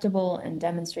unacceptable and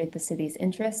demonstrate the city's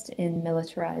interest in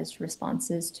militarized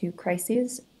responses to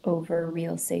crises over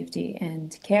real safety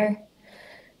and care.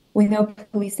 We know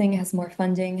policing has more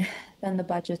funding than the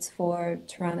budgets for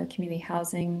Toronto community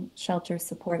housing, shelter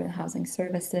support and housing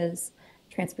services,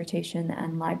 transportation,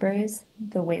 and libraries.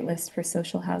 The waitlist for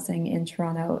social housing in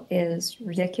Toronto is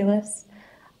ridiculous.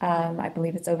 I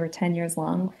believe it's over 10 years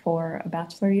long for a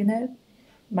bachelor unit.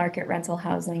 market rental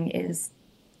housing is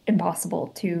impossible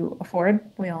to afford.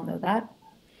 We all know that.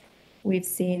 We've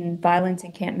seen violent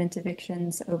encampment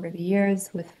evictions over the years,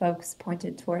 with folks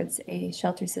pointed towards a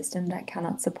shelter system that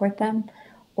cannot support them,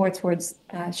 or towards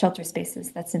shelter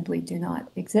spaces that simply do not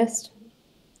exist.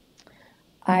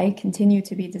 I continue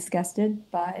to be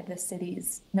disgusted by the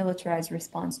city's militarized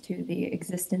response to the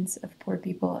existence of poor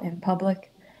people in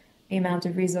public, the amount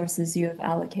of resources you have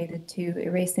allocated to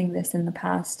erasing this in the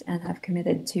past and have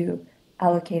committed to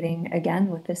allocating again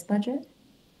with this budget.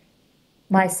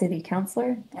 My city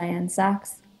councillor, Diane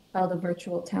Sachs, held a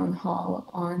virtual town hall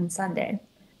on Sunday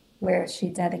where she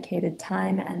dedicated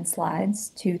time and slides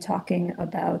to talking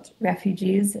about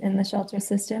refugees in the shelter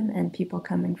system and people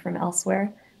coming from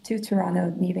elsewhere to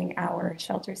Toronto needing our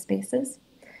shelter spaces,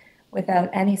 without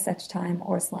any such time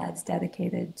or slides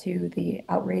dedicated to the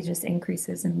outrageous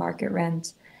increases in market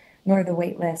rent, nor the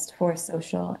wait list for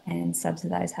social and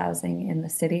subsidized housing in the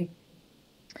city,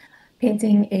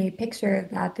 painting a picture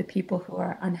that the people who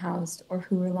are unhoused or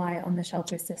who rely on the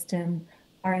shelter system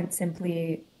aren't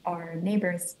simply our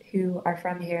neighbors who are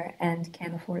from here and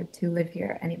can't afford to live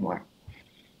here anymore.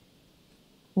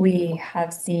 We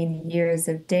have seen years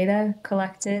of data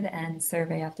collected and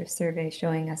survey after survey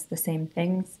showing us the same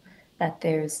things, that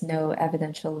there's no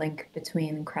evidential link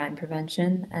between crime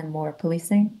prevention and more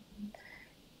policing.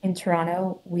 In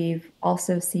Toronto, we've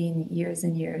also seen years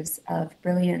and years of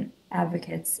brilliant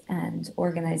advocates and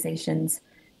organizations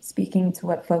speaking to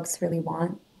what folks really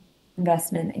want: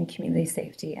 investment in community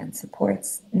safety and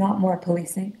supports, not more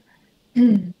policing.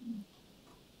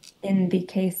 In the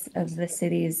case of the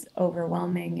city's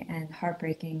overwhelming and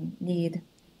heartbreaking need,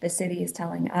 the city is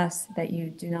telling us that you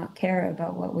do not care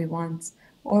about what we want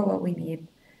or what we need,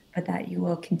 but that you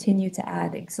will continue to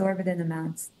add exorbitant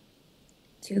amounts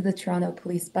to the Toronto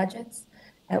police budgets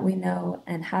that we know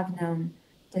and have known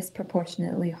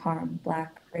disproportionately harm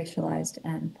Black, racialized,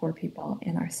 and poor people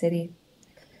in our city.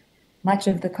 Much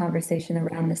of the conversation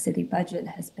around the city budget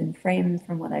has been framed,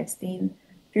 from what I've seen,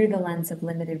 through the lens of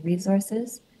limited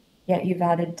resources, yet you've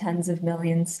added tens of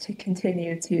millions to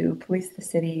continue to police the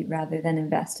city rather than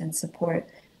invest in support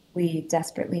we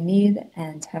desperately need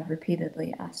and have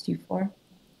repeatedly asked you for.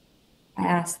 I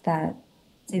ask that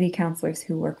city councillors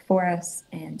who work for us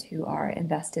and who are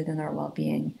invested in our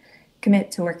well-being commit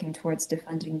to working towards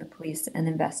defunding the police and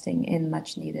investing in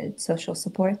much-needed social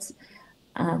supports,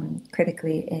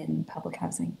 critically in public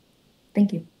housing.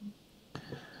 Thank you.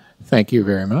 Thank you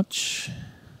very much.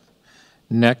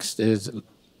 Next is...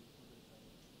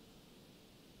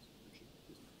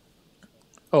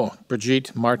 Oh,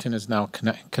 Brigitte Martin is now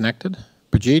connected.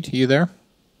 Brigitte, are you there?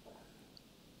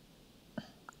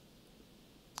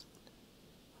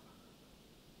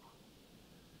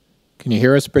 Can you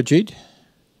hear us, Brigitte?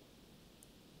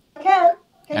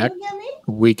 Can you hear me?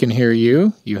 We can hear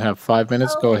you. You have 5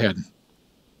 minutes. Go ahead.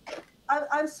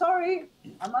 I'm sorry.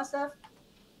 I must have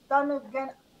done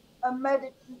again a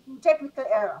technical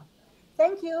error.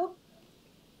 Thank you.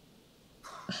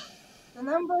 The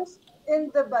numbers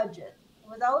in the budget,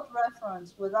 without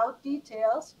reference, without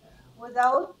details,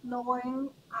 without knowing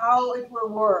how it will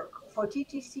work for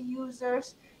TTC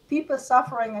users, people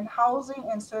suffering in housing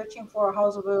and searching for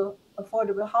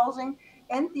affordable housing,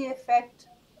 and the effect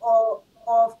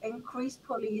of increased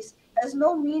police has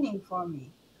no meaning for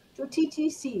me. To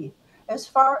TTC, as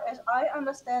far as I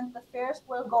understand, the fares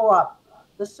will go up,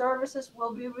 the services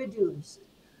will be reduced.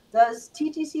 Does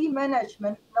TTC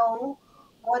management know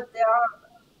that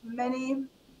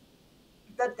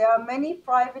there are many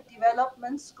private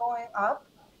developments going up?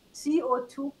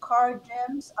 CO2 car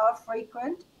jams are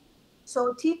frequent.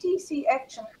 So TTC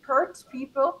action hurts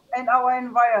people and our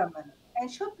environment and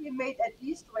should be made at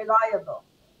least reliable.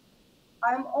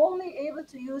 I'm only able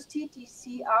to use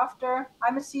TTC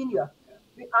I'm a senior,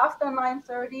 after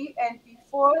 9:30 and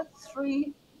before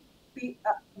 3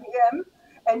 p.m.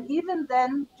 And even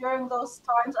then, during those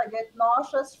times, I get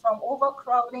nauseous from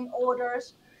overcrowding,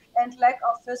 odors, and lack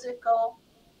of physical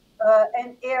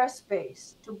and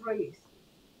airspace to breathe.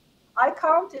 I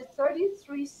counted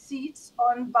 33 seats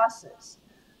on buses.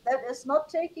 That is not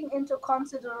taking into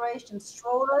consideration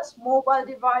strollers, mobile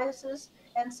devices,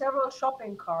 and several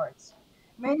shopping carts.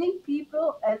 Many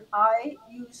people and I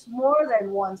use more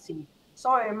than one seat.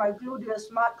 Sorry, my gluteus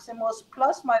maximus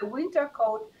plus my winter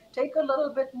coat take a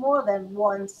little bit more than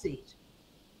one seat.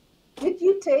 Did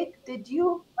you take the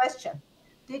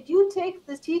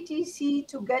TTC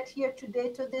to get here today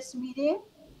to this meeting,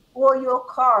 or your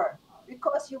car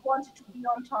because you wanted to be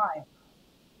on time?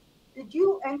 Did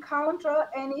you encounter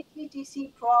any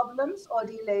TTC problems or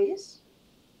delays?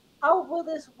 How will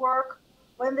this work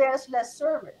when there's less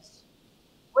service?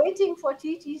 Waiting for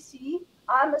TTC,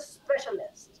 I'm a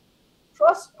specialist.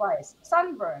 Frostbite,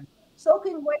 sunburn,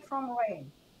 soaking wet from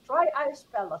rain, dry ice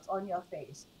pellets on your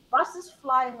face, buses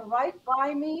flying right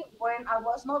by me when I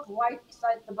was not right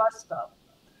beside the bus stop,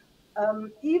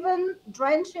 even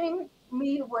drenching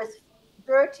me with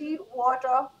dirty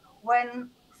water when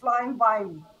flying by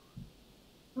me.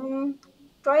 Mm,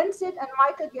 Transit and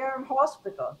Michael Garham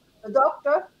Hospital. The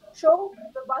doctor showed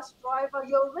the bus driver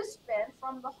your wristband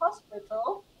from the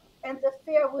hospital and the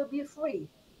fare will be free.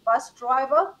 Bus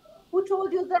driver, who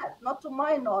told you that? Not to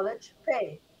my knowledge,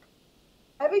 pay.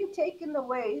 Having taken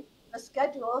away the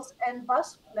schedules and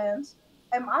bus plans,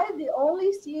 am I the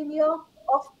only senior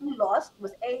often lost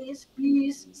with A's,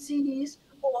 B's, C's,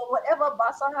 or whatever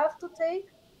bus I have to take?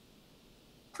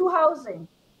 To housing.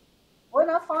 When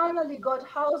I finally got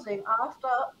housing after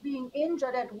being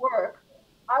injured at work,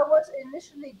 I was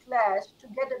initially glad to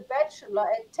get a bachelor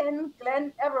at 10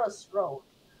 Glen Everest Road,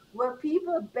 where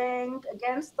people banged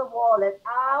against the wall at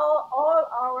all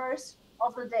hours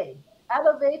of the day.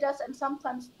 Elevators and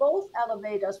sometimes both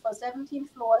elevators for 17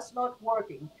 floors not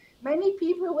working. Many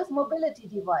people with mobility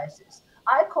devices.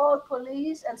 I called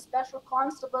police and special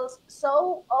constables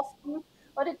so often,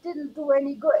 but it didn't do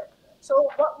any good. So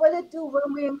what will it do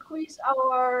when we increase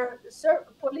our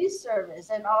police service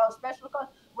and our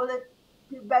will it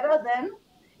be better then?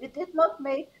 It did not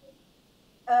make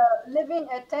living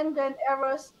at 10 Grand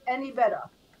Errors any better.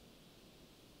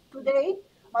 Today,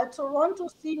 my Toronto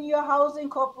Senior Housing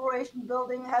Corporation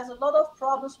building has a lot of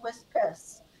problems with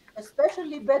pests,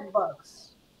 especially bed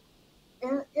bugs.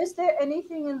 Is there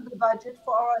anything in the budget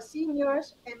for our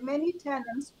seniors and many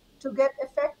tenants to get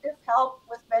effective help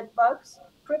with bed bugs,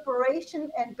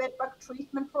 preparation and bed bug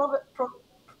treatment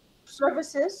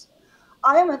services?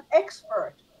 I am an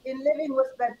expert in living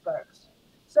with bed bugs.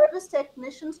 Service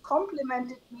technicians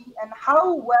complimented me and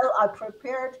how well I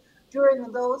prepared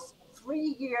during those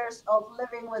 3 years of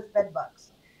living with bed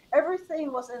bugs.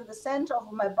 Everything was in the center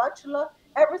of my bachelor.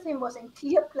 Everything was in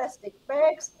clear plastic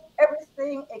bags.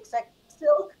 Everything except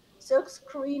silk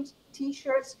screened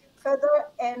t-shirts,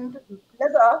 feather and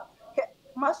leather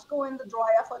must go in the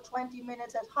dryer for 20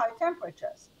 minutes at high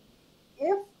temperatures.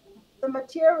 If the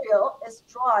material is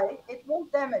dry, it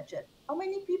won't damage it. How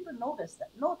many people know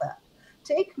that?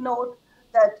 Take note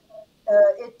that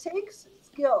it takes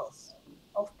skills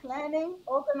of planning,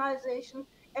 organization,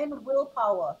 and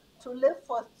willpower to live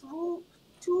for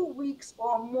 2 weeks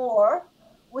or more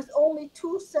with only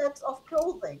 2 sets of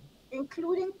clothing,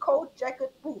 including coat,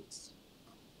 jacket, boots.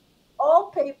 All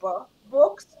paper,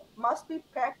 books must be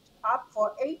packed up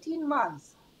for 18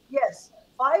 months. Yes,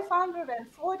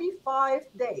 545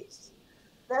 days.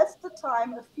 That's the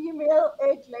time a female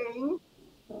egg-laying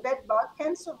bedbug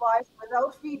can survive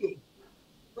without feeding.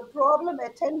 The problem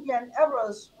at 10 Glen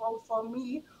Everest Road for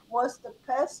me was the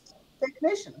pest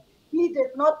technician. He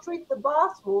did not treat the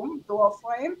bathroom door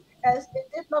frame as it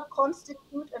did not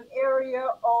constitute an area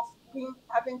of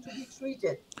having to be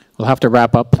treated. We'll have to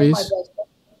wrap up, please.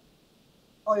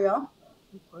 Oh, yeah?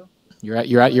 Okay.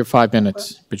 You're at your 5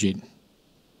 minutes, Brigitte.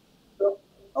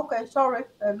 Okay, sorry.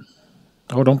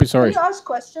 Oh, don't be sorry. Can you ask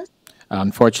questions?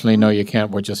 Unfortunately, no, you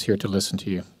can't. We're just here to listen to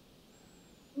you.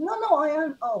 No, I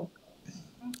am. Oh.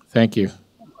 Thank you.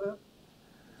 Okay.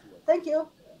 Thank you.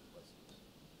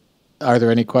 Are there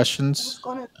any I questions? was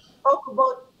going to talk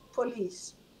about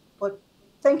police, but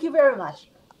thank you very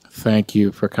much. Thank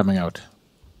you for coming out.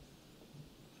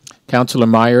 Councillor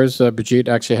Myers, Brigitte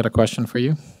actually had a question for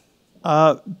you.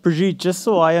 Brigitte, just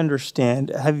so I understand,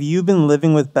 have you been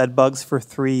living with bed bugs for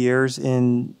 3 years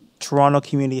in Toronto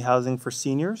Community Housing for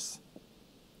Seniors?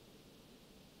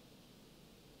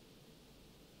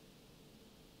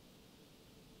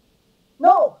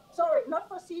 No, sorry, not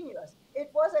for seniors. It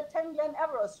was at 10 Glen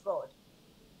Everest Road.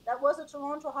 That was a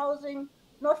Toronto housing,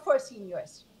 not for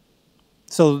seniors.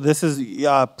 So this is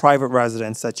private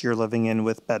residence that you're living in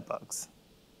with bed bugs?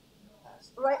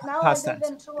 Right now, Past I live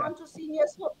tense. in Toronto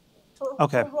Seniors.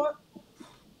 Okay.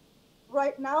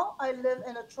 Right now, I live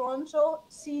in a Toronto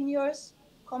Seniors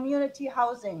Community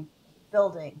Housing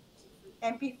building.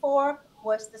 And before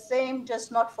was the same,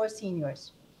 just not for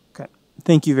seniors. Okay.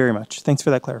 Thank you very much. Thanks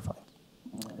for that clarifying.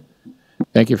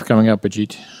 Thank you for coming up,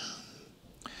 Brigitte.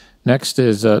 Next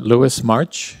is Louis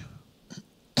March.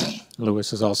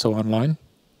 Louis is also online.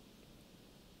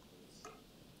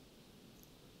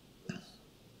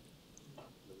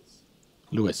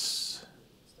 Louis.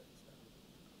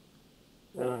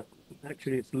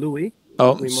 Actually, it's Louis.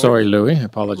 Oh, Louis sorry, Martin. Louis. I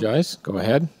apologize. Go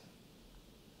ahead.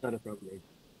 Not a problem.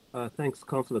 Thanks,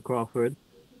 Councillor Crawford.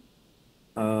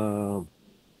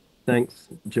 Thanks,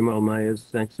 Jamal Myers.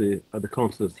 Thanks to the other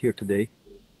councillors here today.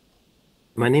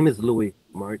 My name is Louis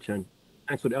Marchand.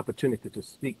 Thanks for the opportunity to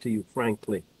speak to you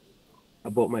frankly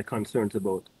about my concerns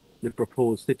about the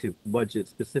proposed city budget,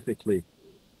 specifically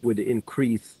with the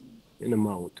increase in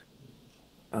amount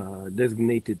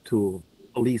designated to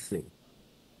policing.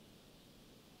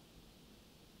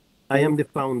 I am the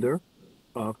founder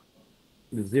of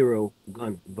the Zero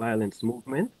Gun Violence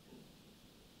Movement.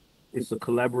 It's a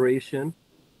collaboration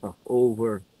of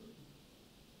over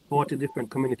 40 different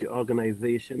community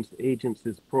organizations,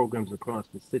 agencies, programs across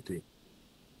the city,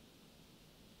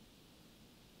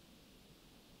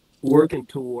 working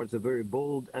towards a very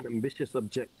bold and ambitious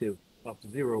objective of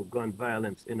zero gun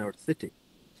violence in our city.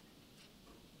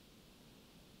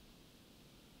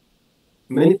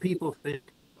 Many people think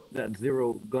that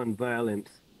zero gun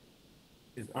violence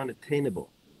is unattainable.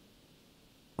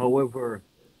 However,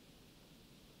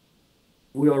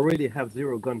 we already have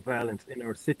zero gun violence in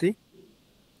our city.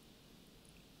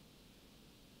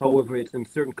 However, it's in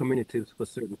certain communities for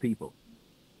certain people.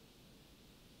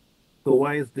 So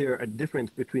why is there a difference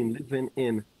between living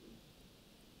in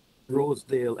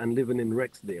Rosedale and living in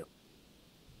Rexdale?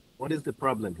 What is the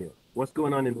problem here? What's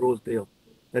going on in Rosedale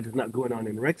that is not going on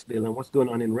in Rexdale, and what's going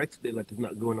on in Rexdale that is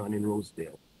not going on in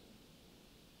Rosedale?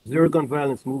 Zero gun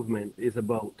violence movement is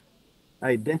about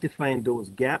identifying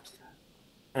those gaps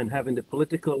and having the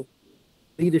political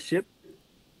leadership,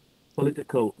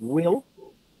 political will,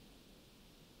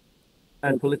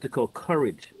 and political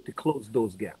courage to close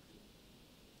those gaps.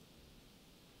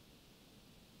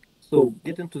 So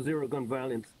getting to zero gun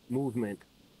violence movement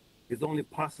is only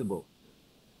possible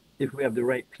if we have the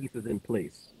right pieces in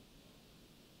place.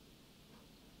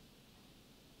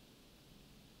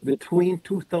 Between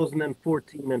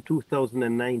 2014 and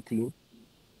 2019,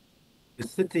 the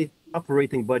city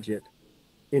operating budget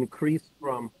increased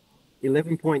from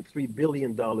 $11.3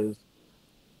 billion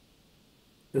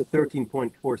to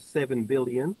 $13.47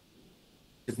 billion,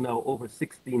 is now over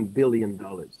 $16 billion.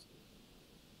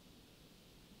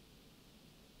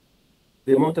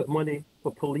 The amount of money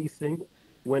for policing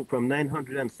went from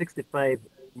 965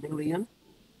 million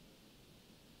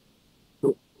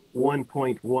to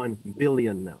 1.1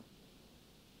 billion now.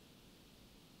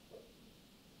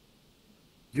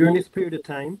 During this period of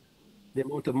time, the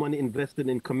amount of money invested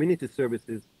in community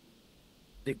services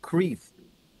decreased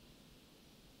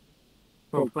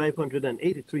from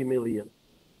 583 million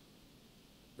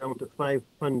down to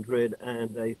 500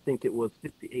 and I think it was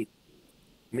 58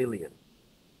 million.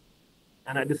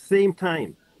 And at the same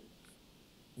time,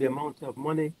 the amount of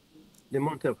money, the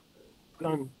amount of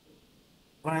gun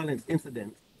violence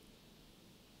incidents,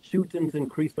 shootings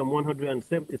increased from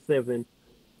 177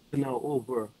 to now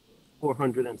over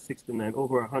 469,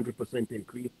 over 100%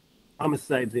 increase.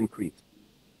 Homicides increased.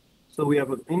 So we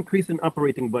have an increase in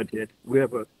operating budget, we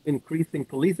have an increasing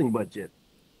policing budget,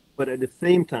 but at the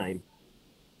same time,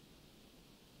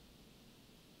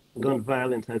 gun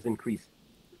violence has increased.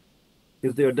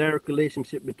 Is there a direct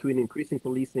relationship between increasing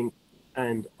policing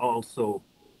and also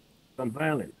gun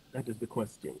violence? That is the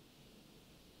question.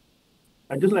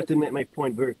 I'd just like to make my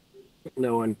point very quick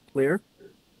now and clear.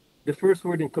 The first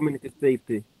word in community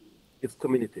safety is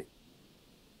community.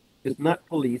 It's not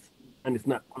police and it's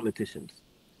not politicians.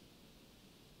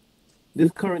 This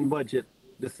current budget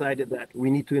decided that we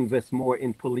need to invest more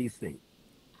in policing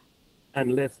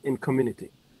and less in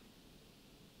community.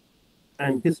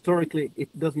 And historically, it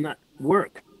does not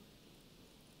work.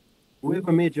 We have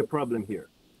a major problem here.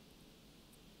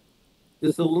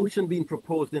 The solution being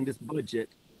proposed in this budget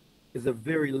is a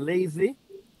very lazy,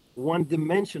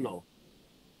 one-dimensional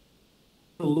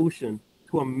solution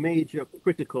to a major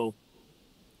critical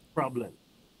problem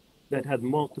that has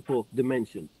multiple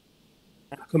dimensions.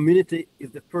 And community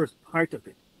is the first part of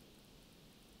it.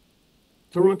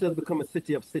 Toronto has become a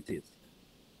city of cities.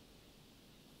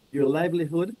 Your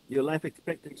livelihood, your life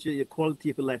expectancy, your quality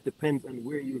of your life depends on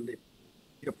where you live,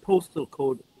 your postal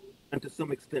code, and to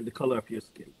some extent the color of your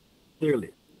skin.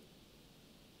 Clearly,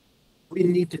 we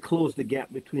need to close the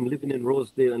gap between living in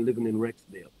Rosedale and living in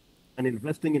Rexdale. And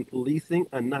investing in policing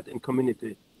and not in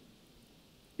community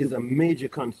is a major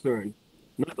concern,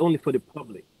 not only for the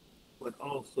public, but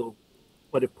also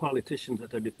for the politicians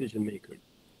that are decision makers.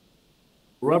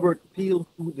 Robert Peel,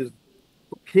 who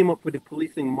came up with the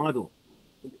policing model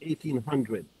in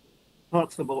 1800,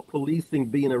 talks about policing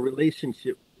being a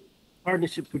relationship,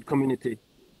 partnerships with community,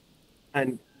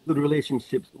 and good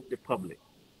relationships with the public.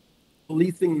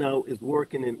 Policing now is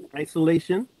working in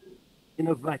isolation, in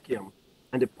a vacuum,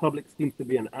 and the public seems to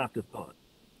be an afterthought.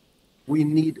 We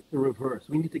need to reverse.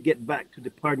 We need to get back to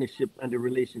the partnership and the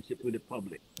relationship with the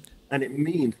public. And it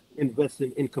means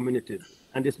investing in communities.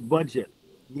 And this budget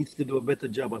needs to do a better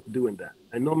job of doing that.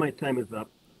 I know my time is up,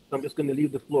 so I'm just going to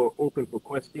leave the floor open for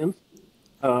questions.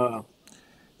 We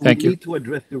Thank you. need to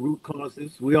address the root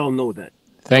causes. We all know that.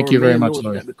 Thank Our you very mayor much, knows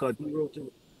Louis. that because he wrote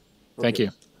it. Thank Okay.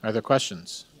 you. Are there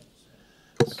questions?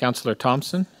 Councillor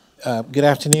Thompson? Good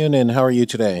afternoon, and how are you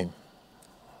today?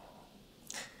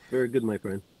 Very good, my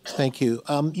friend. Thank you.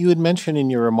 You had mentioned in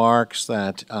your remarks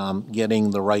that getting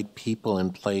the right people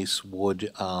in place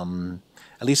would,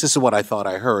 at least this is what I thought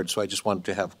I heard, so I just wanted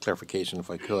to have clarification if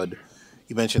I could.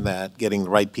 You mentioned that getting the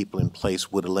right people in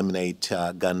place would eliminate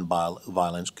gun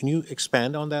violence. Can you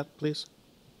expand on that, please?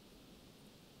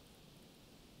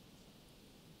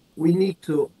 We need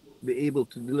to be able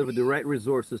to deliver the right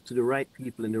resources to the right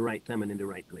people in the right time and in the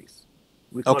right place.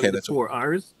 We call Okay, it the that's 4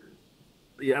 R's.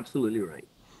 You're absolutely right.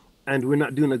 And we're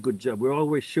not doing a good job. We're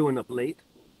always showing up late.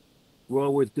 We're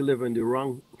always delivering the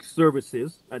wrong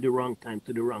services at the wrong time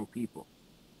to the wrong people.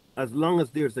 As long as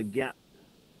there's a gap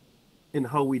in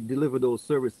how we deliver those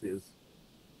services,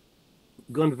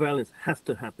 gun violence has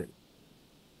to happen.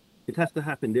 It has to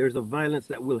happen. There's a violence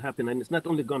that will happen. And it's not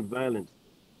only gun violence,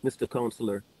 Mr.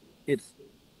 Counselor. It's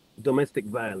domestic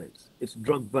violence. It's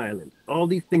drug violence. All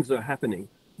these things are happening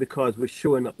because we're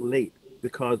showing up late,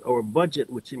 because our budget,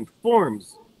 which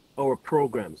informs our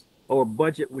programs, our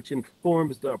budget, which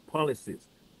informs our policies,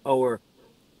 our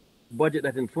budget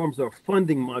that informs our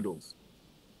funding models,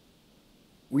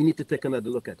 we need to take another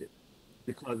look at it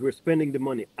because we're spending the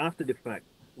money after the fact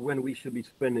when we should be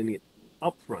spending it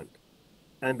upfront.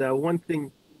 And one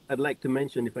thing I'd like to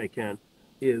mention, if I can,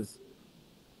 is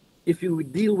if you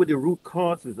deal with the root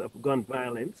causes of gun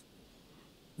violence,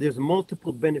 there's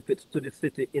multiple benefits to the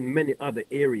city in many other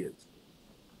areas.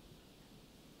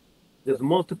 There's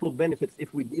multiple benefits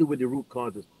if we deal with the root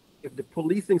causes. If the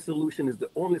policing solution is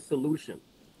the only solution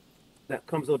that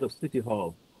comes out of City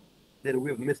Hall, then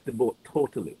we've missed the boat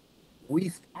totally.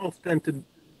 We all stand to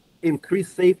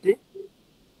increase safety,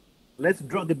 less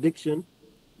drug addiction,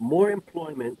 more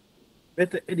employment,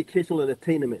 better educational and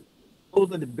attainment.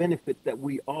 Those are the benefits that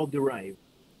we all derive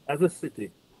as a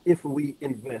city if we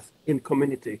invest in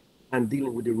community and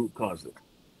dealing with the root causes.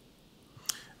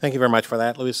 Thank you very much for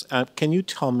that, Luis. Can you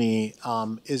tell me,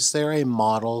 is there a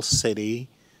model city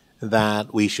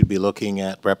that we should be looking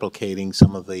at replicating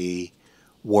some of the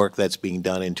work that's being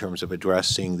done in terms of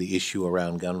addressing the issue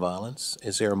around gun violence?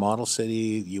 Is there a model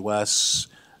city, U.S.,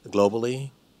 globally?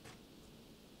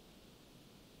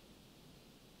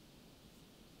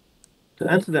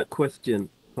 To answer that question,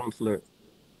 Counselor,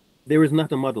 there is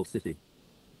not a model city.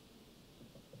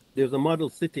 There's a model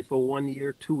city for 1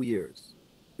 year, 2 years.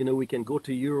 You know, we can go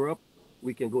to Europe,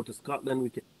 we can go to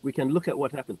Scotland, we can look at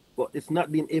what happened, but it's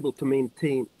not being able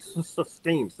to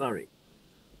sustain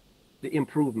the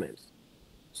improvements.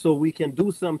 So we can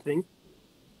do something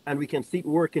and we can see it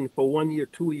working for 1 year,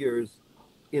 2 years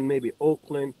in maybe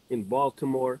Oakland, in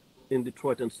Baltimore, in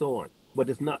Detroit, and so on. But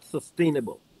it's not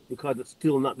sustainable because it's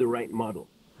still not the right model.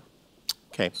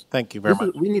 Okay, thank you very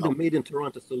much. We need a made in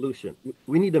Toronto solution.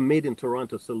 We need a made in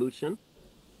Toronto solution.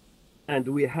 And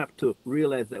we have to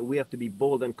realize that we have to be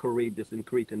bold and courageous in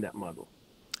creating that model.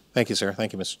 Thank you, sir.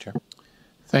 Thank you, Mr. Chair.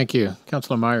 Thank you.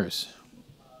 Councillor Myers.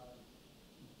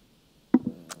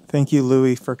 Thank you,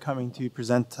 Louis, for coming to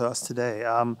present to us today.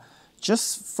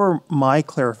 Just for my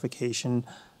clarification,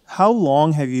 how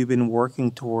long have you been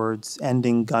working towards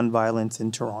ending gun violence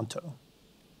in Toronto?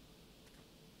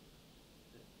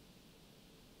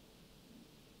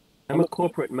 I'm a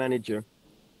corporate manager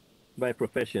by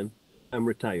profession. I'm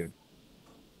retired.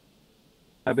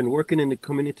 I've been working in the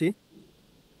community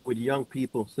with young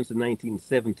people since the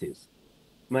 1970s.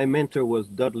 My mentor was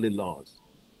Dudley Laws.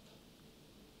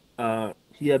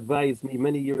 He advised me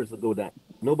many years ago that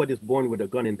nobody's born with a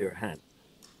gun in their hand.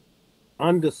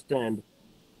 Understand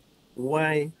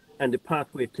why and the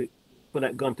pathway for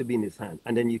that gun to be in his hand,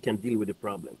 and then you can deal with the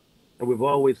problem. And we've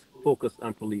always focused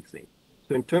on policing.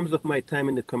 So in terms of my time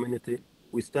in the community,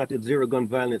 we started Zero Gun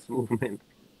Violence Movement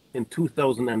in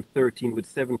 2013 with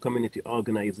 7 community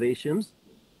organizations.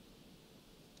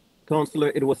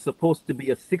 Councillor, it was supposed to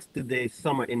be a 60-day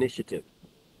summer initiative.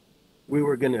 We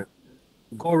were going to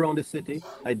go around the city,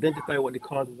 identify what the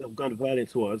causes of gun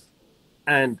violence was,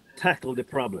 and tackle the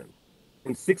problem.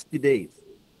 In 60 days,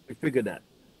 we figured that.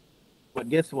 But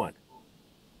guess what?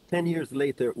 10 years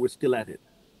later, we're still at it.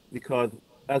 Because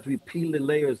as we peel the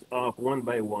layers off one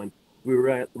by one,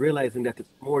 we're realizing that it's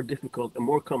more difficult and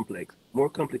more complex, more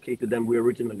complicated than we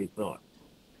originally thought.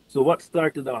 So what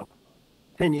started off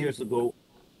 10 years ago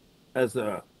as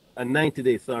a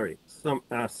 90-day,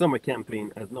 summer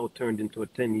campaign has now turned into a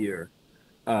 10-year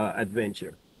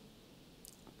adventure.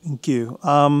 Thank you.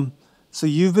 So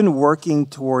you've been working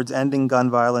towards ending gun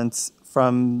violence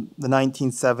from the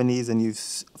 1970s, and you've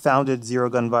founded Zero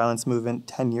Gun Violence Movement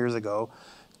 10 years ago.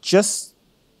 Just,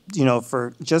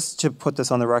 just to put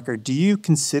this on the record, do you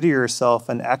consider yourself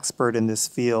an expert in this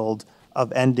field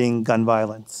of ending gun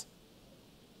violence?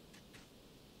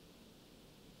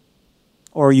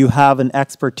 Or you have an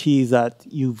expertise that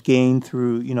you've gained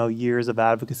through, years of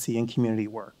advocacy and community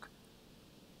work?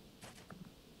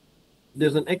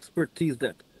 There's an expertise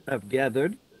that I've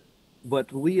gathered,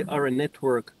 but we are a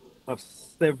network of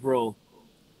several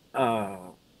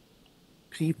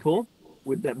people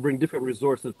that bring different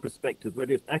resources, perspectives,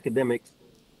 whether it's academics,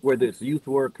 whether it's youth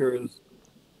workers.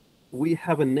 We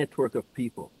have a network of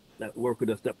people that work with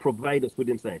us, that provide us with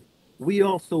insight. We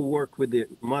also work with the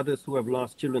mothers who have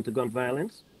lost children to gun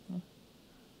violence.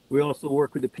 We also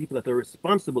work with the people that are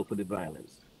responsible for the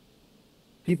violence.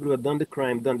 People who have done the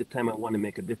crime, done the time, and want to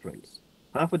make a difference.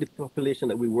 Half of the population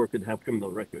that we work with have criminal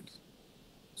records.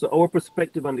 So our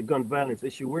perspective on the gun violence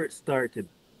issue, where it started,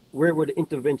 where were the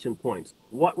intervention points,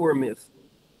 what were missed,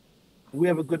 we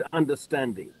have a good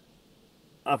understanding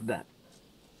of that.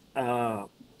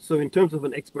 So in terms of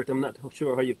an expert, I'm not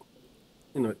sure how you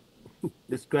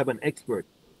describe an expert,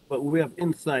 but we have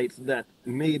insights that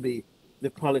maybe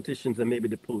the politicians and maybe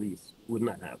the police would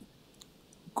not have.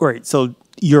 Great. So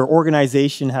your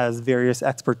organization has various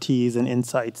expertise and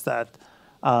insights that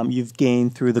you've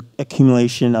gained through the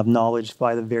accumulation of knowledge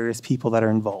by the various people that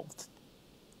are involved.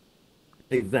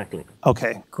 Exactly.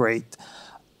 Okay, great.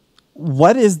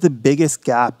 What is the biggest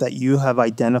gap that you have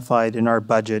identified in our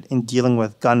budget in dealing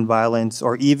with gun violence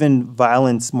or even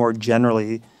violence more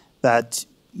generally that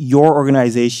your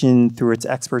organization, through its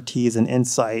expertise and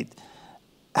insight,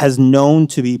 has known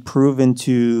to be proven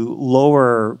to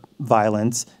lower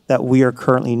violence that we are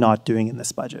currently not doing in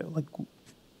this budget?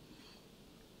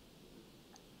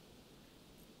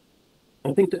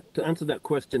 I think to answer that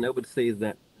question, I would say is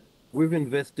that we've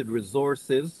invested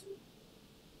resources,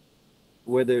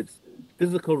 whether it's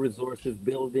physical resources,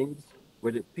 buildings,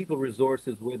 whether it's people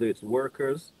resources, whether it's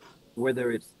workers,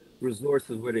 whether it's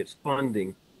resources, whether it's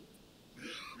funding.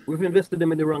 We've invested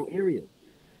them in the wrong area.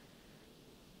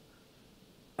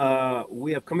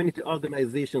 We have community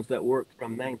organizations that work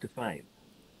from 9 to 5,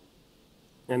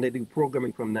 and they do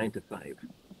programming from 9 to 5.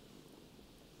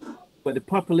 But the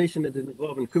population that is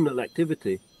involved in criminal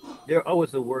activity, their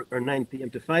hours of work are 9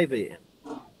 p.m. to 5 a.m.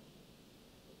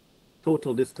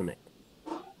 Total disconnect.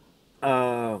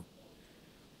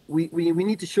 We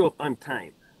need to show up on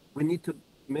time. We need to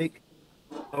make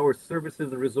our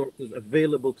services and resources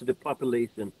available to the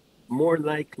population more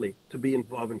likely to be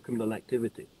involved in criminal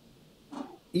activity.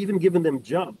 Even giving them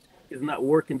jobs is not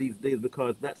working these days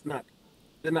because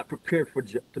they're not prepared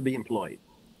to be employed.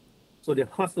 So the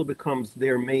hustle becomes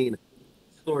their main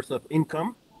source of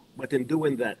income, but in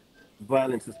doing that,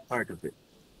 violence is part of it.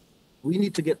 We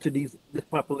need to get to this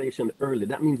population early.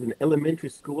 That means in elementary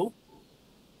school,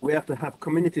 we have to have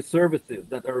community services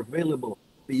that are available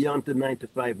beyond the 9 to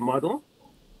 5 model.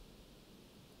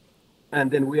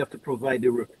 And then we have to provide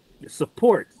the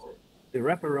support, the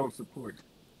wraparound support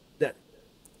that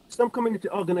some community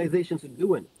organizations are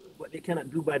doing, but they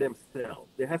cannot do by themselves.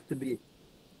 There has to be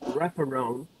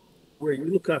wraparound where you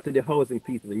look after the housing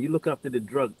piece, and you look after the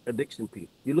drug addiction piece,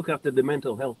 you look after the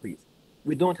mental health piece.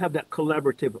 We don't have that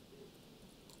collaborative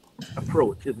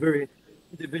approach. It's very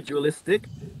individualistic,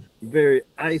 very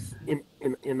in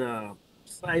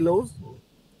silos.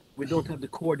 We don't have the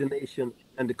coordination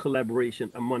and the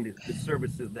collaboration among the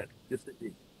services that the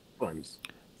city funds.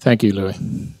 Thank you, Louis.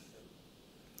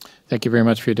 Thank you very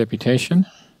much for your deputation.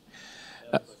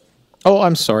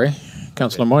 I'm sorry.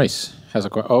 Councillor Moyse has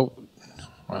a question. Oh,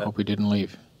 I hope he didn't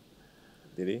leave.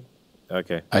 Did he?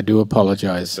 Okay. I do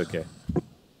apologize. It's okay.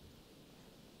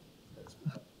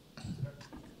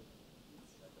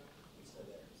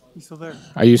 You still there?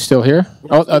 Are you still here?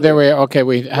 Oh, there we are. Okay,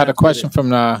 we had a question from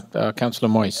Councillor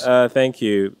Moyse. Thank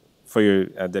you for your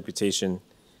deputation.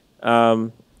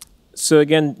 So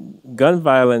again, gun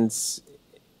violence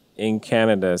in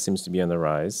Canada seems to be on the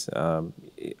rise.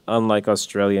 Unlike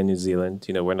Australia and New Zealand,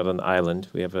 we're not an island.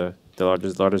 We have the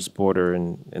largest border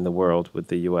in the world with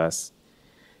the U.S.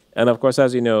 And of course,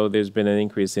 as you know, there's been an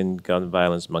increase in gun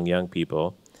violence among young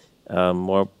people,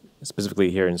 more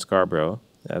specifically here in Scarborough,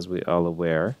 as we all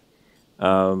aware.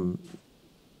 And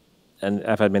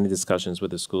I've had many discussions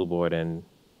with the school board and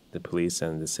the police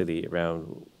and the city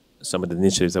around some of the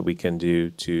initiatives that we can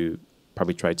do to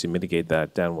probably try to mitigate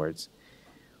that downwards.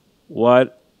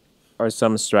 What are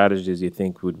some strategies you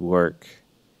think would work,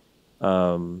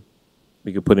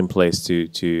 we could put in place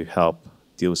to help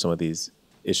deal with some of these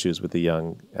issues with the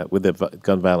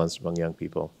gun violence among young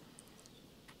people?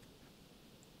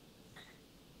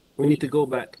 We need to go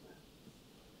back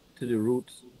to the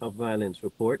roots of violence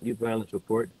report, youth violence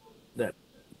report that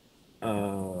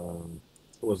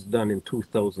was done in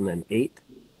 2008.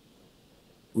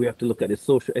 We have to look at the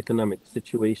socioeconomic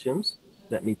situations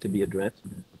that need to be addressed.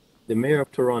 The mayor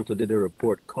of Toronto did a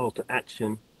report, Call to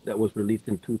Action, that was released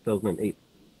in 2008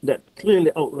 that clearly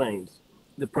outlines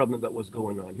the problem that was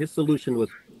going on. His solution was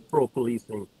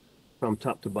pro-policing from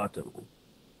top to bottom.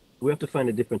 We have to find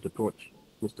a different approach,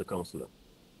 Mr. Councillor.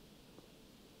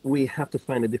 We have to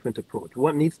find a different approach.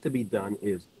 What needs to be done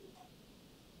is,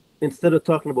 instead of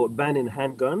talking about banning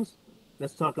handguns,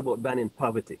 let's talk about banning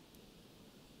poverty.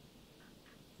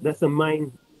 That's a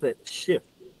mindset shift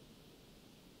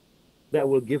that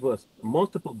will give us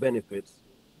multiple benefits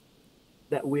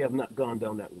that we have not gone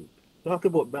down that route. Talk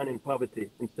about banning poverty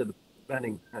instead of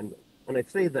banning handguns. And I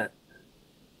say that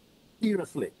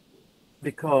seriously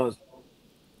because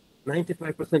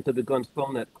 95% of the guns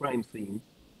found at crime scenes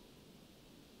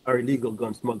are illegal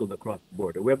guns smuggled across the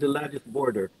border. We have the largest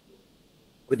border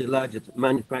with the largest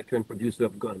manufacturer and producer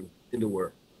of guns in the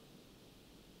world.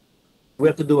 We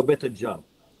have to do a better job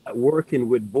at working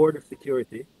with border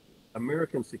security,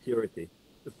 American security,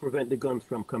 to prevent the guns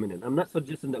from coming in. I'm not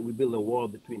suggesting that we build a wall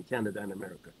between Canada and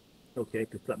America, okay,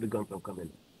 to stop the guns from coming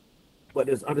in. But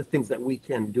there's other things that we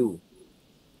can do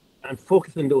and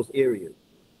focus in those areas.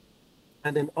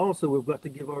 And then also we've got to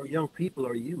give our young people,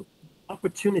 our youth,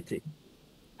 opportunity,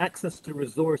 access to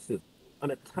resources on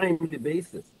a timely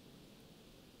basis.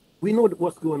 We know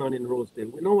what's going on in Rosedale.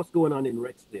 We know what's going on in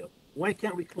Rexdale. Why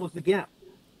can't we close the gap?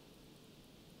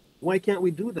 Why can't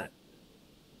we do that?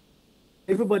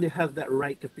 Everybody has that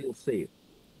right to feel safe.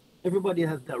 Everybody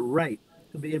has that right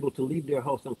to be able to leave their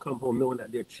house and come home knowing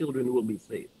that their children will be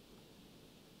safe.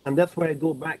 And that's why I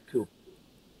go back to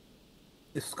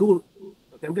the school.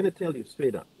 Okay, I'm going to tell you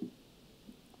straight up.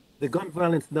 The gun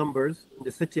violence numbers in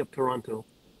the city of Toronto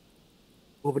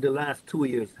over the last 2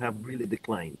 years have really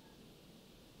declined.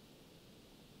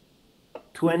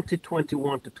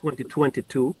 2021 to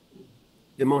 2022,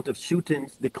 the amount of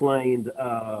shootings declined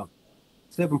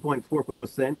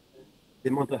 7.4%. The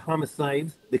amount of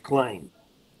homicides declined.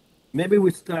 Maybe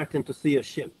we're starting to see a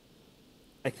shift.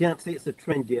 I can't say it's a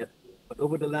trend yet, but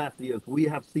over the last years, we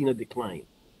have seen a decline.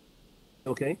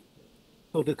 Okay?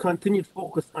 So the continued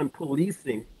focus on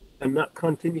policing and not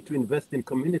continue to invest in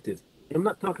communities. I'm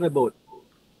not talking about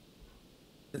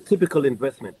the typical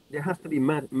investment. There has to be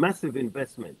massive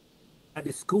investment. At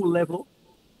the school level,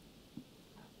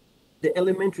 the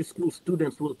elementary school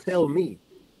students will tell me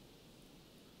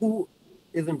who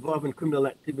is involved in criminal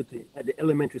activity at the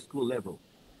elementary school level.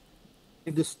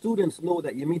 If the students know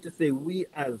that, you mean to say we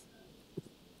as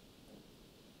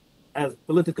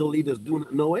political leaders do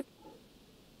not know it?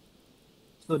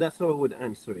 So that's how I would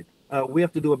answer it. We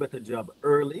have to do a better job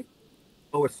early.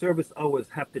 Our service hours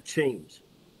have to change.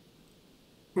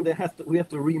 We have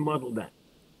to remodel that.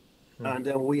 And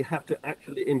then we have to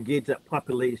actually engage that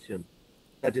population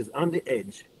that is on the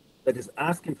edge, that is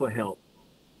asking for help,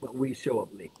 but we show up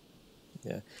late.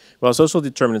 Yeah. Well, social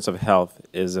determinants of health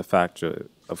is a factor,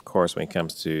 of course, when it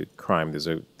comes to crime.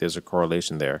 There's a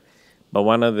correlation there. But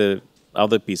one of the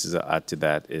other pieces I add to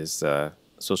that is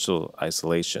social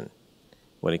isolation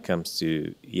when it comes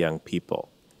to young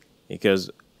people. Because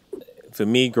for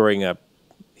me, growing up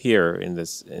here in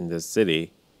this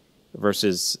city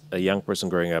versus a young person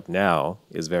growing up now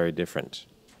is very different.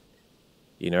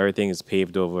 You know, everything is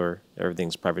paved over,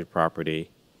 everything's private property.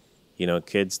 You know,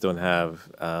 kids don't have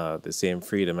the same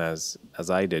freedom as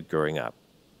I did growing up.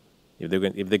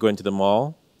 If they go into the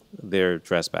mall, they're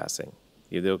trespassing.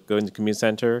 If they go into the community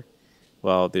center,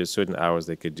 well, there's certain hours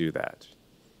they could do that.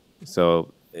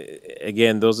 So,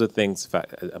 again, those are things.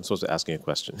 I'm supposed to ask you a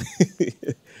question.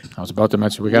 I was about to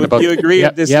mention, we got about. You agree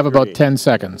or disagree? You have about 10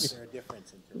 seconds.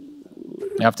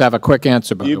 You have to have a quick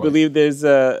answer, by the way. Do you believe there's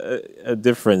a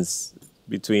difference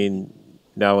between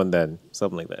now and then,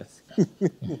 something like that?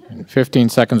 In 15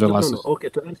 seconds or less. No. Okay,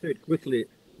 to answer it quickly,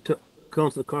 to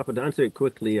Councillor Crawford, to answer it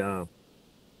quickly, I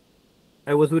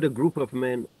was with a group of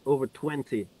men, over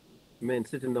 20 men,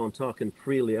 sitting down talking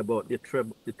freely about the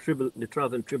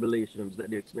trials and tribulations that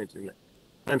they're experiencing.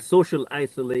 And social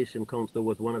isolation, Councillor,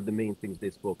 was one of the main things they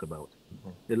spoke about.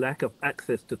 The lack of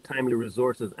access to timely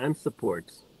resources and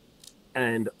supports,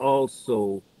 and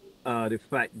also the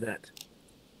fact that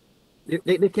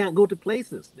they can't go to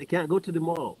places. They can't go to the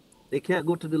mall. They can't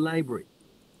go to the library,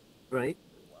 right?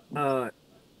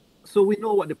 So we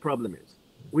know what the problem is.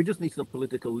 We just need some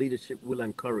political leadership, will,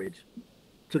 and courage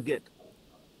to get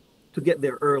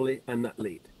there early and not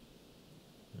late.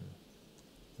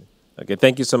 Okay,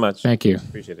 thank you so much. Thank you.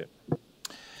 Appreciate it.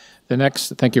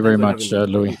 Thank you very much,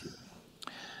 Louis.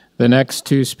 The next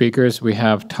two speakers, we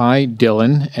have Ty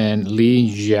Dillon and Li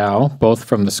Zhao, both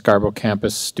from the Scarborough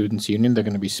Campus Students Union. They're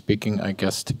going to be speaking, I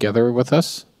guess, together with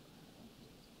us.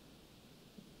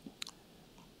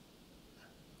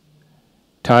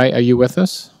 Ty, are you with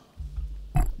us?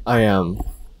 I am.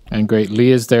 And great.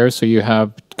 Lee is there, so you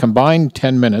have combined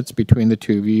 10 minutes between the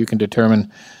two of you. You can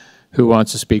determine who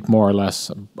wants to speak more or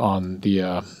less on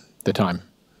the time.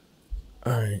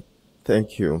 All right.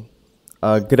 Thank you.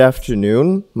 Good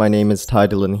afternoon. My name is Ty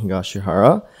Dillon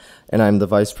Higashihara, and I'm the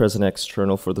Vice President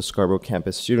External for the Scarborough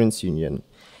Campus Students Union.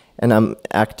 And I'm an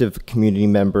active community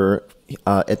member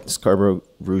at Scarborough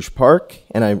Rouge Park,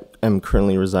 and I am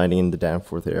currently residing in the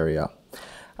Danforth area.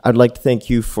 I'd like to thank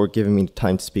you for giving me the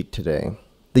time to speak today.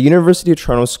 The University of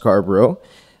Toronto Scarborough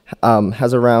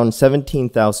has around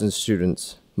 17,000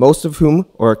 students, most of whom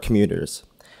are commuters.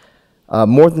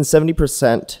 More than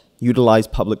 70% utilize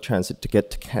public transit to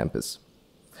get to campus.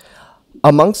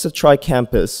 Amongst the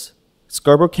tri-campus,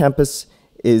 Scarborough campus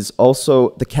is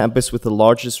also the campus with the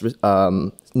largest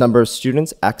number of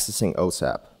students accessing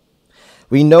OSAP.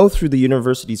 We know through the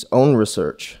university's own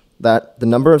research that the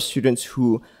number of students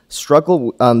who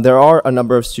struggle, there are a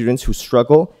number of students who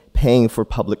struggle paying for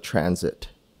public transit.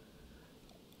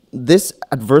 This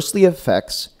adversely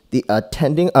affects the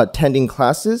attending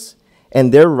classes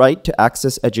and their right to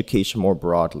access education more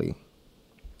broadly.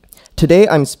 Today,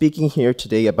 I'm speaking here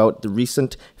today about the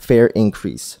recent fare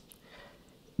increase.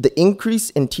 The increase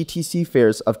in TTC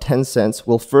fares of 10 cents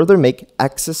will further make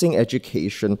accessing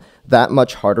education that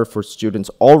much harder for students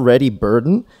already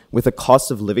burdened with a cost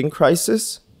of living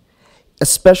crisis,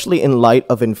 especially in light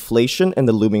of inflation and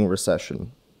the looming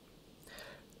recession.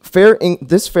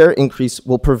 This fare increase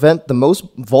will prevent the most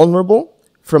vulnerable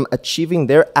from achieving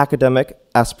their academic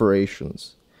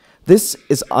aspirations. This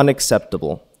is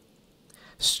unacceptable.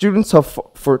 Students have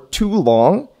for too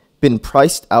long been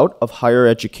priced out of higher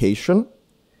education.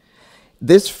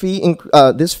 This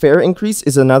fare increase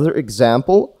is another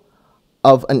example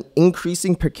of an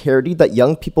increasing precarity that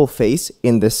young people face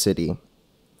in this city.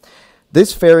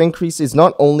 This fare increase is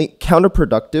not only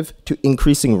counterproductive to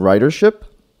increasing ridership,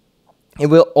 it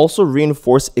will also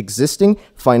reinforce existing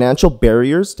financial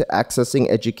barriers to accessing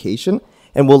education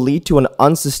and will lead to an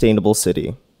unsustainable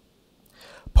city.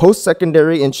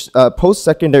 Post-secondary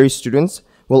students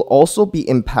will also be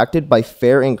impacted by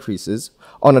fare increases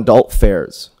on adult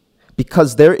fares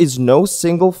because there is no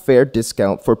single fare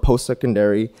discount for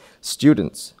post-secondary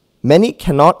students. Many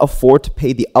cannot afford to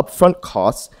pay the upfront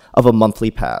costs of a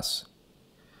monthly pass.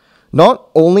 Not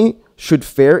only should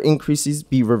fare increases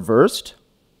be reversed,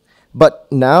 but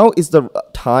now is the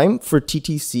time for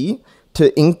TTC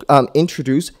to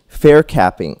introduce fare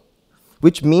capping,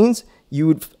 which means you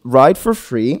would ride for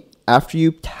free after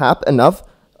you tap enough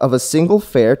of a single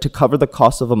fare to cover the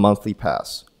cost of a monthly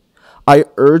pass. I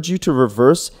urge you to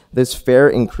reverse this fare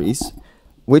increase,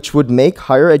 which would make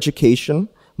higher education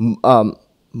for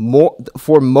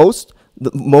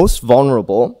the most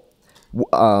vulnerable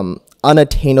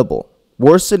unattainable,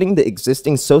 worsening the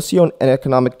existing socio and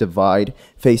economic divide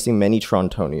facing many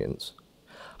Torontonians.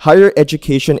 Higher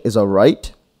education is a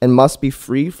right and must be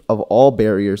free of all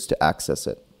barriers to access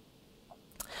it.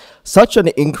 Such an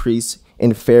increase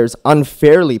in fares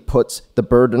unfairly puts the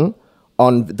burden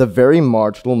on the very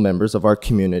marginal members of our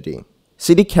community.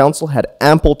 City Council had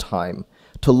ample time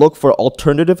to look for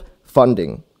alternative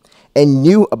funding and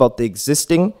knew about the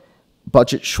existing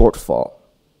budget shortfall.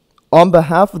 On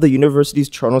behalf of the University's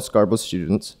Toronto Scarborough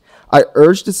students, I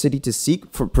urge the city to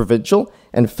seek for provincial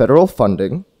and federal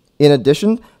funding, in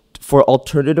addition for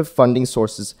alternative funding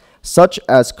sources such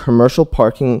as commercial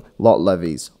parking lot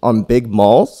levies on big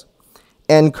malls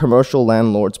and commercial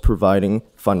landlords providing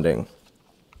funding.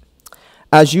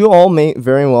 As you all may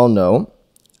very well know,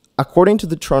 according to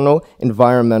the Toronto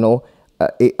Environmental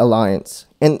Alliance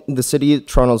and the City of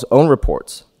Toronto's own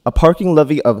reports, a parking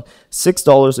levy of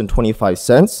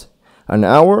 $6.25 an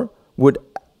hour would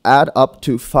add up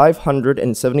to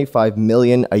 $575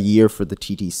 million a year for the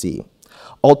TTC.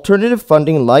 Alternative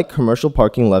funding like commercial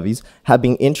parking levies have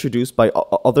been introduced by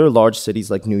other large cities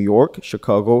like New York,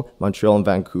 Chicago, Montreal, and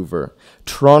Vancouver.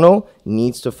 Toronto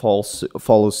needs to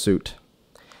follow suit.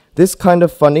 This kind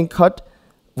of funding cut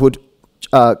would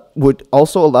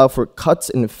also allow for cuts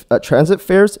in transit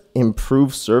fares,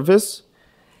 improve service,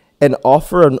 and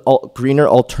offer a greener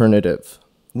alternative.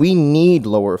 We need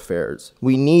lower fares,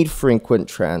 we need frequent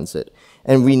transit,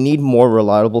 and we need more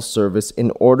reliable service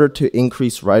in order to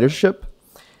increase ridership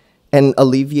and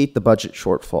alleviate the budget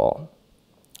shortfall,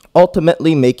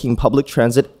 ultimately making public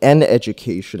transit and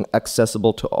education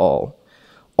accessible to all.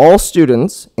 All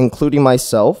students, including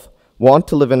myself, want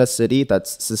to live in a city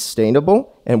that's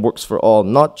sustainable and works for all,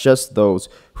 not just those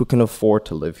who can afford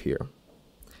to live here.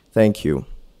 Thank you.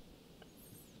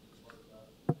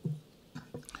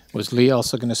 Was Lee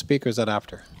also going to speak, or is that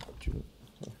after?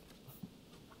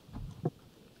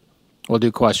 We'll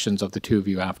do questions of the two of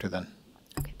you after then.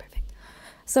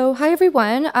 So hi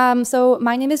everyone. So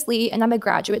my name is Lee and I'm a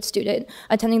graduate student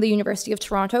attending the University of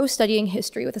Toronto studying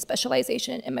history with a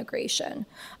specialization in immigration.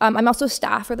 I'm also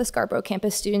staff for the Scarborough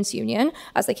Campus Students Union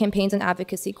as the campaigns and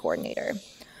advocacy coordinator.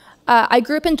 I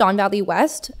grew up in Don Valley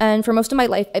West, and for most of my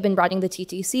life I've been riding the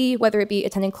TTC, whether it be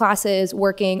attending classes,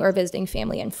 working, or visiting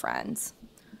family and friends.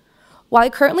 While I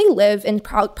currently live in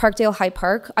Parkdale High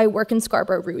Park, I work in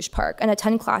Scarborough Rouge Park and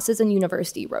attend classes in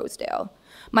University Rosedale.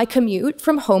 My commute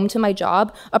from home to my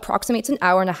job approximates an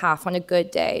hour and a half on a good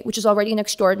day, which is already an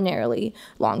extraordinarily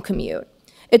long commute.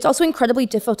 It's also incredibly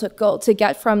difficult to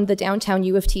get from the downtown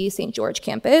U of T St. George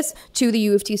campus to the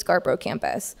U of T Scarborough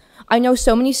campus. I know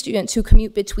so many students who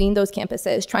commute between those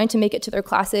campuses trying to make it to their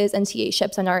classes and TA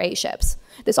ships and RA ships.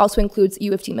 This also includes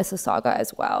U of T Mississauga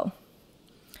as well.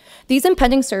 These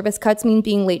impending service cuts mean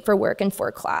being late for work and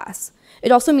for class.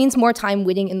 It also means more time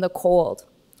waiting in the cold.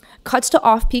 Cuts to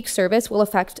off-peak service will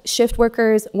affect shift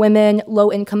workers, women,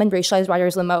 low-income and racialized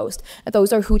riders the most.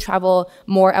 Those are who travel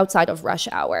more outside of rush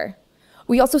hour.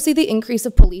 We also see the increase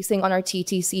of policing on our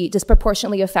TTC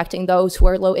disproportionately affecting those who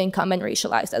are low-income and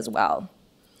racialized as well.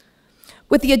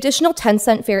 With the additional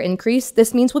 10-cent fare increase,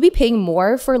 this means we'll be paying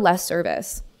more for less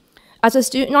service. As a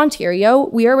student in Ontario,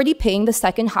 we are already paying the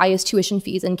second highest tuition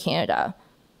fees in Canada.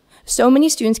 So many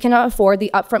students cannot afford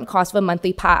the upfront cost of a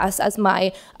monthly pass, as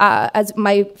my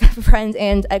friend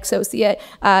and associate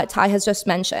Ty has just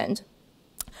mentioned.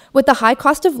 With the high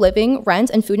cost of living, rent,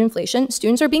 and food inflation,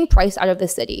 students are being priced out of the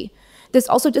city. This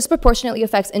also disproportionately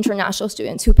affects international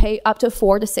students who pay up to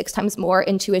 4 to 6 times more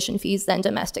in tuition fees than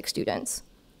domestic students.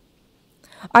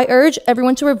 I urge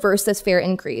everyone to reverse this fare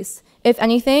increase. If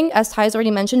anything, as Ty has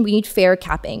already mentioned, we need fare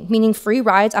capping, meaning free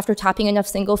rides after tapping enough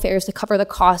single fares to cover the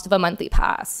cost of a monthly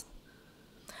pass.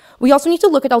 We also need to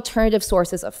look at alternative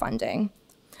sources of funding.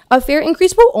 A fare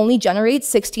increase will only generate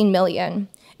 $16 million.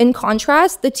 In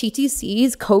contrast, the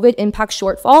TTC's COVID impact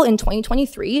shortfall in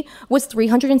 2023 was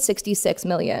 $366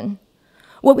 million.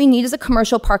 What we need is a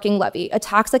commercial parking levy, a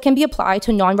tax that can be applied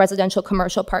to non-residential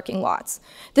commercial parking lots.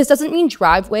 This doesn't mean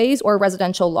driveways or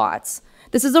residential lots.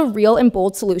 This is a real and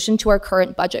bold solution to our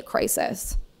current budget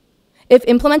crisis. If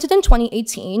implemented in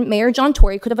 2018, Mayor John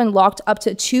Tory could have unlocked up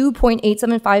to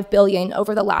 $2.875 billion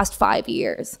over the last 5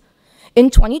 years. In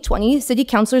 2020, city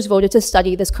councilors voted to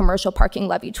study this commercial parking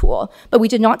levy tool, but we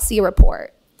did not see a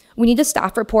report. We need a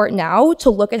staff report now to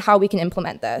look at how we can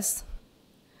implement this.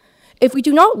 If we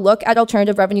do not look at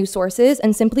alternative revenue sources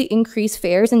and simply increase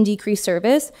fares and decrease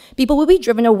service, people will be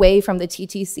driven away from the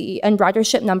TTC and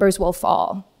ridership numbers will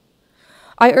fall.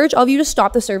 I urge all of you to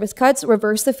stop the service cuts,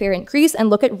 reverse the fare increase, and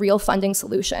look at real funding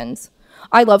solutions.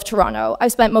 I love Toronto.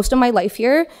 I've spent most of my life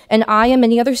here, and I and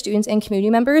many other students and community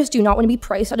members do not want to be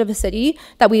priced out of a city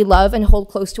that we love and hold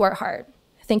close to our heart.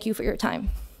 Thank you for your time.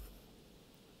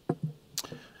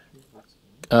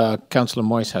 Councillor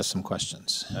Moyes has some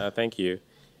questions. Thank you.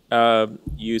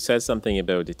 You said something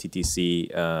about the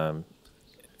TTC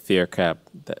fare cap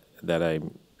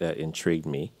that intrigued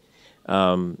me.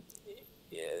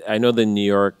 I know that New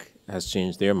York has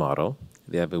changed their model.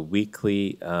 They have a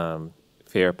weekly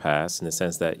fare pass in the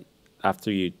sense that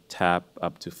after you tap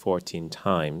up to 14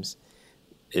 times,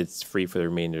 it's free for the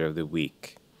remainder of the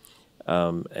week.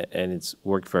 And it's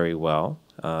worked very well.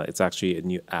 It's actually a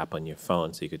new app on your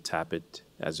phone, so you could tap it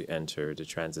as you enter the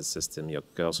transit system. You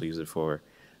could also use it for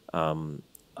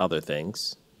other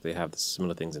things. They have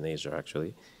similar things in Asia,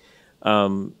 actually.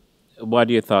 What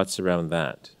are your thoughts around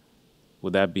that?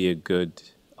 Would that be a good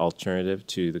alternative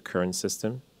to the current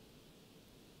system?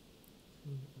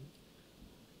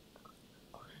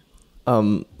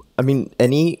 I mean,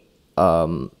 any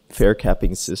fare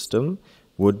capping system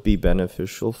would be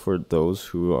beneficial for those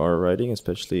who are riding,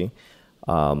 especially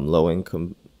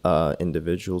low-income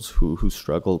individuals who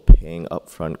struggle paying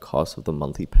upfront costs of the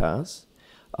monthly pass,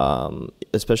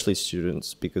 especially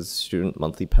students, because student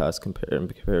monthly pass in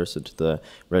comparison to the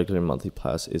regular monthly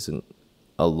pass isn't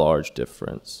a large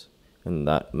difference, and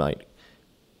that might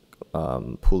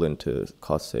pull into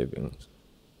cost savings.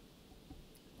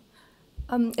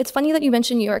 It's funny that you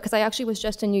mentioned New York because I actually was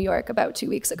just in New York about 2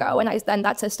 weeks ago, and then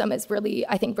that system is really,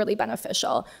 I think, really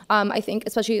beneficial. I think,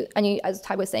 especially as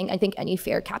Ty was saying, I think any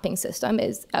fare capping system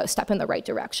is a step in the right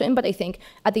direction. But I think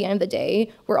at the end of the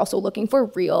day, we're also looking for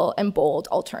real and bold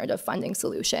alternative funding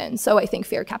solutions. So I think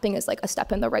fare capping is like a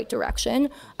step in the right direction.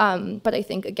 But I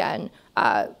think again,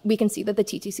 we can see that the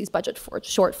TTC's budget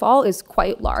shortfall is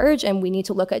quite large, and we need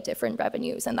to look at different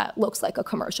revenues, and that looks like a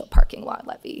commercial parking lot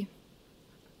levy.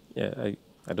 Yeah,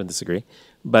 I don't disagree.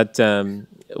 But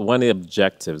one of the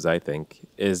objectives, I think,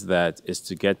 is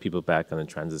to get people back on the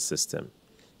transit system.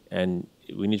 And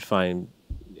we need to find,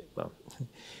 well,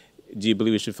 do you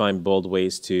believe we should find bold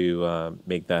ways to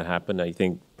make that happen? I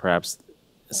think perhaps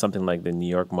something like the New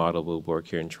York model will work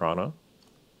here in Toronto.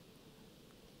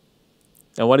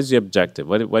 And what is the objective?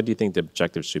 What do you think the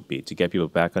objective should be? To get people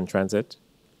back on transit?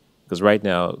 Because right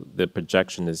now, the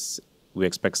projection is we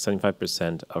expect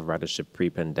 75% of ridership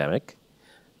pre-pandemic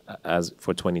as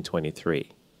for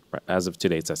 2023. As of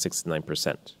today, it's at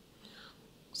 69%.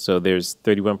 So there's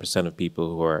 31% of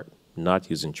people who are not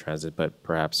using transit, but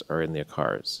perhaps are in their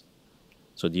cars.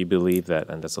 So do you believe that,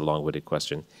 and that's a long-winded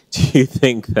question, do you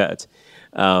think that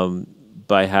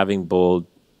by having bold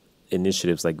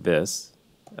initiatives like this,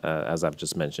 as I've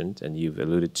just mentioned, and you've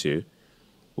alluded to,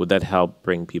 would that help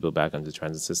bring people back onto the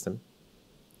transit system?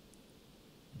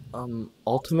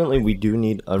 Ultimately, we do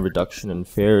need a reduction in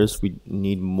fares. We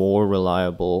need more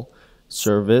reliable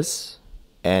service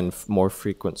and more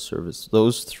frequent service.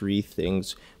 Those three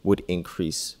things would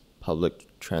increase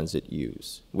public transit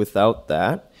use. Without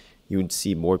that, you would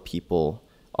see more people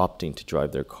opting to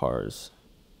drive their cars.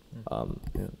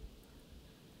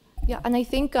 Yeah, and I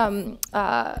think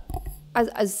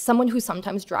as someone who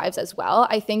sometimes drives as well,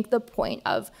 I think the point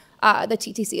of the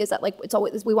TTC is that like it's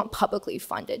always we want publicly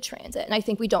funded transit, and I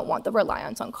think we don't want the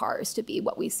reliance on cars to be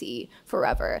what we see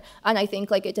forever. And I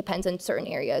think like it depends in certain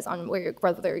areas on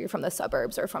whether you're from the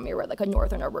suburbs or from your like a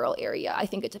northern or rural area. I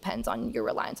think it depends on your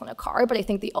reliance on a car, but I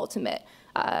think the ultimate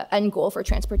end goal for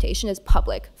transportation is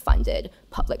public funded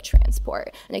public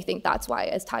transport, and I think that's why,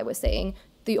 as Ty was saying,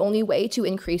 the only way to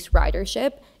increase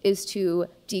ridership is to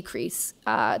decrease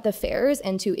the fares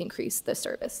and to increase the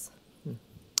service.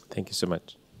 Thank you so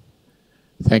much.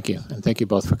 Thank you, and thank you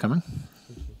both for coming.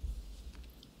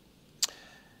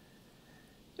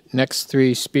 Next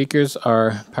three speakers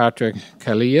are Patrick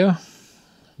Kalia,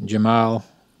 Jamal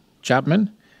Chapman,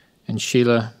 and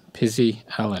Sheila Pizzi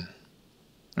Allen,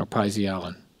 or Pizzi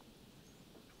Allen.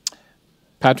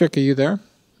 Patrick, are you there?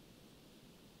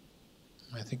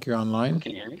 I think you're online.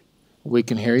 Can you hear me? We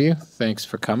can hear you. Thanks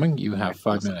for coming. You have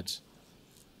 5 minutes.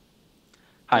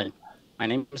 Hi, my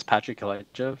name is Patrick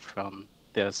Kalia from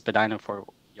the Spadina for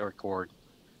York Ward.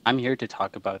 I'm here to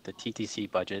talk about the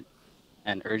TTC budget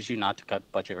and urge you not to cut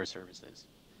budget or services.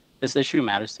 This issue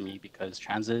matters to me because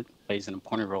transit plays an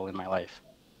important role in my life.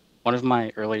 One of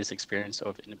my earliest experiences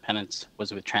of independence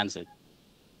was with transit,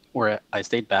 where I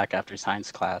stayed back after science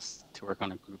class to work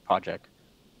on a group project.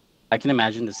 I can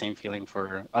imagine the same feeling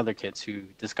for other kids who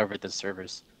discovered this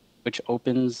service, which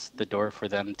opens the door for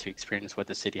them to experience what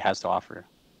the city has to offer.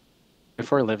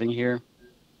 Before living here,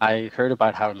 I heard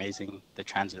about how amazing the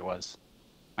transit was.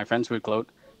 My friends would gloat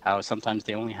how sometimes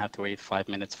they only have to wait 5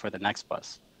 minutes for the next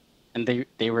bus. And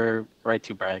they were right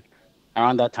to brag.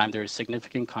 Around that time, there were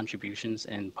significant contributions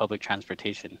in public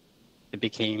transportation. It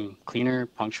became cleaner,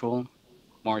 punctual,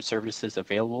 more services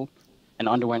available, and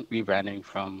underwent rebranding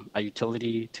from a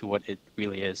utility to what it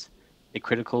really is, a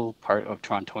critical part of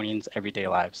Torontonians' everyday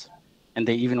lives. And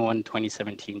they even won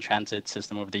 2017 Transit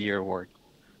System of the Year award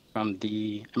from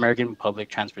the American Public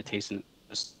Transportation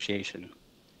Association.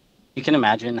 You can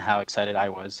imagine how excited I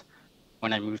was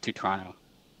when I moved to Toronto.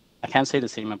 I can't say the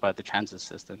same about the transit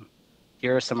system.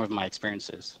 Here are some of my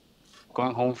experiences.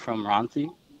 Going home from Ronthi,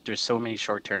 there's so many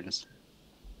short turns.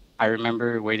 I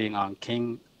remember waiting on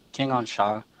King on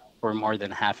Shaw for more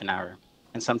than half an hour,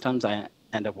 and sometimes I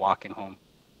end up walking home.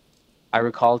 I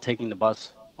recall taking the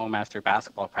bus home after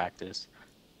basketball practice.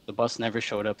 The bus never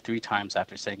showed up 3 times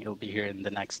after saying it'll be here in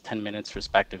the next 10 minutes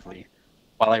respectively,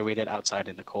 while I waited outside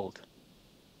in the cold.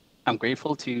 I'm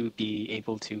grateful to be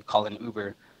able to call an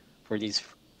Uber for these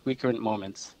frequent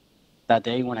moments. That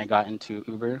day when I got into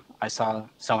Uber, I saw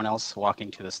someone else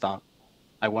walking to the stop.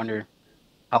 I wonder,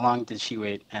 how long did she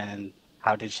wait and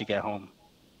how did she get home?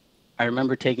 I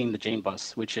remember taking the Jane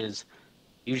bus, which is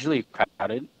usually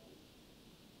crowded.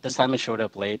 This time it showed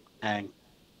up late and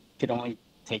could only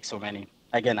take so many.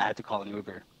 Again, I had to call an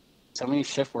Uber. So many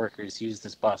shift workers use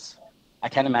this bus. I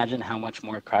can't imagine how much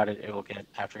more crowded it will get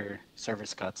after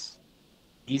service cuts.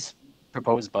 These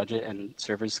proposed budget and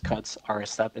service cuts are a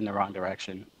step in the wrong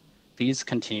direction. please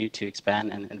continue to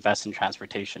expand and invest in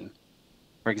transportation.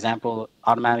 For example,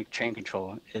 automatic train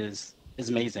control is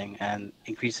amazing and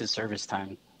increases service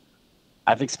time.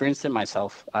 I've experienced it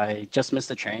myself. I just missed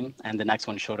a train and the next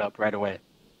one showed up right away.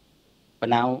 But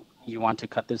now you want to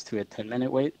cut this to a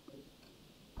 10-minute wait?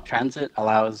 Transit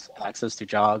allows access to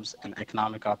jobs and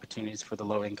economic opportunities for the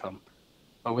low income.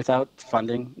 But without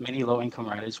funding, many low-income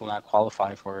riders will not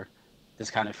qualify for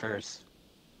this kind of fares.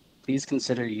 Please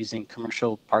consider using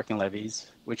commercial parking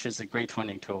levies, which is a great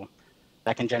funding tool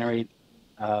that can generate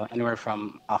anywhere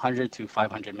from 100 to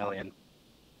 500 million.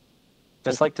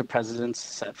 Just like the presidents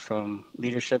set from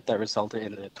leadership that resulted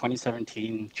in the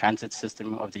 2017 Transit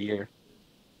System of the Year,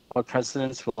 what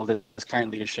precedents will this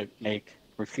current leadership make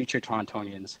for future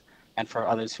Torontonians and for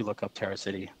others who look up to our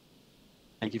city?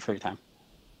 Thank you for your time.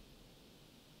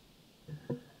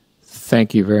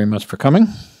 Thank you very much for coming.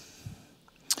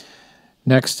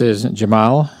 Next is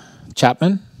Jamal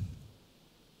Chapman.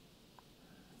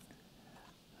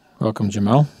 Welcome,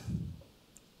 Jamal.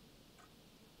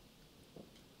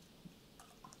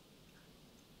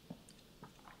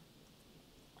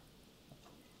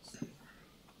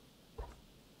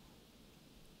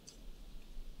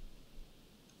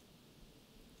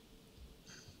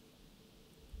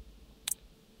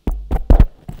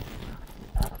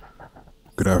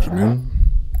 Good afternoon.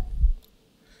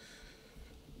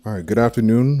 All right, good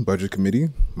afternoon, Budget Committee.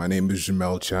 My name is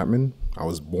Jamal Chapman. I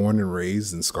was born and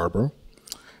raised in Scarborough,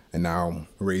 and now I'm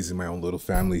raising my own little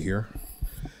family here.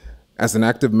 As an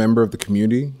active member of the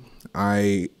community,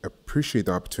 I appreciate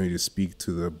the opportunity to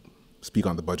speak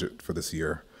on the budget for this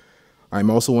year.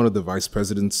 I'm also one of the vice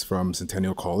presidents from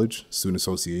Centennial College Student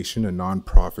Association, a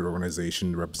nonprofit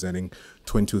organization representing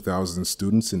 22,000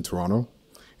 students in Toronto,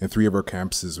 and 3 of our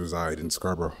campuses reside in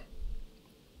Scarborough.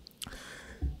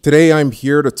 Today, I'm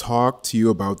here to talk to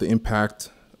you about the impact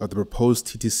of the proposed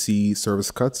TTC service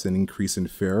cuts and increase in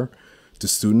fare to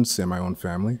students and my own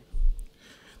family.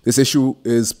 This issue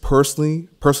is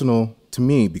personal to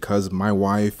me because my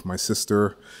wife, my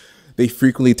sister, they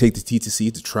frequently take the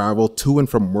TTC to travel to and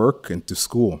from work and to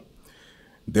school.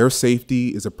 Their safety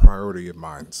is a priority of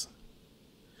mine.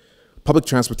 Public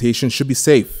transportation should be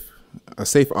safe, a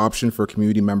safe option for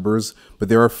community members, but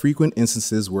there are frequent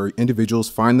instances where individuals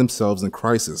find themselves in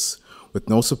crisis with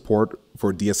no support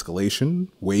for de-escalation,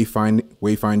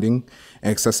 wayfinding,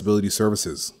 and accessibility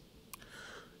services.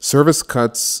 Service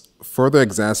cuts further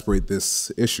exacerbate this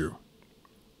issue.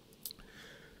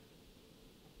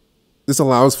 This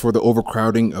allows for the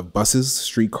overcrowding of buses,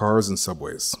 streetcars, and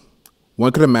subways.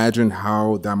 One could imagine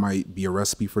how that might be a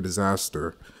recipe for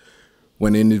disaster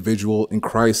when an individual in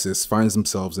crisis finds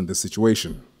themselves in this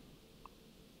situation.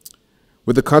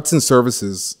 With the cuts in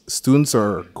services, students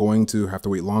are going to have to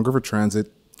wait longer for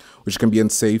transit, which can be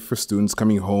unsafe for students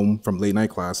coming home from late night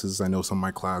classes. I know some of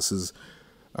my classes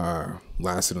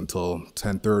lasted until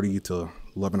 10:30 to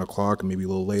 11 o'clock, and maybe a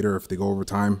little later if they go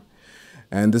overtime.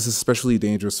 And this is especially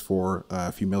dangerous for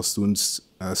female students,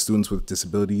 students with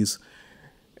disabilities.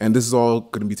 And this is all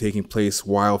going to be taking place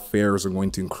while fares are going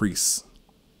to increase.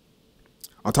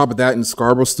 On top of that, in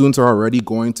Scarborough, students are already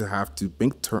going to have to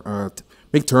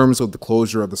make terms with the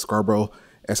closure of the Scarborough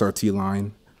SRT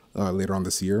line later on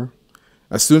this year.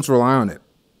 Students rely on it,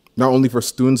 not only for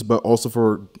students, but also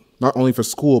for not only for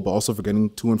school, but also for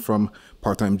getting to and from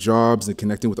part-time jobs and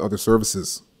connecting with other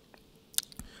services.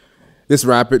 This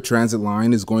rapid transit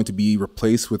line is going to be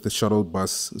replaced with the shuttle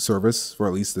bus service for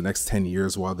at least the next 10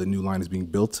 years while the new line is being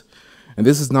built. And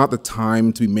this is not the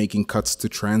time to be making cuts to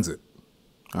transit.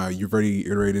 You've already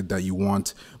iterated that you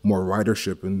want more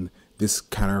ridership, and this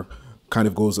kind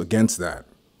of goes against that.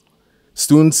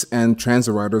 Students and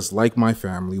transit riders like my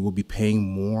family will be paying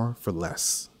more for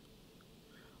less.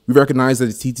 We recognize that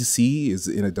the TTC is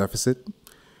in a deficit,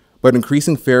 but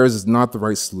increasing fares is not the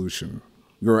right solution.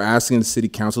 We are asking the City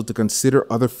Council to consider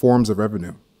other forms of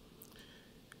revenue.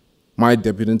 My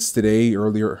deputants today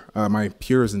earlier, my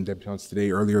peers and deputants today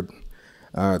earlier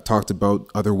talked about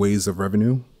other ways of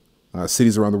revenue.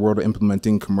 Cities around the world are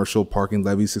implementing commercial parking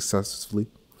levies successfully.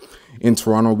 In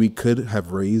Toronto, we could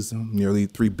have raised nearly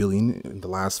 $3 billion in the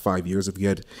last 5 years if we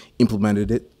had implemented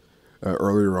it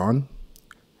earlier on.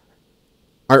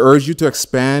 I urge you to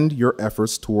expand your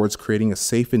efforts towards creating a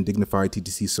safe and dignified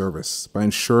TTC service by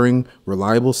ensuring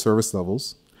reliable service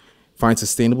levels, find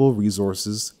sustainable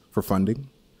resources for funding.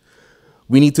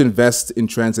 We need to invest in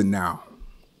transit now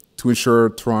to ensure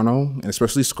Toronto, and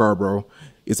especially Scarborough,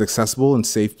 is an accessible and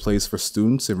safe place for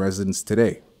students and residents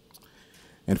today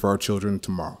and for our children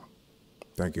tomorrow.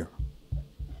 Thank you.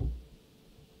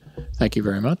 Thank you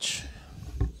very much.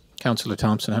 Councillor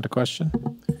Thompson had a question.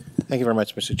 Thank you very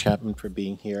much, Mr. Chapman, for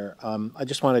being here. I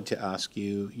just wanted to ask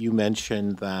you, you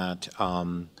mentioned that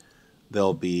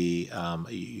there'll be,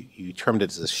 you termed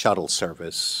it as a shuttle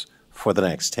service for the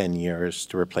next 10 years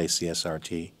to replace the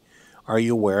SRT. Are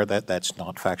you aware that that's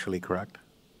not factually correct?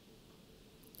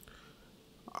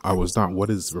 I was not. What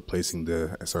is replacing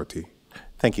the SRT?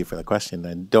 Thank you for the question.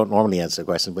 I don't normally answer the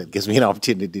question, but it gives me an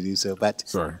opportunity to do so. But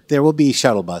Sorry. there will be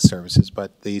shuttle bus services,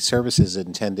 but the service is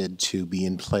intended to be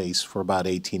in place for about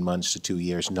 18 months to 2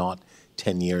 years, not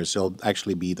 10 years. It'll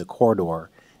actually be the corridor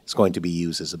is going to be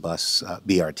used as a bus,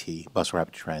 BRT, bus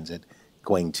rapid transit,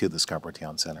 going to the Scarborough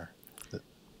Town Center.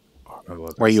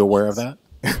 Were you aware of that?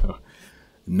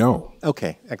 No.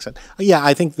 Okay, excellent. Yeah,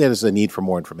 I think there's a need for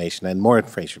more information, and more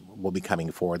information will be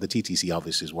coming forward. The TTC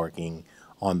obviously is working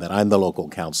on that. I'm the local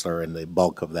councillor in the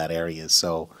bulk of that area,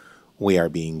 so we are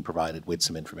being provided with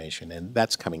some information, and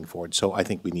that's coming forward. So I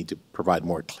think we need to provide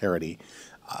more clarity.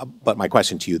 But my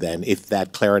question to you then, if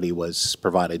that clarity was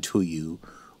provided to you,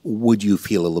 would you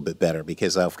feel a little bit better?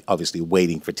 Because obviously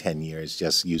waiting for 10 years,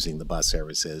 just using the bus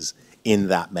services in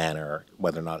that manner,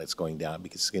 whether or not it's going down,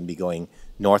 because it's going to be going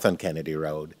north on Kennedy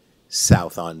Road,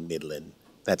 south on Midland.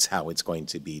 That's how it's going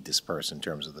to be dispersed in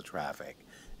terms of the traffic.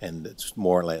 And it's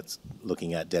more or less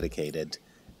looking at dedicated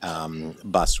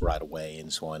bus right away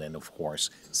and so on, and of course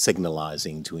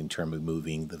signalizing in terms of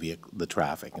moving the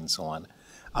traffic and so on.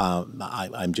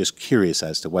 I'm just curious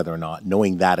as to whether or not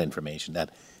knowing that information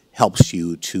that helps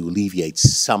you to alleviate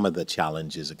some of the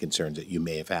challenges and concerns that you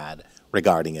may have had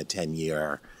regarding a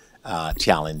 10-year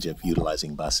challenge of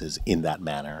utilizing buses in that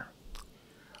manner.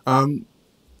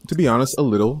 To be honest, a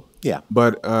little. Yeah.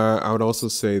 But I would also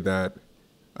say that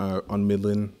on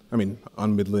Midland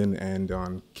and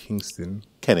on Kingston.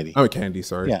 Kennedy. Oh, Kennedy,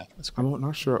 sorry. Yeah. I'm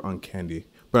not sure on Kennedy,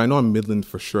 but I know on Midland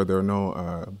for sure there are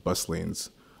no bus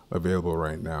lanes available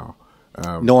right now.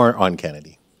 Nor on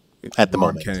Kennedy at the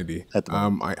moment. Kennedy. At the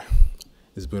moment.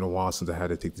 It's been a while since I had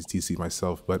to take the TC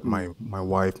myself, but my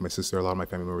wife, my sister, a lot of my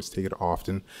family members take it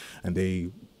often, and they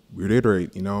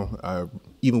reiterate,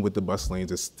 even with the bus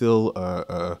lanes, it's still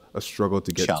a struggle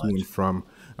to get to and from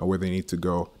where they need to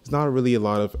go. It's not really a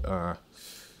lot of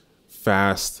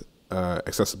fast,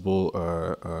 accessible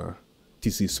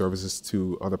TC services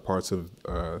to other parts of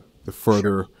the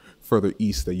further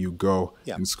east that you go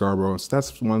in Scarborough. So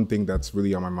that's one thing that's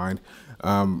really on my mind.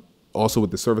 Also,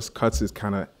 with the service cuts, it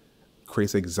kind of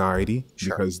creates anxiety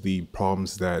because the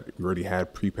problems that we already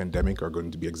had pre-pandemic are going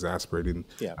to be exacerbated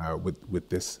with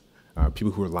this.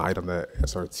 People who relied on the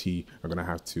SRT are going to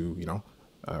have to,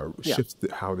 shift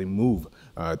how they move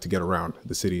to get around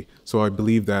the city. So I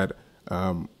believe that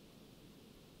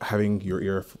having your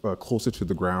ear closer to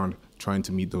the ground, trying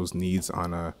to meet those needs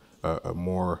on a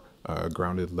more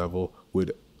grounded level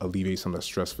would alleviate some of the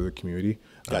stress for the community.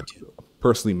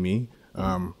 Personally, me,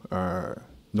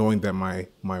 knowing that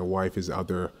my wife is out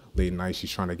there late night,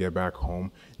 she's trying to get back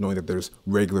home, knowing that there's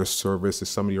regular service, there's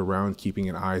somebody around keeping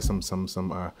an eye, some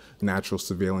natural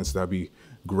surveillance, that'd be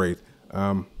great.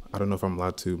 I don't know if I'm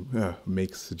allowed to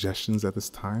make suggestions at this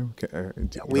time.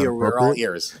 We're all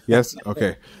ears. Yes?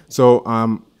 Okay. So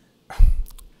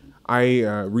I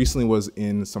recently was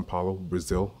in São Paulo,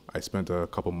 Brazil. I spent a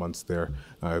couple months there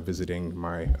visiting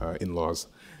my in-laws.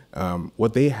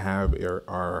 What they have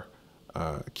are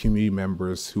community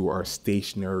members who are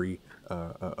stationary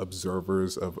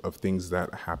observers of things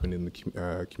that happen in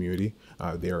the community.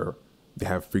 They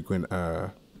have frequent,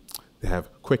 they have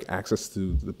quick access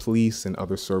to the police and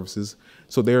other services.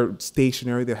 So they're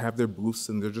stationary, they have their booths,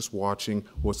 and they're just watching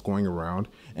what's going around.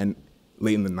 And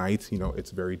late in the night,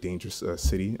 it's a very dangerous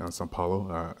city, São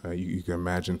Paulo. You can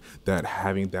imagine that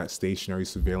having that stationary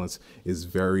surveillance is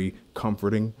very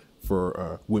comforting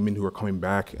for women who are coming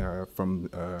back from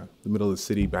the middle of the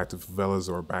city back to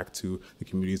favelas or back to the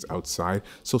communities outside.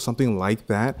 So something like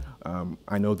that.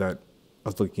 I know that I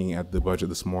was looking at the budget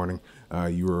this morning.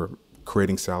 You were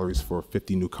creating salaries for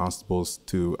 50 new constables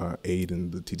to aid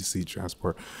in the TTC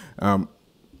transport.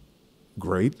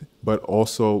 Great, but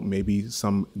also maybe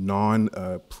some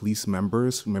non-police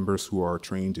members who are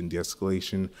trained in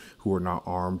de-escalation, who are not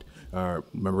armed,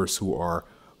 members who are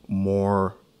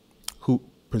who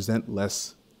present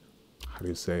less, how do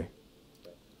you say,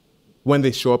 when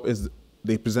they show up,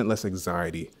 they present less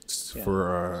anxiety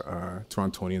for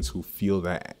Torontonians who feel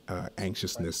that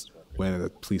anxiousness when the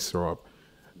police show up.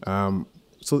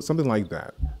 So something like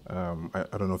that.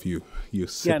 I don't know if you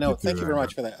thank you very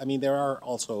much for that. I mean, there are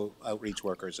also outreach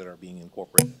workers that are being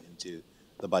incorporated into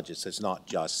the budgets. It's not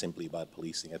just simply about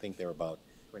policing. I think there are about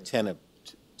 10 of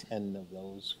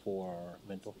those for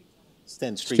mental. It's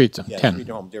 10 Street, yeah, 10. street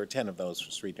to home. There are 10 of those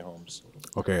for street to homes.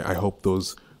 Okay, I hope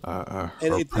those are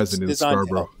It's present in designed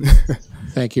to Scarborough.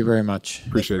 Thank you very much.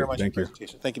 Appreciate it. Thank Thank you. you. Very much for your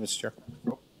presentation. Thank you, Mr. Chair.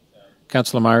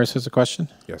 Councillor Myers has a question.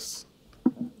 Yes.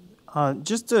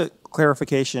 Just a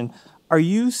clarification. Are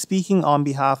you speaking on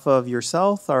behalf of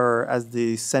yourself or as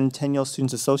the Centennial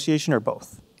Students Association or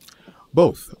both?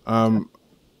 Both.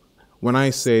 When I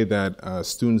say that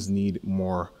students need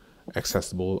more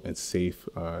accessible and safe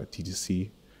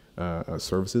TTC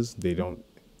services, they don't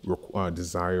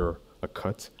desire a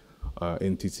cut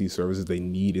in TTC services. They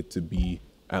need it to be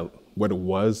at what it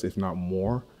was, if not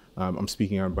more. I'm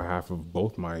speaking on behalf of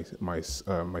both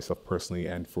myself personally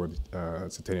and for the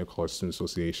Centennial College Student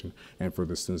Association and for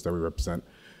the students that we represent.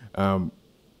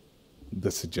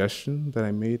 The suggestion that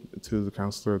I made to the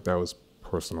counselor, that was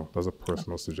personal. That was a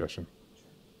personal suggestion.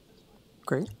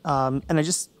 Great. And I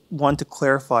just want to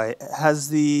clarify, has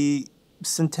the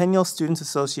Centennial Students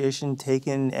Association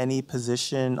taken any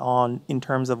position on in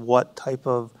terms of what type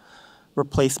of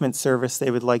replacement service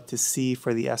they would like to see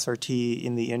for the SRT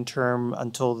in the interim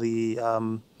until the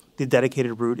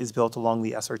dedicated route is built along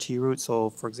the SRT route? So,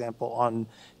 for example, on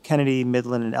Kennedy,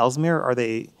 Midland, and Ellesmere, are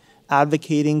they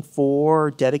advocating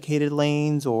for dedicated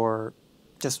lanes, or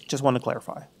just want to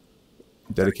clarify?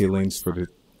 Dedicated lanes for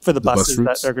the buses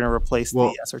bus that are going to replace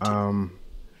the SRT.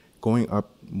 Going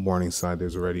up Morningside,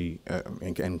 there's already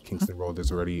and Kingston Road,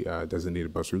 there's already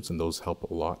designated bus routes, and those help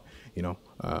a lot. You know,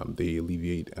 they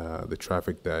alleviate the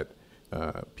traffic that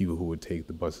people who would take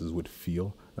the buses would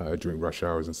feel during rush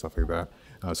hours and stuff like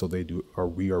that. So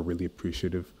we are really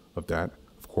appreciative of that.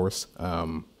 Of course,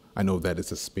 I know that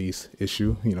it's a space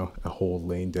issue. You know, a whole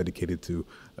lane dedicated to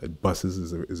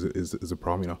buses is a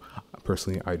problem. You know,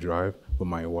 personally, I drive, but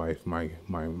my wife, my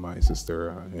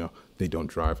sister, you know, they don't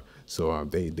drive, so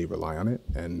they rely on it.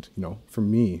 And you know, for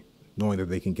me, knowing that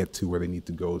they can get to where they need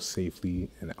to go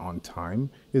safely and on time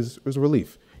is a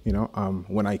relief. You know,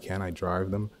 when I can, I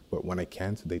drive them, but when I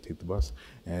can't, they take the bus.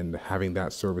 And having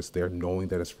that service there, knowing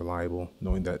that it's reliable,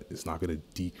 knowing that it's not going to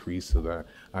decrease so that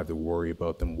I have to worry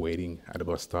about them waiting at a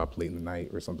bus stop late in the night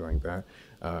or something like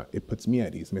that, it puts me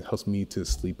at ease. It helps me to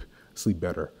sleep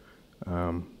better.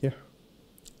 Yeah.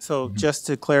 So just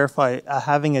to clarify,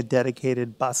 having a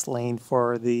dedicated bus lane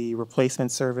for the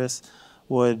replacement service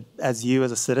would, as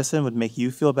a citizen, would make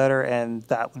you feel better, and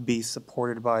that would be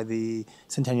supported by the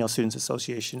Centennial Students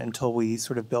Association until we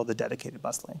sort of build a dedicated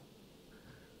bus lane.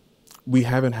 We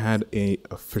haven't had a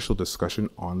official discussion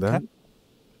on that.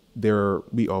 Okay.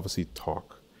 We obviously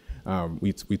talk.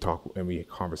 We talk and we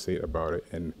conversate about it,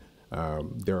 and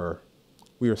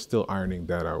we are still ironing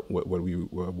that out. What we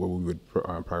would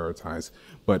prioritize,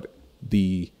 but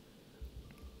the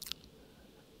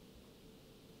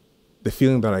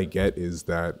feeling that I get is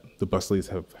that the bus lanes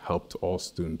have helped all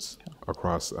students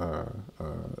across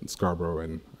Scarborough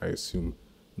and I assume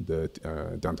the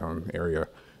downtown area.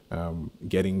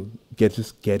 Getting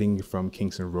from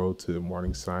Kingston Road to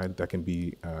Morningside, that can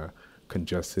be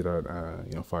congested at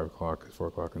 5 o'clock, 4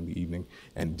 o'clock in the evening,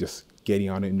 and just getting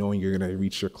on it, knowing you're going to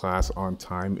reach your class on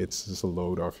time, it's just a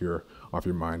load off your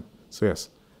mind. So yes,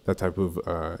 that type of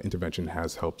intervention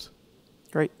has helped.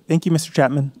 Great, thank you, Mr.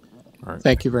 Chapman. All right.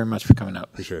 Thank you very much for coming out.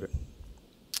 Appreciate it.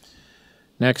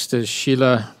 Next is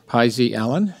Sheila Pisey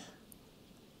Allen.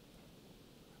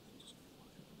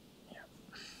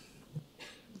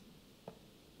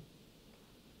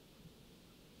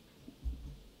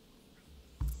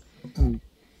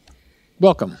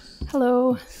 Welcome.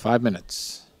 Hello. 5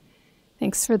 minutes.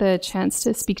 Thanks for the chance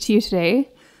to speak to you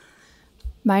today.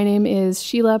 My name is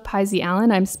Sheila Pisey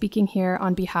Allen. I'm speaking here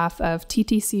on behalf of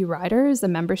TTC Riders, a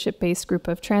membership-based group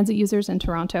of transit users in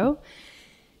Toronto.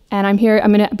 And I'm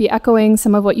going to be echoing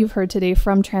some of what you've heard today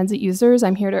from transit users.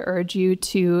 I'm here to urge you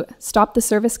to stop the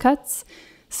service cuts,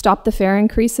 stop the fare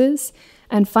increases,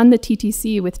 and fund the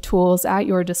TTC with tools at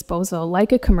your disposal,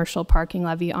 like a commercial parking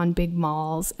levy on big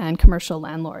malls and commercial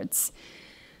landlords.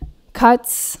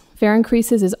 Cuts, fare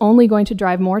increases is only going to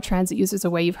drive more transit users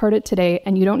away. You've heard it today,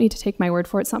 and you don't need to take my word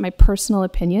for it. It's not my personal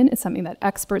opinion. It's something that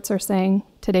experts are saying.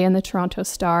 Today in the Toronto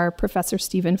Star, Professor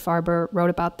Stephen Farber wrote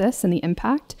about this and the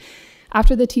impact.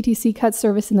 After the TTC cut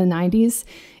service in the 90s,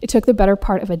 it took the better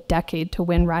part of a decade to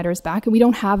win riders back, and we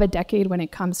don't have a decade when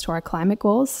it comes to our climate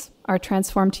goals. Our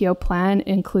Transform TO plan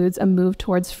includes a move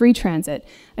towards free transit,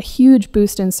 a huge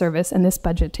boost in service, and this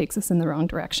budget takes us in the wrong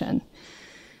direction.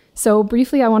 So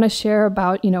briefly, I want to share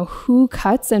about, who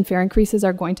cuts and fare increases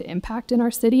are going to impact in our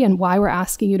city and why we're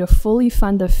asking you to fully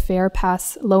fund the Fare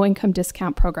Pass low-income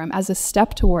discount program as a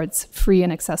step towards free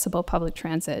and accessible public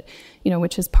transit,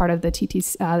 which is part of the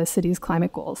the city's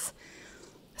climate goals.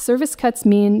 Service cuts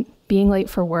mean being late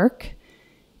for work.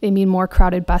 They mean more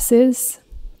crowded buses.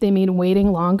 They mean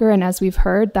waiting longer. And as we've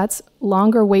heard, that's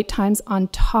longer wait times on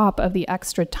top of the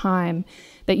extra time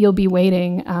that you'll be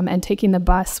waiting and taking the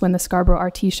bus when the Scarborough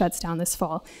RT shuts down this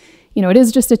fall. You know, it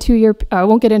is just a 2-year, I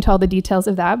won't get into all the details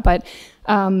of that, but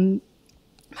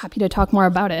happy to talk more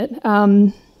about it.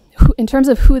 In terms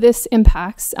of who this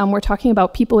impacts, we're talking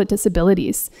about people with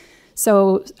disabilities.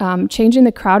 So changing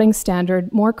the crowding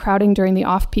standard, more crowding during the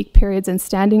off-peak periods and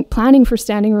planning for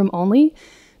standing room only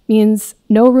means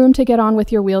no room to get on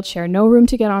with your wheelchair, no room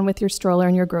to get on with your stroller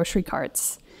and your grocery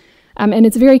carts. And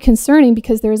it's very concerning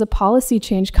because there is a policy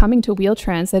change coming to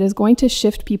Wheel-Trans that is going to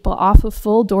shift people off of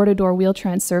full door-to-door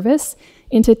Wheel-Trans service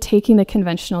into taking the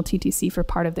conventional TTC for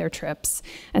part of their trips.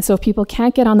 And so if people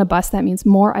can't get on the bus, that means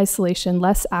more isolation,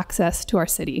 less access to our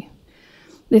city.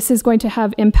 This is going to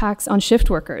have impacts on shift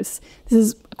workers. This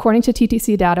is, according to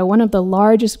TTC data, one of the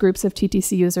largest groups of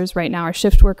TTC users right now are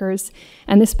shift workers,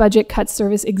 and this budget cuts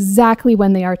service exactly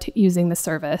when they are using the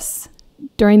service,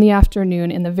 during the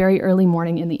afternoon, in the very early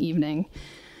morning, in the evening.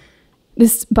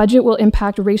 This budget will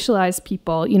impact racialized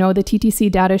people. You know, the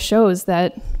TTC data shows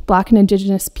that Black and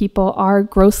Indigenous people are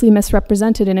grossly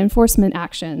misrepresented in enforcement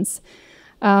actions.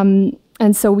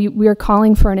 And so we are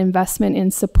calling for an investment in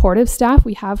supportive staff.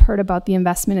 We have heard about the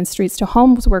investment in streets to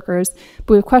homes workers,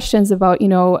 but we have questions about, you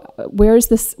know, where's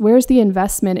the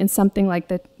investment in something like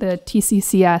the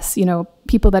TCCS, you know,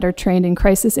 people that are trained in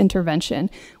crisis intervention.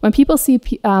 When people see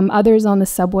others on the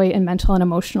subway in mental and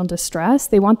emotional distress,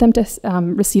 they want them to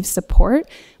receive support.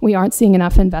 We aren't seeing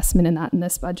enough investment in that in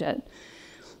this budget.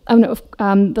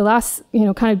 The last, you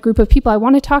know, kind of group of people I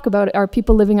want to talk about are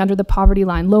people living under the poverty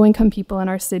line, low-income people in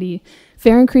our city.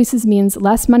 Fare increases means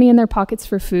less money in their pockets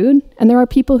for food, and there are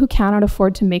people who cannot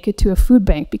afford to make it to a food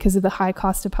bank because of the high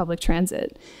cost of public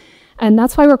transit. And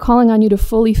that's why we're calling on you to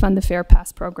fully fund the Fare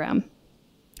Pass program.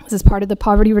 This is part of the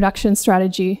poverty reduction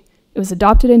strategy. It was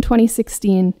adopted in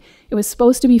 2016. It was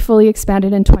supposed to be fully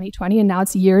expanded in 2020, and now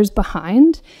it's years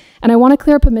behind. And I want to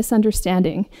clear up a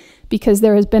misunderstanding, because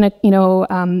there has been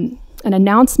an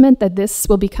announcement that this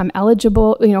will become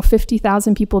eligible,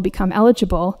 50,000 people become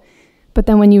eligible. But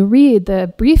then when you read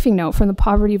the briefing note from the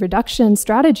Poverty Reduction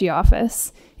Strategy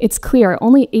Office, it's clear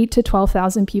only 8,000 to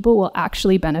 12,000 people will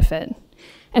actually benefit.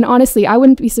 And honestly, I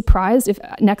wouldn't be surprised if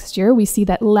next year we see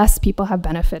that less people have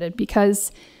benefited,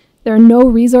 because there are no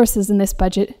resources in this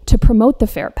budget to promote the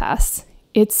Fare Pass.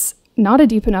 It's not a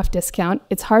deep enough discount.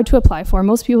 It's hard to apply for.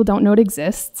 Most people don't know it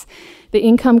exists. The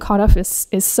income cutoff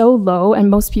is so low, and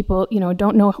most people,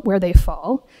 don't know where they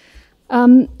fall.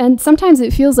 And sometimes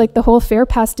it feels like the whole Fare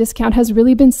Pass discount has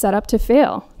really been set up to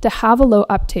fail, to have a low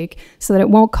uptake so that it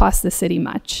won't cost the city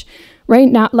much. Right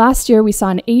now, last year we saw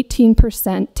an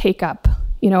 18% take up.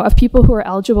 Of people who are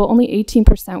eligible, only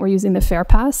 18% were using the Fare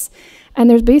Pass, and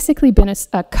there's basically been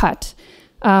a cut.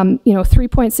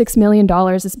 $3.6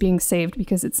 million is being saved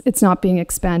because it's not being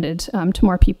expanded to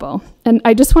more people. And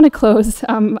I just want to close.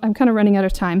 I'm kind of running out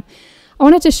of time. I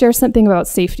wanted to share something about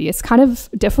safety. It's kind of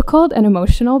difficult and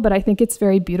emotional, but I think it's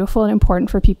very beautiful and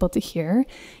important for people to hear.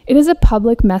 It is a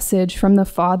public message from the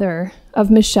father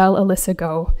of Michelle Alyssa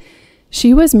Go.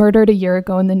 She was murdered a year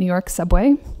ago in the New York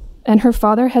subway, and her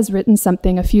father has written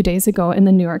something a few days ago in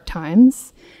the New York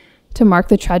Times to mark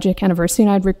the tragic anniversary,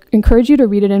 and I'd encourage you to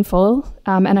read it in full,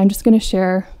 and I'm just going to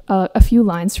share a few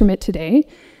lines from it today.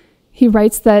 He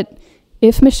writes that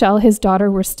if Michelle, his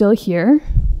daughter, were still here,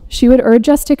 she would urge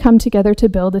us to come together to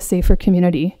build a safer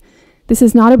community. This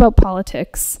is not about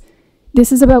politics.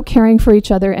 This is about caring for each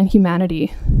other and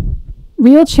humanity.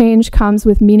 Real change comes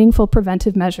with meaningful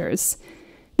preventive measures.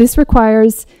 This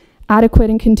requires adequate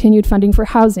and continued funding for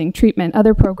housing, treatment,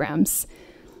 other programs.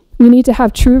 We need to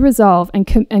have true resolve and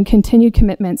continued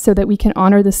commitment so that we can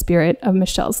honor the spirit of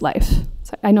Michelle's life.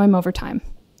 So I know I'm over time.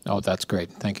 Oh, that's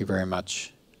great. Thank you very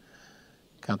much.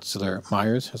 Councillor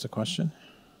Myers has a question.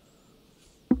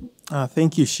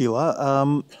 Thank you,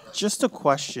 Sheila. Just a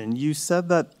question. You said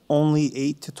that only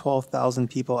 8,000 to 12,000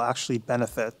 people actually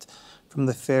benefit from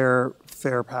the Fare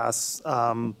Pass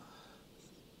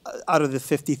out of the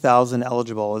 50,000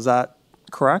 eligible. Is that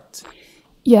correct?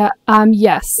 Yeah,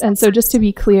 yes. And so just to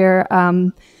be clear,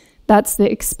 that's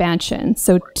the expansion.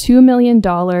 So $2 million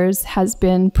has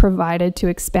been provided to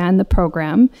expand the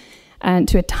program and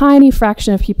to a tiny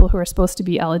fraction of people who are supposed to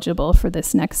be eligible for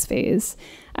this next phase.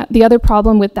 The other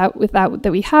problem with that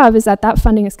we have is that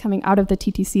funding is coming out of the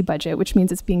TTC budget, which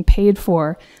means it's being paid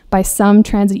for by some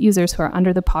transit users who are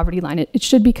under the poverty line. It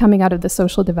should be coming out of the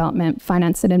Social Development,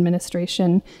 Finance and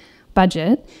Administration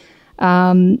budget.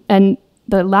 And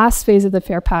the last phase of the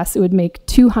Fare Pass, it would make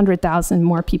 200,000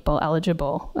 more people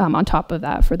eligible on top of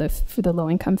that for the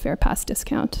low-income Fare Pass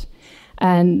discount.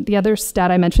 And the other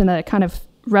stat I mentioned that I kind of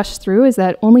rushed through is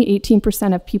that only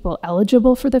 18% of people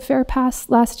eligible for the Fare Pass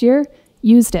last year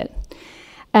used it.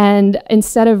 And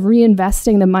instead of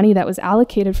reinvesting the money that was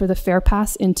allocated for the Fare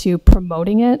Pass into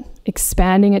promoting it,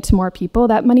 expanding it to more people,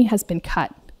 that money has been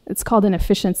cut. It's called an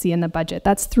efficiency in the budget.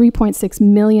 That's $3.6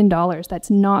 million that's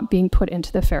not being put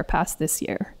into the Fare Pass this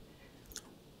year.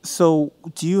 So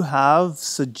do you have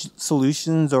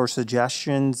solutions or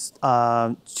suggestions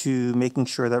to making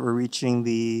sure that we're reaching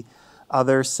the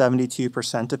other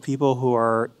 72% of people who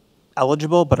are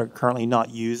eligible but are currently not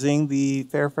using the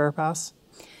Fare Pass?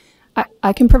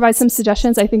 I can provide some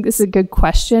suggestions. I think this is a good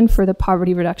question for the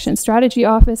Poverty Reduction Strategy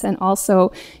Office and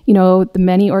also, the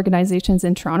many organizations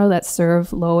in Toronto that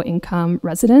serve low-income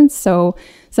residents. So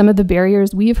some of the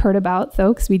barriers we've heard about,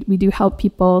 though, because we do help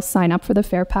people sign up for the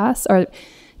Fare Pass, are,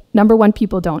 number one,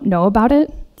 people don't know about it.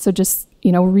 So just,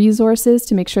 resources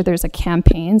to make sure there's a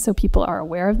campaign so people are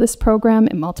aware of this program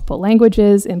in multiple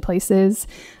languages, in places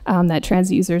that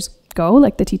transit users go,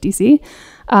 like the TTC.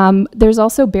 There's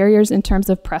also barriers in terms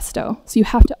of Presto. So you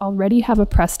have to already have a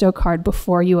Presto card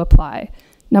before you apply.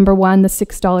 Number one, the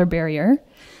 $6 barrier.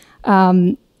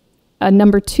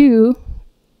 Number two,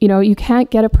 you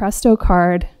can't get a Presto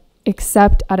card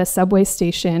except at a subway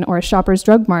station or a Shoppers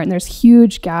Drug Mart. And there's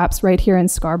huge gaps right here in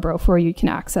Scarborough where you can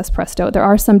access Presto. There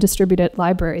are some distributed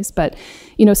libraries, but,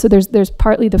 so there's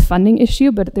partly the funding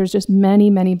issue, but there's just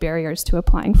many, many barriers to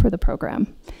applying for the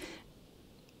program.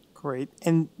 Great.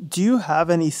 And do you have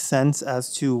any sense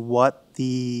as to what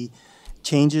the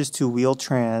changes to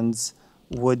Wheel-Trans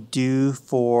would do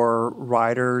for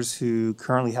riders who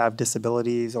currently have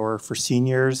disabilities or for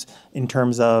seniors in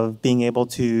terms of being able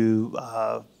to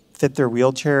fit their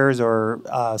wheelchairs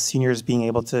or seniors being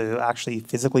able to actually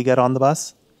physically get on the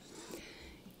bus?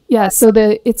 Yeah, so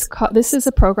this is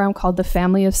a program called the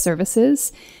Family of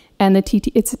Services, and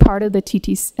it's part of the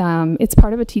it's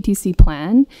part of a TTC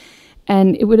plan.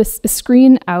 And it would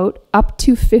screen out up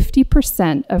to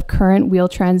 50% of current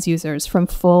Wheel-Trans users from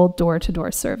full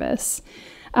door-to-door service.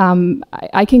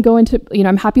 I can go into,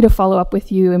 I'm happy to follow up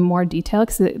with you in more detail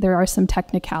because there are some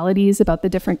technicalities about the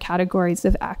different categories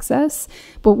of access.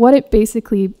 But what it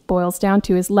basically boils down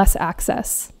to is less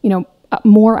access,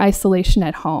 more isolation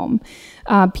at home.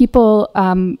 People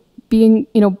being,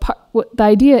 the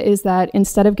idea is that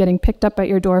instead of getting picked up at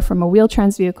your door from a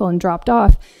Wheel-Trans vehicle and dropped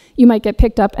off, you might get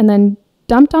picked up and then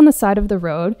dumped on the side of the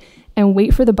road and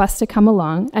wait for the bus to come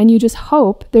along, and you just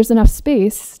hope there's enough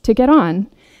space to get on.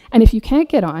 And if you can't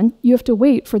get on, you have to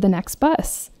wait for the next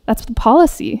bus. That's the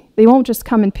policy. They won't just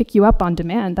come and pick you up on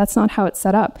demand. That's not how it's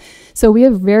set up. So we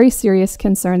have very serious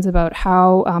concerns about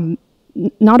how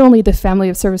not only the Family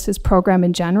of Services program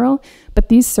in general, but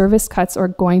these service cuts are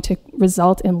going to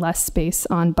result in less space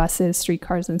on buses,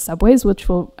 streetcars, and subways, which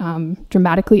will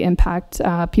dramatically impact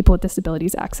people with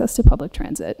disabilities' access to public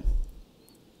transit.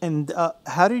 And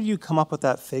how did you come up with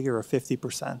that figure of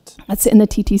 50%? That's in the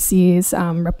TTC's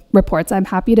reports. I'm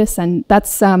happy to send,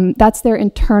 that's their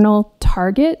internal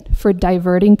target for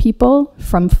diverting people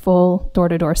from full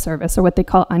door-to-door service, or what they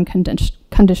call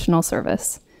unconditional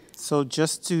service. So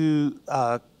just to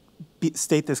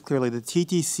state this clearly, the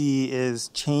TTC is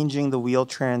changing the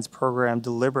Wheel-Trans program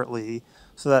deliberately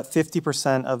so that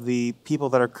 50% of the people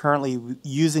that are currently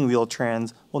using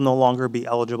Wheel-Trans will no longer be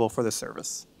eligible for the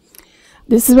service.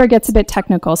 This is where it gets a bit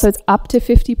technical. So it's up to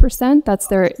 50%. That's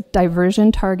their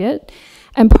diversion target.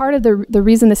 And part of the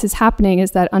reason this is happening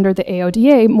is that under the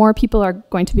AODA, more people are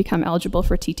going to become eligible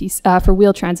for for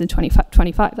Wheel-Trans in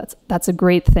 2025. That's a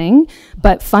great thing.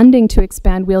 But funding to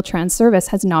expand Wheel-Trans service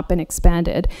has not been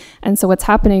expanded. And so what's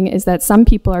happening is that some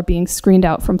people are being screened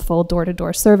out from full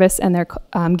door-to-door service, and they're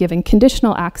given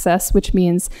conditional access, which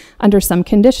means under some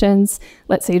conditions,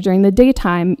 let's say during the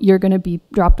daytime, you're going to be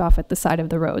dropped off at the side of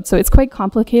the road. So it's quite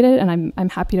complicated, and I'm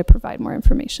happy to provide more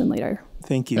information later.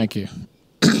 Thank you. Thank you.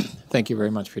 Thank you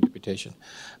very much for your deputation.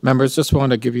 Members, just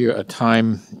want to give you a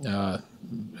time.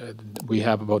 We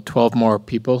have about 12 more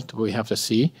people that we have to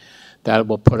see. That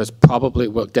will put us probably,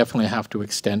 we'll definitely have to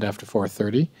extend after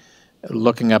 4:30,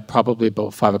 looking at probably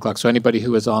about 5 o'clock. So anybody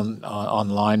who is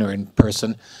online or in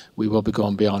person, we will be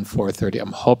going beyond 4:30.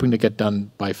 I'm hoping to get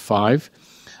done by 5.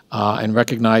 And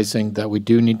recognizing that we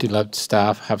do need to let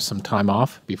staff have some time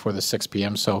off before the 6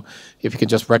 p.m. So if you can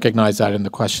just recognize that in the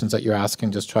questions that you're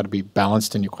asking, just try to be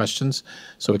balanced in your questions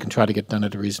so we can try to get done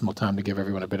at a reasonable time to give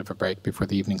everyone a bit of a break before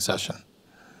the evening session.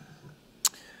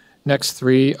 Next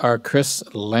 3 are Chris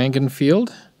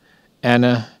Langenfield,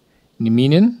 Anna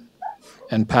Niminin,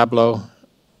 and Pablo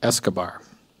Escobar.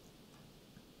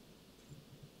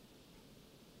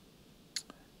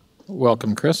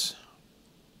 Welcome, Chris.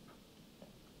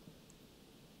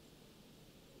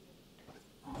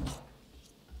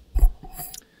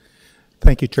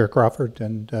 Thank you, Chair Crawford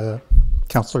and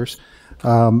councillors.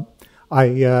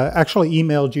 I actually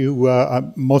emailed you,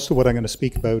 most of what I'm going to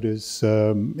speak about is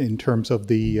in terms of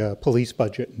the police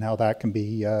budget and how that can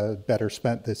be better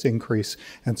spent, this increase.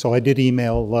 And so I did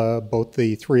email both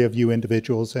the three of you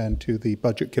individuals and to the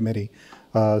Budget Committee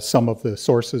some of the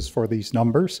sources for these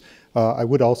numbers. I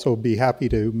would also be happy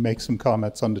to make some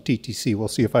comments on the TTC. We'll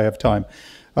see if I have time.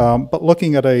 But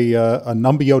looking at a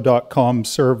Numbeo.com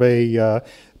survey,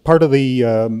 part of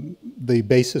the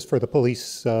basis for the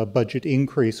police budget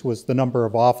increase was the number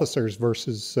of officers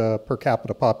versus per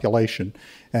capita population,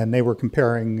 and they were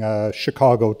comparing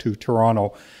Chicago to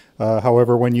Toronto.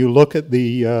 However, when you look at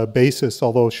the basis,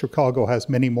 although Chicago has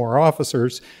many more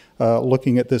officers,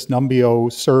 looking at this Numbeo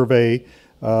survey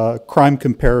crime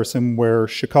comparison where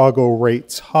Chicago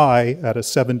rates high at a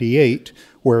 78,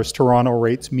 whereas Toronto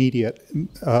rates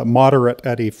moderate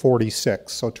at a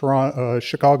 46. So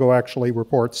Chicago actually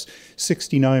reports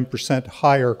 69%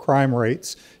 higher crime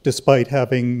rates despite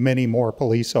having many more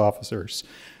police officers.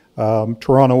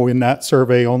 Toronto in that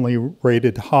survey only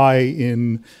rated high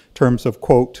in terms of,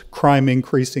 quote, crime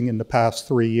increasing in the past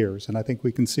 3 years. And I think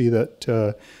we can see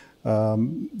that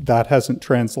that hasn't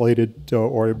translated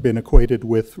or been equated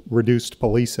with reduced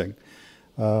policing.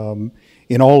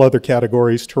 In all other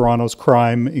categories, Toronto's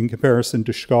crime in comparison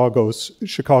to Chicago's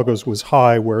was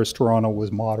high, whereas Toronto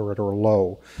was moderate or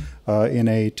low. In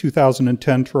a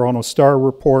 2010 Toronto Star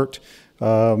report,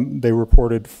 they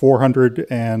reported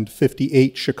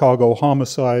 458 Chicago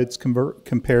homicides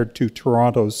compared to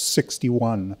Toronto's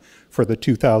 61 for the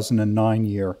 2009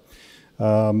 year.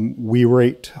 We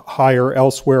rate higher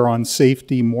elsewhere on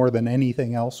safety more than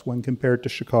anything else when compared to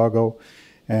Chicago.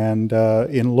 And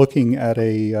in looking at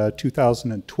a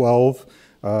 2012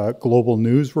 Global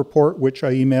News report, which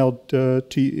I emailed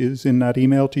is in that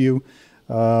email to you,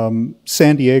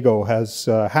 San Diego has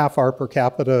half our per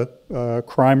capita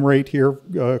crime rate here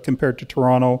compared to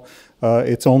Toronto.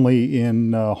 It's only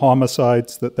in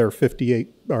homicides that they're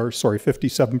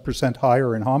 57%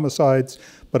 higher in homicides,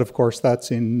 but of course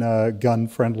that's in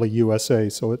gun-friendly USA,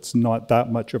 so it's not that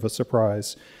much of a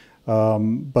surprise.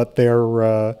 But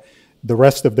the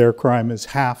rest of their crime is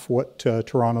half what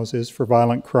Toronto's is for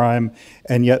violent crime,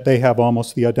 and yet they have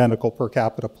almost the identical per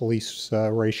capita police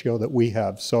ratio that we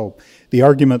have. So the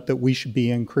argument that we should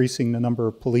be increasing the number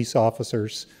of police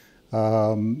officers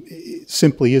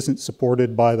simply isn't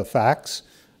supported by the facts.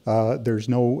 There's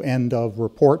no end of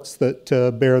reports that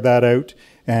bear that out,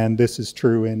 and this is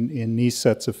true in these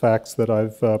sets of facts that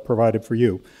I've provided for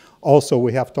you. Also,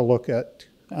 we have to look at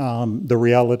the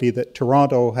reality that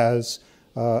Toronto has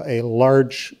a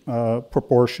large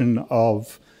proportion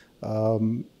of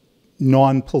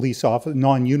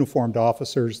non-uniformed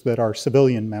officers that are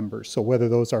civilian members. So whether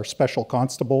those are special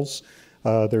constables,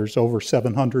 there's over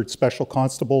 700 special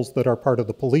constables that are part of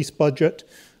the police budget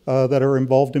that are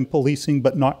involved in policing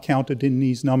but not counted in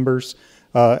these numbers.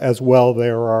 As well,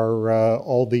 there are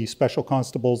all the special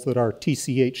constables that are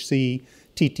TCHC,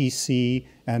 TTC,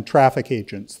 and traffic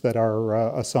agents that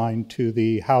are assigned to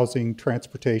the housing,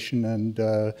 transportation,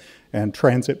 and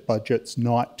transit budgets,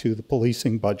 not to the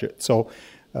policing budget. So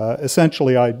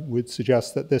essentially, I would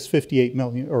suggest that this $48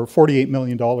 million or $48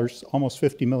 million, almost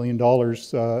 $50 million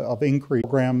of increase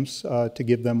programs to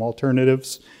give them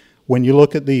alternatives. When you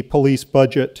look at the police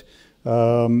budget,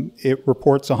 it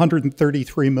reports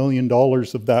 $133 million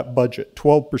of that budget,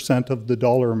 12% of the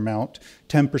dollar amount,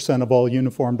 10% of all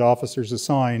uniformed officers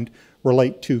assigned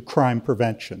relate to crime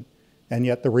prevention. And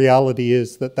yet the reality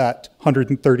is that that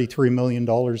 $133 million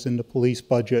in the police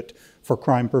budget for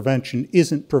crime prevention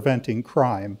isn't preventing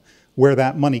crime. Where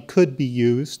that money could be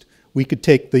used, we could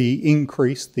take the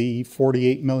increase, the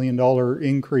 $48 million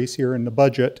increase here in the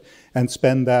budget, and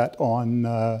spend that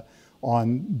on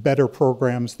better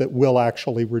programs that will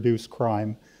actually reduce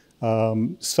crime,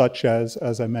 such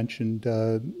as I mentioned,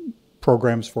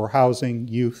 programs for housing,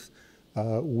 youth.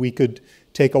 We could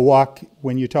take a walk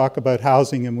when you talk about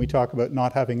housing and we talk about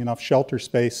not having enough shelter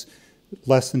space.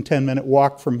 Less than 10-minute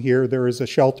walk from here, there is a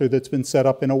shelter that's been set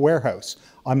up in a warehouse.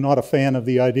 I'm not a fan of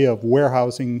the idea of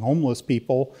warehousing homeless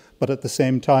people, but at the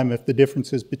same time, if the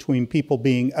difference is between people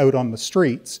being out on the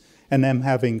streets and them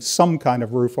having some kind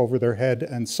of roof over their head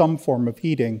and some form of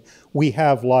heating, we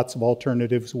have lots of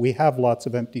alternatives. We have lots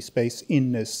of empty space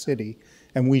in this city,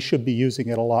 and we should be using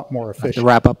it a lot more efficiently. To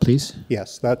wrap up, please.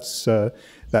 Yes,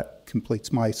 that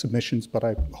completes my submissions, but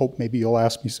I hope maybe you'll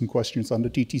ask me some questions on the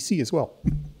TTC as well.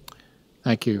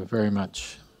 Thank you very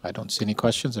much. I don't see any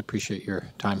questions. I appreciate your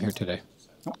time here today.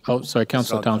 Oh, sorry,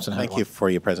 Councillor Thompson. Thank you for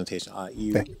your presentation.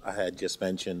 I had just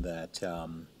mentioned that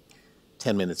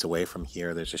 10 minutes away from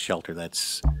here, there's a shelter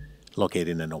that's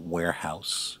located in a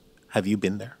warehouse. Have you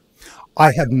been there?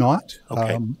 I have not.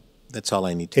 Okay. That's all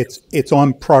I need to It's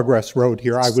on Progress Road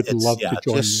here. I would love to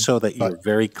join you. Just so that you're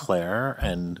very clear,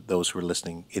 and those who are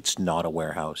listening, it's not a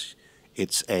warehouse.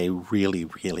 It's a really,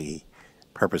 really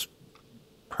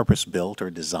purpose-built or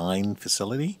designed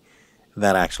facility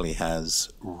that actually has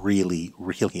really,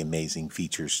 really amazing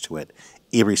features to it,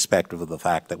 irrespective of the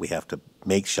fact that we have to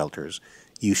make shelters.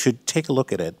 You should take a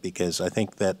look at it, because I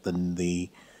think that the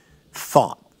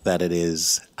thought that it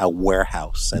is a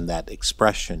warehouse and that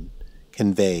expression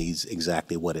conveys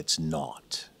exactly what it's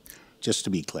not. Just to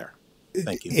be clear.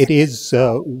 Thank you. It is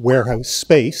warehouse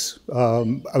space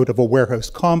out of a warehouse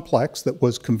complex that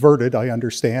was converted, I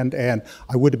understand, and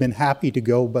I would have been happy to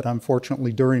go, but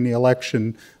unfortunately during the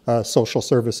election, social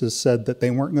services said that they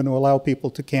weren't going to allow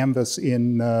people to canvass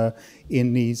in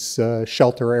these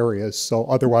shelter areas. So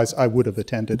otherwise, I would have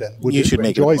attended and would You should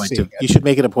make it a point to, you should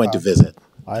make it a point to visit,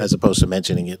 as opposed to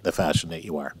mentioning it the fashion that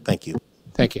you are. Thank you.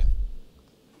 Thank you.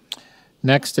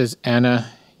 Next is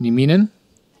Anna Nieminen.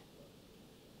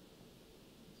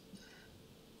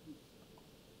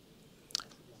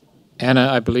 Anna,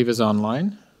 I believe, is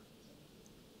online.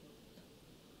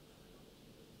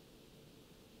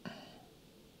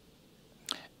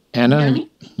 Anna,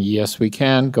 yes, we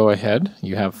can. Go ahead.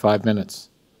 You have 5 minutes.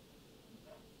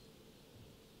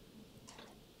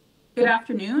 Good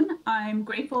afternoon. I'm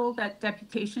grateful that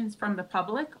deputations from the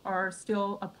public are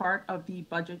still a part of the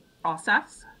budget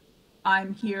process.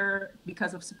 I'm here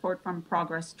because of support from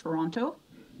Progress Toronto.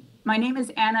 My name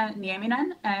is Anna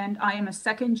Nieminen, and I am a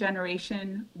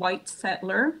second-generation white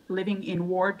settler living in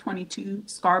Ward 22,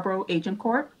 Scarborough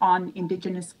Agincourt on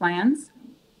Indigenous lands.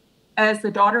 As the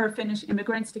daughter of Finnish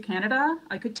immigrants to Canada,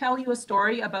 I could tell you a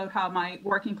story about how my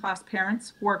working-class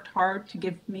parents worked hard to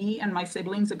give me and my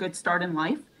siblings a good start in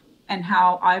life, and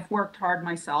how I've worked hard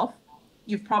myself.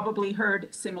 You've probably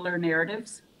heard similar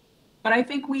narratives. But I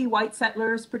think we white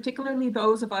settlers, particularly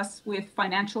those of us with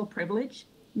financial privilege,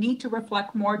 need to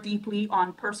reflect more deeply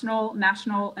on personal,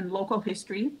 national, and local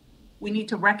history. We need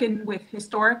to reckon with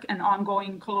historic and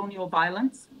ongoing colonial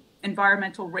violence,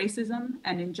 environmental racism,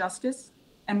 and injustice.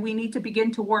 And we need to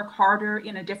begin to work harder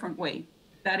in a different way.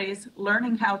 That is,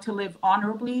 learning how to live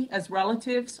honorably as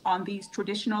relatives on these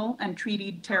traditional and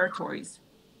treated territories.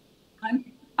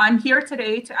 I'm here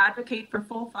today to advocate for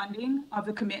full funding of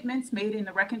the commitments made in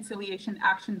the Reconciliation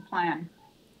Action Plan.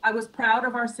 I was proud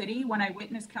of our city when I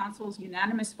witnessed Council's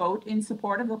unanimous vote in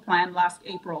support of the plan last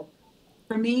April.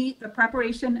 For me, the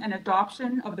preparation and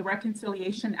adoption of the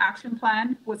Reconciliation Action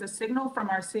Plan was a signal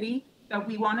from our city that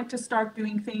we wanted to start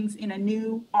doing things in a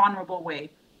new, honorable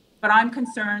way. But I'm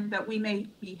concerned that we may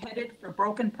be headed for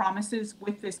broken promises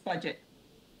with this budget.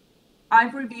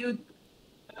 I've reviewed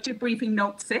Budget Briefing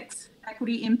Note 6,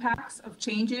 Equity Impacts of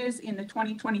Changes in the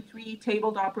 2023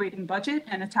 Tabled Operating Budget,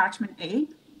 and Attachment A.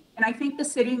 And I think the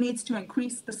city needs to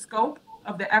increase the scope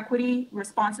of the equity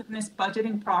responsiveness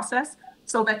budgeting process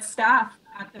so that staff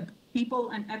at the People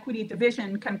and Equity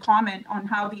Division can comment on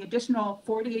how the additional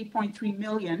 $48.3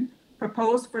 million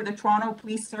proposed for the Toronto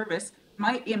Police Service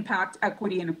might impact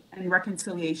equity and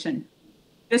reconciliation.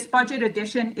 This budget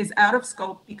addition is out of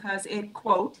scope because it,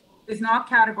 quote, is not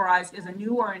categorized as a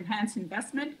new or enhanced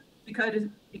investment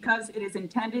because it is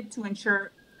intended to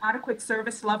ensure adequate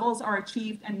service levels are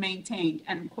achieved and maintained,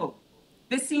 end quote.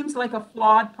 This seems like a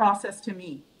flawed process to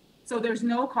me. So there's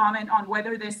no comment on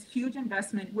whether this huge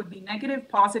investment would be negative,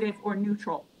 positive, or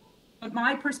neutral. But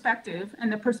my perspective,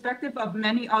 and the perspective of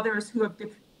many others who have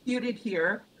disputed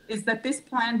here, is that this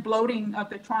planned bloating of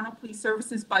the Toronto Police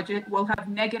Services budget will have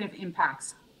negative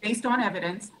impacts based on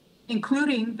evidence,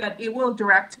 including that it will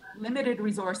direct limited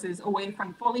resources away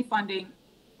from fully funding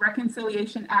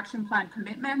Reconciliation Action Plan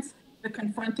commitments, the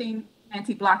Confronting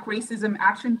Anti-Black Racism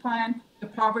Action Plan, the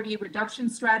Poverty Reduction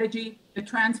Strategy, the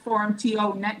Transform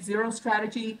TO Net Zero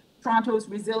Strategy, Toronto's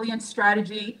Resilience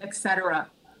Strategy, etc.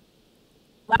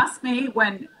 Last May,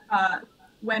 when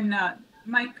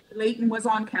Mike Layton was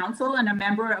on council and a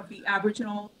member of the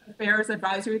Aboriginal Affairs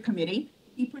Advisory Committee,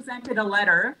 he presented a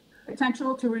letter,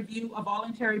 Potential to Review a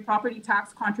Voluntary Property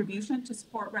Tax Contribution to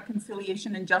Support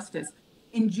Reconciliation and Justice.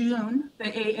 In June, the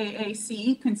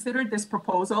AAAC considered this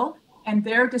proposal, and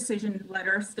their decision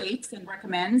letter states and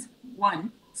recommends,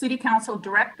 1, City Council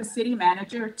direct the city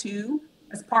manager to,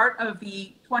 as part of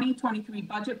the 2023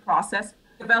 budget process,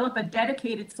 develop a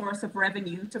dedicated source of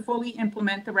revenue to fully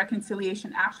implement the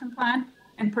Reconciliation Action Plan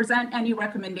and present any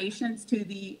recommendations to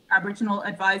the Aboriginal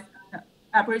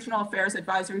Affairs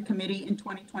Advisory Committee in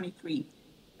 2023.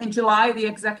 In July, the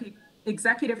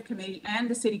Executive Committee and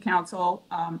the City Council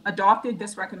adopted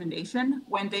this recommendation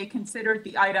when they considered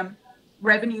the item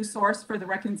revenue source for the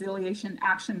Reconciliation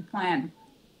Action Plan.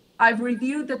 I've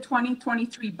reviewed the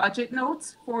 2023 budget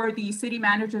notes for the City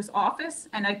Manager's Office,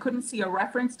 and I couldn't see a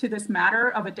reference to this matter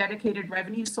of a dedicated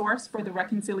revenue source for the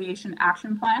Reconciliation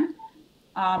Action Plan.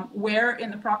 Where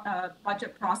in the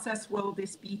budget process will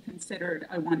this be considered,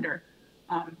 I wonder?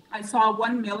 I saw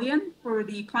 $1 million for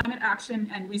the Climate Action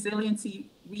and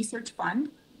Resiliency Research Fund,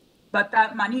 but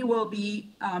that money will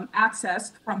be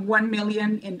accessed from $1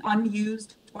 million in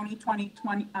unused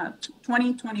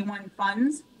 2021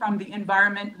 funds from the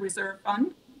Environment Reserve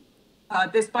Fund.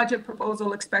 This budget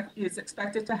proposal is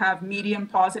expected to have medium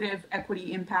positive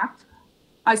equity impact.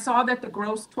 I saw that the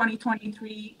gross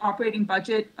 2023 operating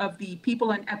budget of the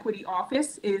People and Equity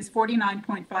Office is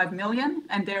 $49.5 million,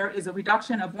 and there is a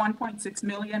reduction of $1.6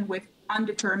 million with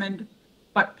undetermined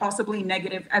but possibly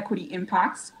negative equity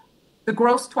impacts. The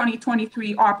gross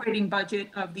 2023 operating budget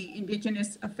of the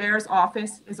Indigenous Affairs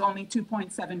Office is only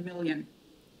 $2.7 million.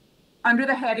 Under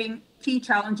the heading Key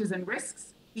Challenges and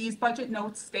Risks, these budget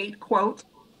notes state, quote,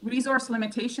 resource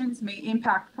limitations may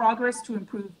impact progress to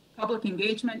improve public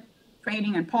engagement,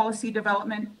 training and policy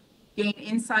development, gain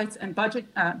insights and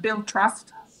build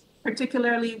trust,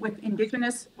 particularly with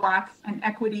Indigenous, Black, and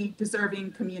equity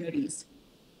deserving communities.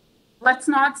 Let's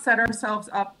not set ourselves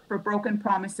up for broken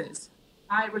promises.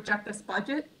 I reject this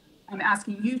budget. I'm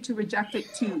asking you to reject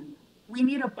it too. We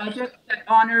need a budget that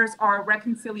honors our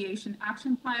Reconciliation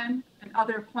Action Plan and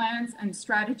other plans and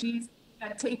strategies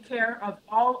that take care of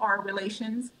all our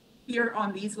relations here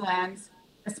on these lands,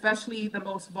 especially the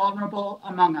most vulnerable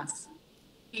among us.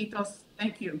 Kiitos.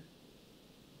 Thank you.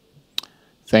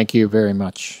 Thank you very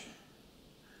much.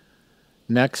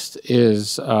 Next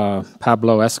is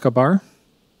Pablo Escobar.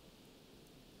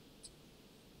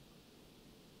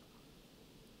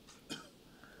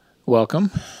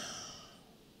 Welcome.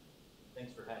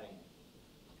 Thanks for having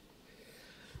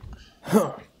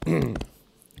me.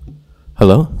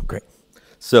 Hello? Great.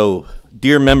 So,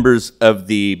 dear members of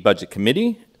the Budget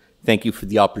Committee, thank you for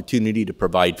the opportunity to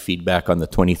provide feedback on the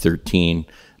 2013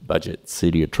 budget,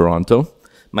 City of Toronto.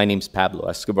 My name's Pablo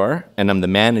Escobar, and I'm the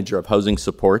manager of housing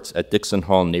supports at Dixon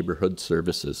Hall Neighborhood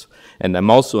Services. And I'm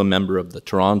also a member of the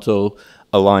Toronto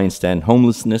Alliance to End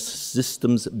Homelessness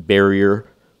Systems Barrier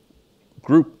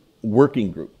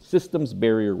Working Group.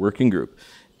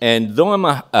 And though I'm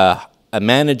a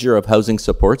manager of housing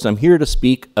supports, I'm here to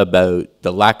speak about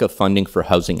the lack of funding for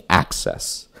housing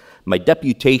access. My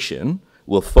deputation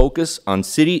will focus on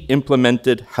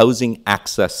city-implemented housing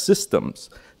access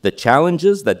systems, the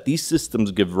challenges that these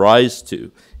systems give rise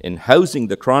to in housing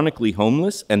the chronically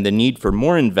homeless, and the need for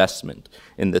more investment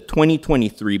in the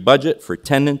 2023 budget for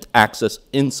tenant access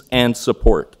and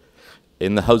support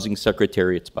in the Housing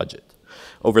Secretariat's budget.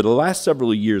 Over the last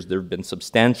several years, there have been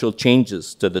substantial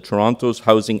changes to the Toronto's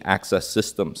housing access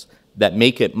systems that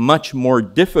make it much more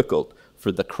difficult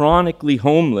for the chronically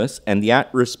homeless and the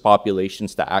at-risk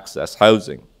populations to access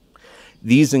housing.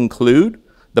 These include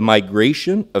the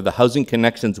migration of the Housing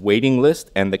Connections waiting list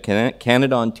and the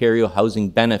Canada-Ontario Housing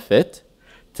Benefit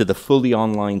to the fully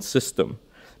online system,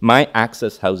 My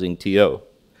Access Housing TO,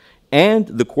 and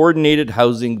the coordinated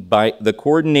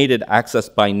access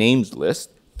by names list,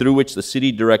 through which the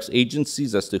city directs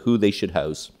agencies as to who they should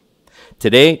house.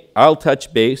 Today, I'm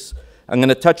going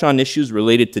to touch on issues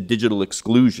related to digital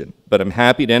exclusion, but I'm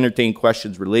happy to entertain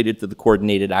questions related to the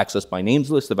coordinated access by names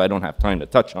list if I don't have time to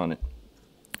touch on it.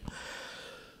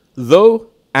 Though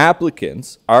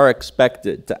applicants are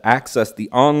expected to access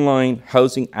the online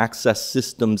housing access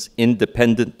systems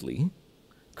independently,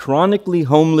 chronically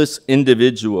homeless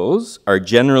individuals are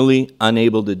generally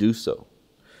unable to do so.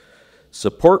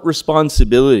 Support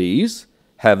responsibilities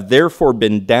have therefore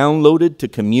been downloaded to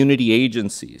community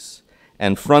agencies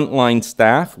and frontline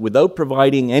staff without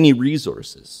providing any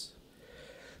resources.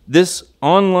 This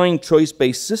online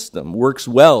choice-based system works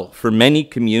well for many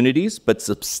communities, but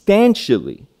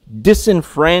substantially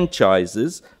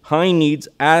disenfranchises high-needs,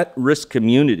 at-risk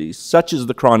communities, such as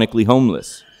the chronically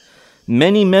homeless.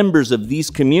 Many members of these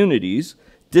communities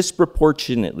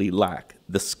disproportionately lack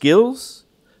the skills,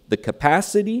 the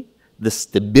capacity, the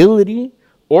stability,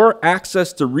 or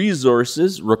access to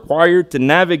resources required to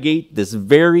navigate this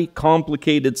very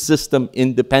complicated system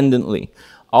independently.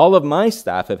 All of my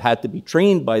staff have had to be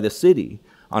trained by the city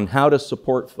on how to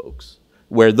support folks,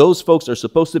 where those folks are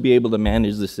supposed to be able to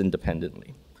manage this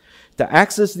independently. To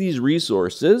access these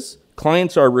resources,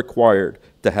 clients are required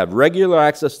to have regular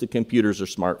access to computers or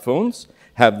smartphones,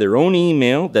 have their own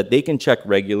email that they can check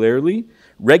regularly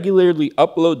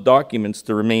upload documents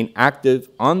to remain active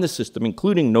on the system,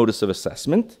 including notice of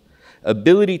assessment,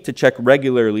 ability to check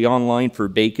regularly online for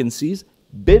vacancies,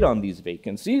 bid on these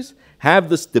vacancies have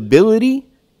the stability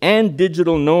and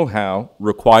digital know-how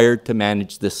required to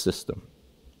manage this system.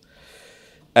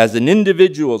 As an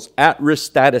individual's at-risk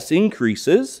status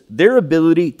increases, their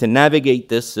ability to navigate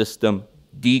this system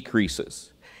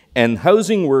decreases. And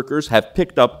housing workers have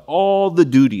picked up all the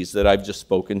duties that I've just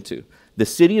spoken to. The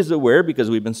city is aware because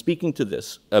we've been speaking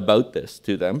about this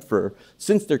to them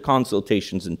since their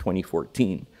consultations in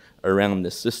 2014 around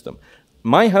this system.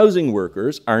 My housing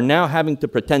workers are now having to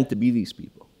pretend to be these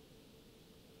people.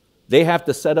 They have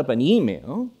to set up an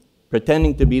email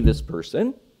pretending to be this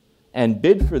person and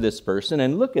bid for this person,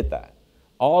 and look at that.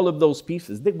 All of those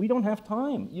pieces, we don't have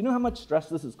time. You know how much stress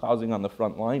this is causing on the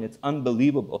front line? It's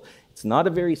unbelievable. It's not a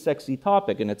very sexy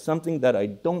topic, and it's something that I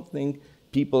don't think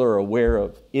people are aware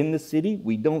of in the city.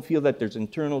 We don't feel that there's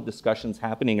internal discussions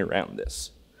happening around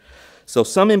this. So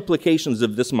some implications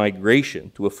of this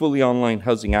migration to a fully online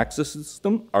housing access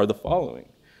system are the following.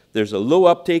 There's a low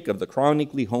uptake of the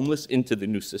chronically homeless into the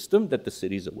new system that the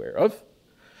city's aware of.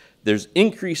 There's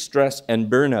increased stress and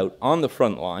burnout on the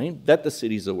front line that the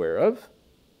city's aware of.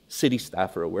 City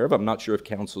staff are aware of. I'm not sure if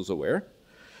council's aware.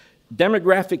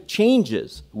 Demographic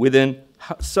changes within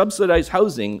subsidized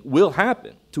housing will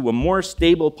happen to a more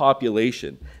stable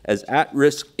population as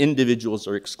at-risk individuals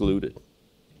are excluded.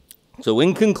 So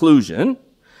in conclusion,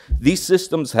 these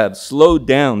systems have slowed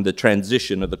down the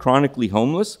transition of the chronically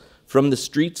homeless from the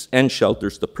streets and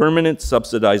shelters to permanent,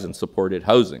 subsidized, and supported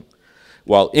housing,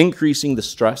 while increasing the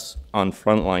stress on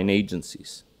frontline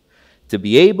agencies. To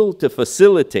be able to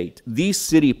facilitate these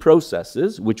city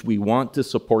processes, which we want to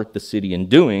support the city in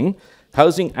doing,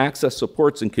 housing access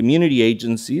supports and community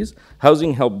agencies,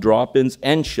 housing help drop-ins,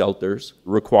 and shelters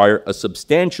require a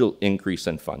substantial increase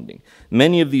in funding.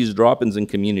 Many of these drop-ins and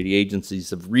community agencies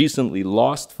have recently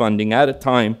lost funding at a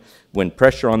time when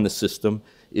pressure on the system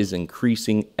is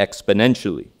increasing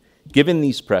exponentially. Given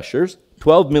these pressures,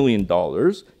 $12 million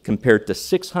compared to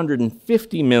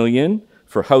 $650 million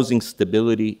for housing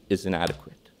stability is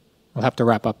inadequate. We'll have to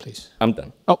wrap up, please. I'm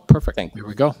done. Oh, perfect. Thank you. Here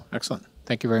we go. Excellent.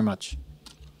 Thank you very much.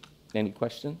 Any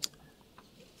questions?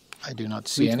 I do not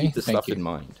see Please any. keep this Thank stuff you. in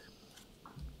mind.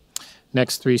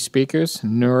 Next three speakers,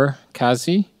 Noor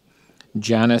Kazi,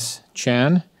 Janice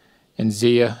Chan, and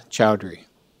Zia Chowdhury.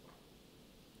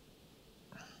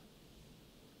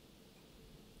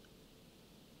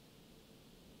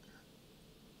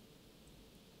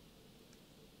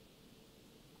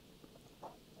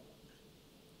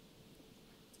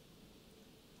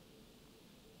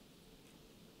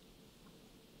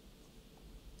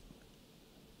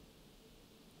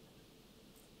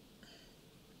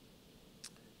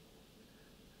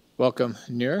 Welcome,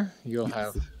 Noor. You'll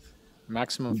have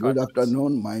maximum 5 Good minutes.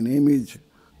 afternoon. My name is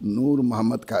Noor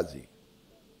Muhammad Kazi.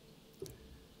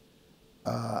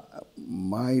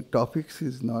 My topics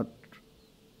is not.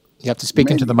 You have to speak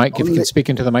into the mic. If you can speak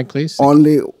into the mic, please.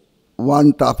 Only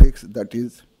one topic, that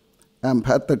is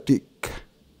empathetic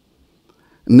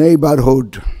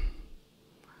neighborhood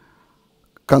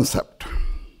concept.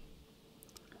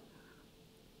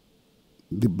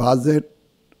 The budget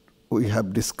we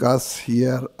have discussed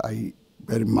here,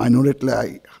 very minorly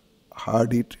I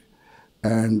heard it,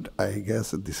 and I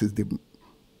guess this is the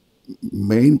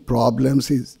main problems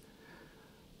is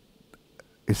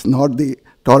it's not the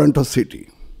Toronto city.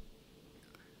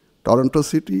 Toronto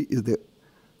city is the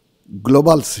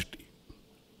global city,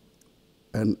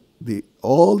 and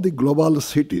all the global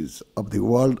cities of the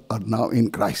world are now in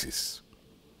crisis.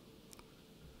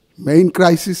 Main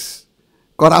crisis,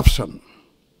 corruption.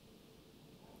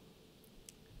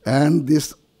 And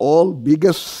these all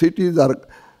biggest cities are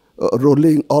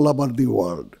rolling all over the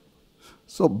world.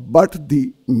 So, but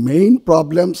the main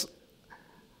problems,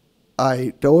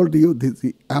 I told you,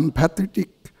 the empathetic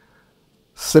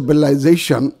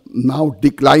civilization now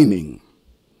declining.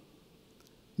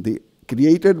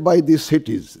 Created by these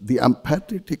cities, the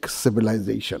empathetic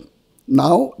civilization.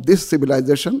 Now this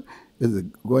civilization is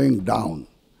going down.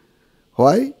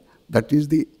 Why? That is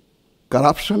the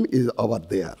corruption is over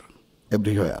there,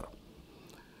 everywhere.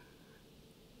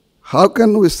 How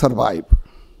can we survive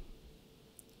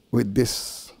with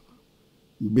these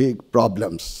big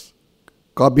problems?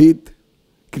 COVID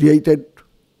created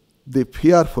the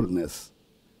fearfulness,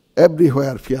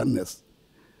 everywhere fearness.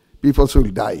 People will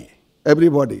die,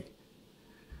 everybody.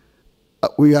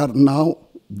 We are now,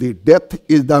 the death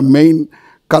is the main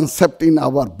concept in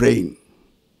our brain.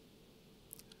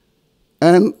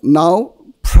 And now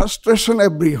frustration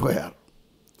everywhere.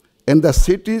 In the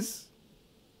cities,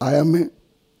 I am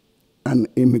an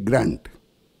immigrant.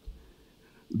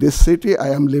 This city, I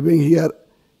am living here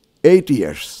 8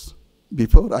 years.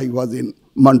 Before I was in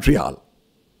Montreal.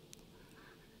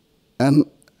 And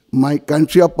my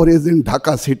country of origin,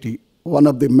 Dhaka city, one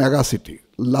of the mega city.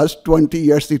 Last 20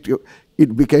 years,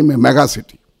 it became a mega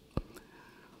city.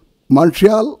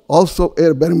 Montreal, also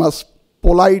a very much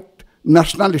polite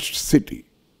nationalist city.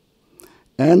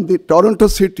 And the Toronto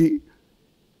city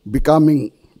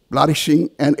becoming flourishing,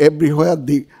 and everywhere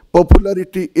the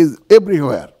popularity is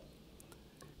everywhere.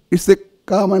 It's a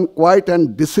calm and quiet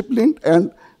and disciplined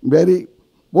and very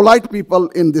polite people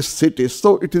in this city.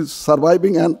 So it is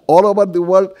surviving, and all over the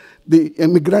world, the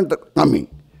immigrants are coming.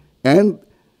 And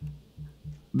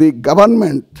the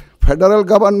government, federal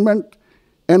government,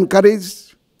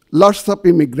 encourages lots of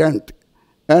immigrants,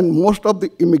 and most of the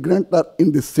immigrants are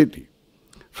in this city.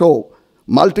 So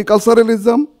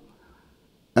multiculturalism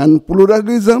and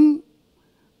pluralism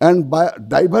and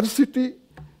diversity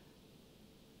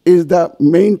is the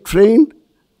main trend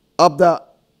of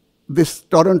this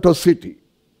Toronto city.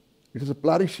 It is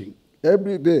flourishing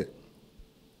every day.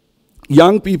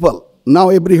 Young people now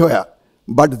everywhere,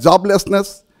 but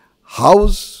joblessness,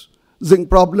 housing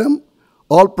problem,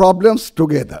 all problems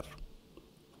together.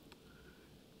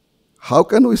 How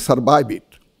can we survive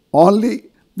it?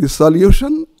 Only the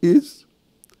solution is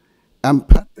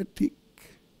empathetic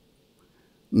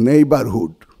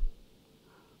neighborhood.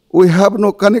 We have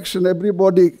no connection,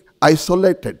 everybody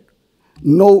isolated,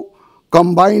 no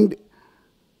combined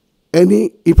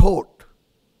any effort,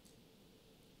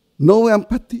 no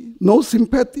empathy, no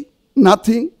sympathy,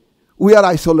 nothing. We are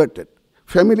isolated.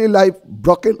 Family life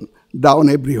broken down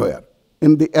everywhere.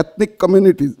 In the ethnic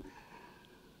communities,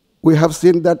 we have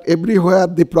seen that everywhere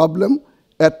the problem,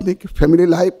 ethnic, family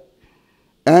life,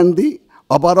 and the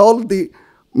overall the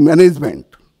management.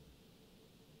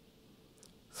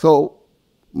 So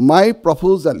my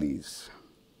proposal is,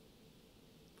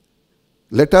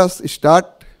 let us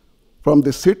start from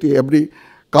the city. Every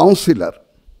councillor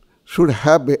should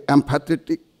have an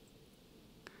empathetic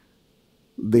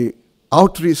the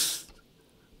outreach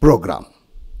program.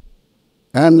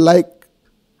 And like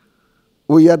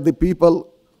we are the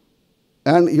people,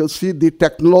 and you see the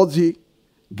technology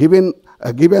given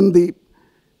the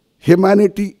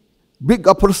humanity big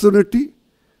opportunity,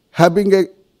 having a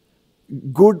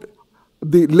good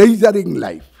the leisuring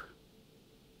life.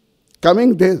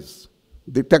 Coming days,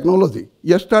 the technology.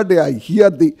 Yesterday I hear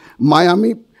the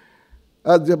Miami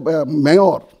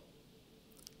mayor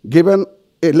given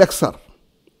a lecture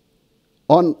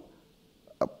on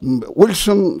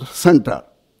Wilson Center.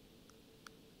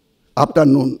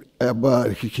 Afternoon,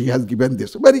 he has given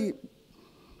this. Very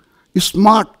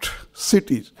smart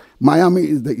cities. Miami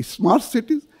is the smart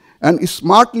cities, and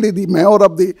smartly the mayor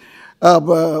of the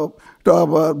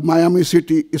Miami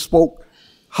city spoke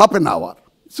half an hour.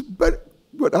 It's very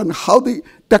good. And how the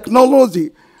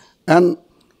technology and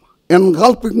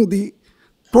engulfing the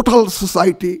total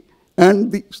society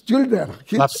and the children.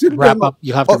 Wrap up.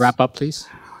 You have to wrap up, please.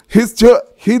 His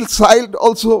child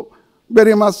also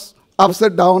very much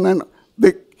upset down, and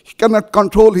he cannot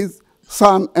control his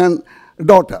son and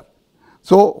daughter.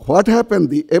 So what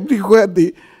happened? Everywhere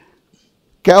the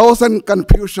chaos and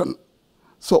confusion.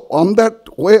 So on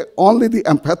that way, only the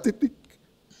empathetic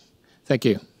Thank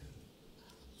you.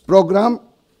 program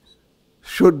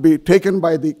should be taken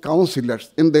by the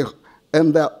councillors in the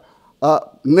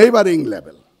neighboring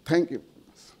level. Thank you.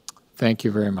 Thank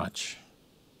you very much.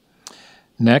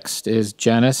 Next is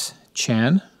Janice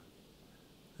Chan.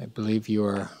 I believe you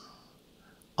are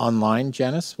online,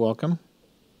 Janice. Welcome.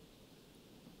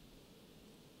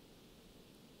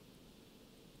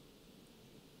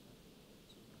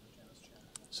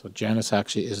 So Janice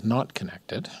actually is not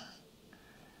connected.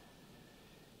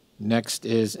 Next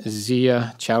is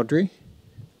Zia Chowdhury.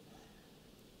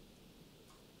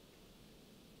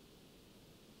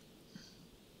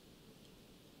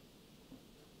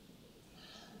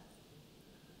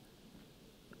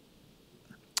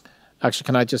 Actually,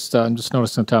 can I just, I'm just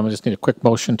noticing the time, I just need a quick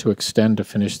motion to extend to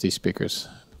finish these speakers.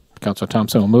 Councillor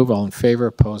Thompson will move. All in favor,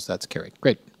 opposed, that's carried.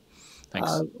 Great.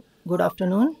 Thanks. Good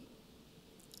afternoon.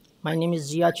 My name is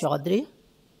Zia Chaudhary,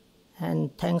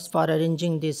 and thanks for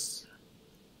arranging this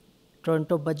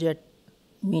Toronto budget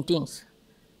meetings.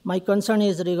 My concern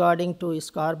is regarding to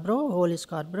Scarborough, whole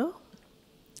Scarborough.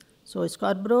 So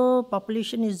Scarborough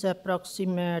population is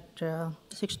approximate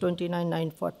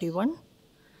 629,941,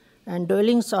 and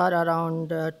dwellings are around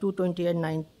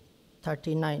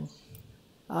 228,939.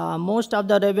 Most of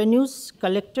the revenues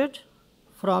collected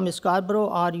from Scarborough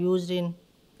are used in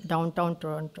downtown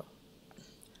Toronto.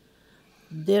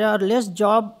 There are less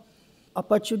job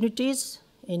opportunities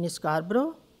in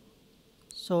Scarborough,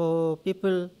 so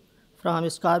people from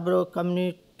Scarborough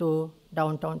commute to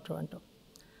downtown Toronto.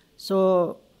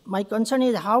 So my concern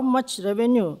is how much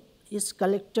revenue is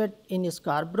collected in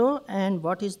Scarborough and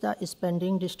what is the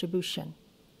spending distribution?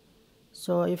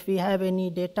 So if we have any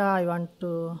data, I want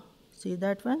to see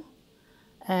that one.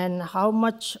 And how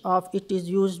much of it is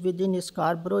used within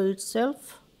Scarborough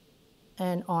itself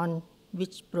and on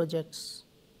which projects?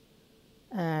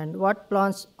 And what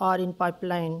plans are in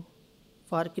pipeline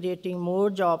for creating more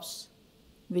jobs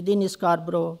within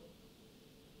Scarborough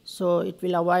so it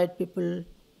will avoid people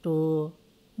to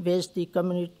waste the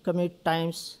commute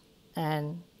times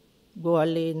and go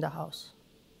early in the house.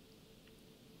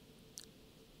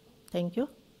 Thank you.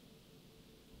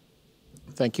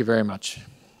 Thank you very much.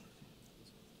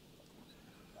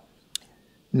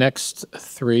 Next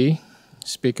three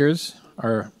speakers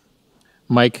are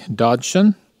Mike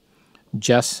Dodson,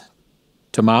 Jess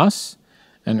Tomas,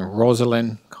 and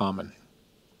Rosalind Common.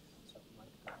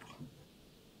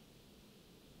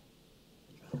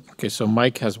 Okay, so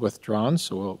Mike has withdrawn,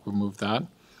 so we'll remove that.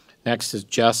 Next is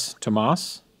Jess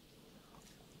Tomas.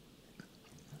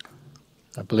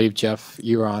 I believe, Jeff,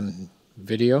 you're on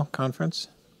video conference.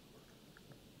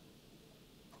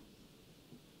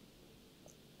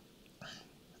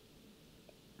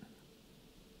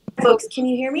 Folks, can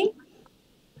you hear me?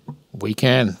 We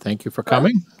can. Thank you for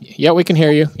coming. Yeah, we can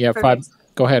hear you. Yeah, Perfect.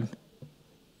 Go ahead.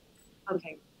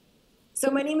 Okay. So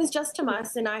my name is Jess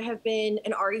Tomas, and I have been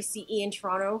an RECE in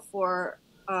Toronto for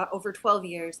over 12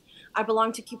 years. I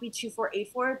belong to QP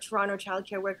 2484, Toronto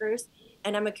Childcare Workers,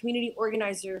 and I'm a community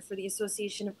organizer for the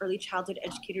Association of Early Childhood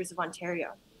Educators of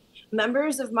Ontario.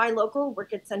 Members of my local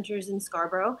work at centres in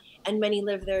Scarborough, and many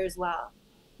live there as well.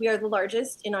 We are the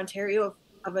largest in Ontario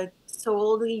of a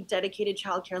solely dedicated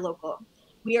childcare local.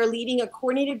 We are leading a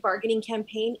coordinated bargaining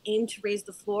campaign aimed to raise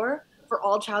the floor for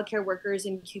all childcare workers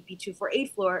in QP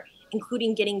 248 floor,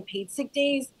 including getting paid sick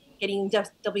days, getting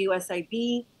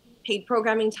WSIB, paid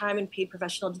programming time, and paid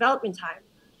professional development time.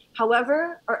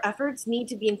 However, our efforts need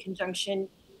to be in conjunction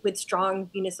with strong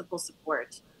municipal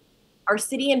support. Our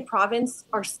city and province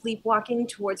are sleepwalking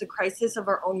towards a crisis of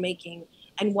our own making,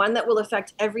 and one that will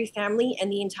affect every family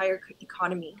and the entire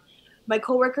economy. My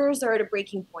coworkers are at a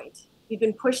breaking point. We've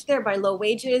been pushed there by low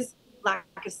wages, lack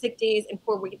of sick days, and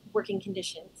poor working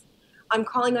conditions. I'm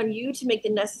calling on you to make the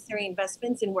necessary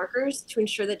investments in workers to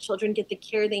ensure that children get the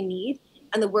care they need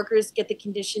and the workers get the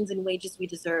conditions and wages we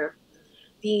deserve.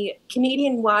 The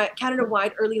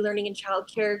Canada-wide Early Learning and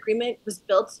Childcare Agreement was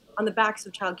built on the backs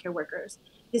of childcare workers,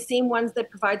 the same ones that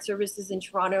provide services in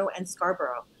Toronto and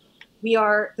Scarborough. We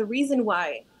are the reason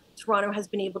why Toronto has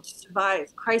been able to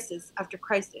survive crisis after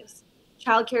crisis.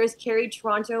 Childcare has carried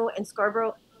Toronto and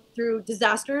Scarborough through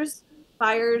disasters,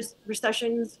 fires,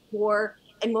 recessions, war,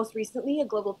 and most recently, a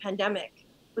global pandemic.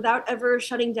 Without ever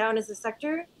shutting down as a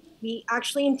sector, we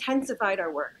actually intensified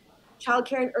our work.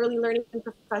 Childcare and early learning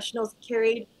professionals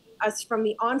carried us from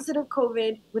the onset of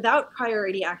COVID without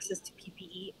priority access to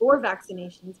PPE or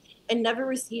vaccinations and never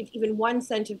received even 1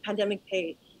 cent of pandemic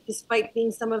pay, despite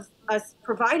being some of us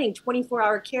providing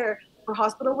 24-hour care for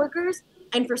hospital workers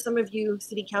and for some of you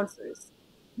city councillors.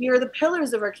 We are the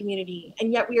pillars of our community,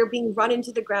 and yet we are being run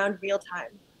into the ground real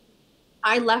time.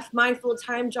 I left my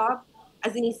full-time job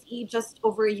as an ECE just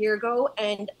over a year ago,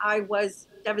 and I was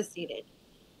devastated.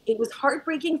 It was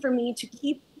heartbreaking for me to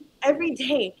keep every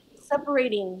day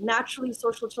separating naturally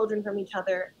social children from each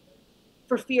other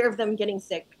for fear of them getting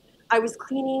sick. I was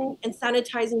cleaning and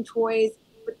sanitizing toys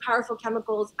with powerful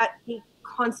chemicals at a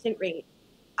constant rate.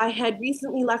 I had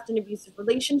recently left an abusive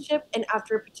relationship, and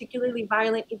after a particularly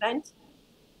violent event,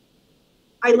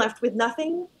 I left with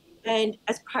nothing. And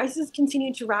as prices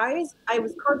continued to rise, I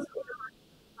was constantly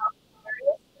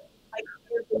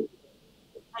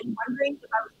and wondering if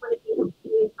I was going to be able to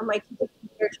pay for my teachers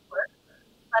compared to work,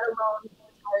 let alone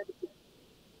retire the team.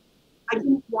 I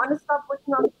didn't want to stop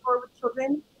working on the floor with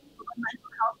children, but my mental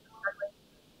health was struggling.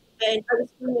 And I was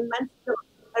feeling immense guilt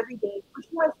every day,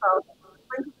 pushing myself to the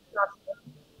brink of exhaustion,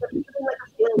 but feeling like a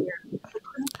failure. I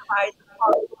couldn't provide the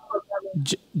quality of programming.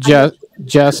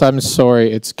 Jess, I'm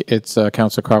sorry. It's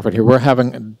Councillor Crawford here. We're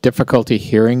having difficulty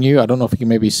hearing you. I don't know if you can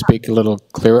maybe speak a little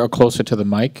clearer or closer to the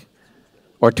mic,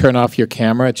 or turn off your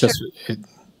camera. It just. Sure.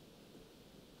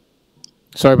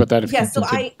 Sorry about that. Yeah. So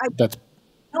that's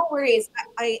no worries.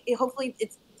 I hopefully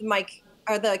it's the mic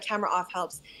or the camera off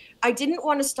helps. I didn't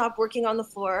want to stop working on the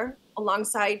floor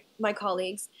alongside my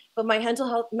colleagues, but my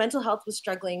mental health was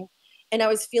struggling, and I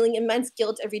was feeling immense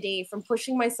guilt every day from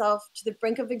pushing myself to the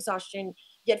brink of exhaustion,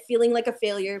 yet feeling like a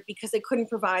failure because I couldn't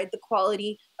provide the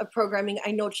quality of programming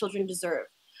I know children deserve.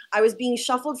 I was being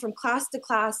shuffled from class to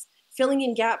class, filling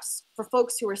in gaps for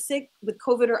folks who were sick with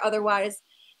COVID or otherwise,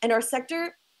 and our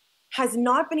sector has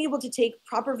not been able to take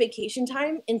proper vacation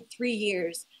time in 3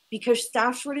 years because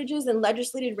staff shortages and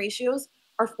legislated ratios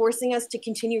are forcing us to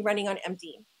continue running on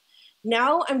empty.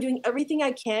 Now I'm doing everything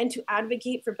I can to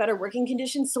advocate for better working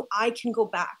conditions so I can go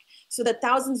back, so that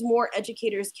thousands more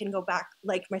educators can go back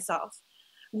like myself.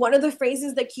 One of the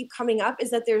phrases that keep coming up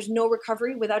is that there's no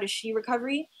recovery without a she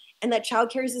recovery, and that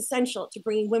childcare is essential to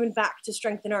bringing women back to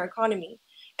strengthen our economy.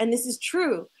 And this is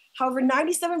true. However,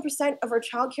 97% of our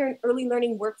childcare and early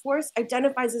learning workforce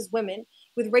identifies as women,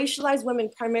 with racialized women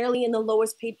primarily in the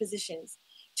lowest paid positions.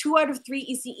 2 out of 3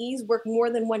 ECEs work more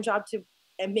than one job to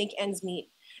make ends meet.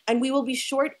 And we will be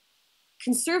short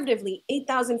conservatively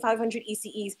 8,500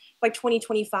 ECEs by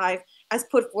 2025, as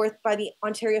put forth by the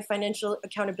Ontario Financial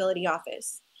Accountability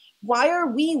Office. Why are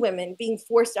we women being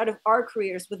forced out of our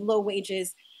careers with low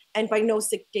wages and by no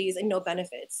sick days and no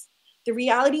benefits? The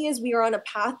reality is we are on a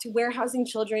path to warehousing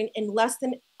children in less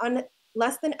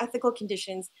than ethical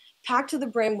conditions, packed to the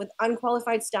brim with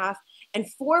unqualified staff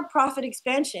and for-profit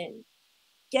expansion,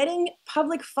 getting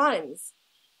public funds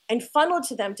and funneled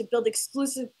to them to build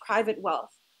exclusive private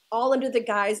wealth, all under the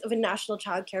guise of a national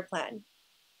childcare plan.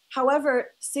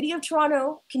 However, City of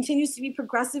Toronto continues to be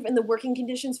progressive in the working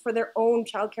conditions for their own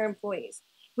childcare employees,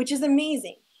 which is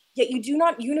amazing. Yet you do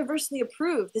not universally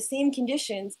approve the same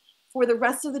conditions for the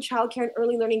rest of the childcare and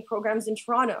early learning programs in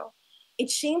Toronto.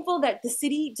 It's shameful that the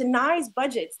city denies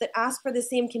budgets that ask for the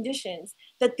same conditions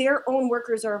that their own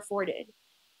workers are afforded.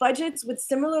 Budgets with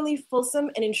similarly fulsome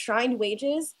and enshrined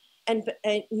wages and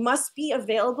must be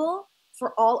available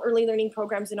for all early learning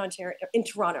programs in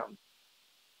Toronto.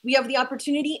 We have the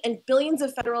opportunity and billions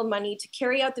of federal money to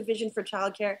carry out the vision for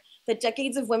childcare that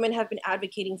decades of women have been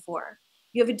advocating for.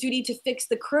 You have a duty to fix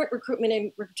the current recruitment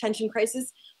and retention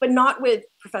crisis, but not with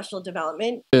professional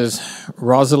development. Is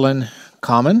Rosalind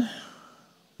Common?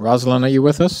 Rosalind, are you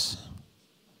with us?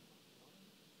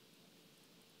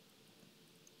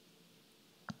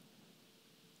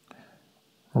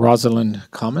 Rosalind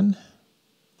Common?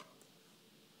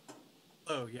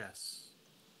 Oh, yes.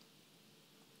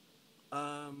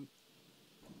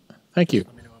 Thank you.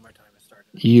 Let me know when my time has started.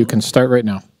 You can start right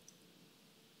now.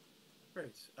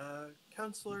 Great.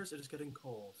 Councillors, it is getting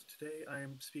cold. Today I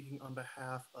am speaking on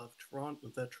behalf of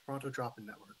the Toronto Drop-In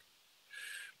Network.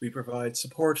 We provide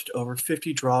support to over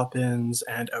 50 drop-ins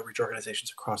and outreach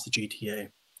organizations across the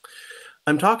GTA.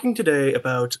 I'm talking today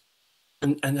about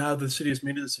and how the city has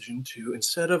made a decision to,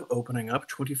 instead of opening up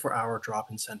 24-hour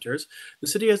drop-in centers, the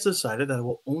city has decided that it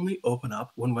will only open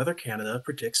up when Weather Canada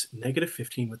predicts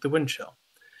 -15 with the wind chill.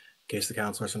 In case the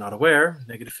councillors are not aware,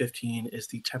 -15 is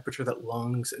the temperature that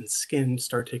lungs and skin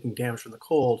start taking damage from the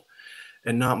cold,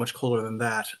 and not much colder than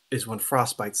that is when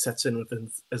frostbite sets in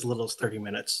within as little as 30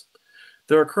 minutes.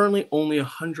 There are currently only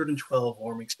 112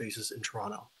 warming spaces in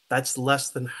Toronto. That's less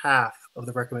than half of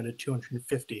the recommended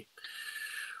 250.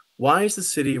 Why is the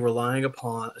city relying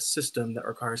upon a system that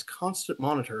requires constant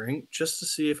monitoring just to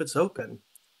see if it's open?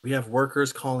 We have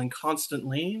workers calling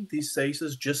constantly these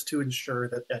spaces just to ensure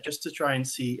that, just to try and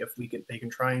see if they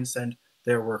can try and send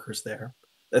their workers there,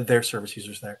 their service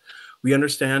users there. We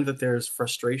understand that there's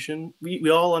frustration. We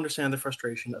all understand the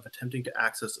frustration of attempting to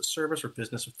access a service or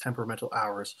business with temperamental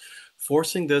hours.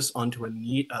 Forcing this onto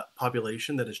a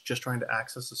population that is just trying to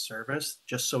access a service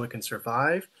just so it can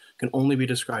survive can only be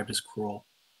described as cruel.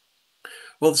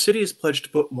 While the city has pledged to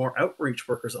put more outreach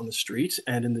workers on the street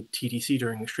and in the TTC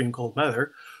during extreme cold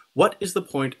weather, what is the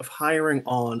point of hiring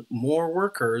on more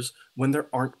workers when there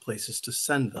aren't places to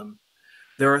send them?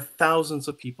 There are thousands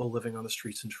of people living on the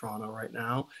streets in Toronto right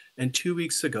now, and 2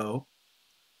 weeks ago,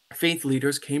 faith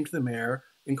leaders came to the mayor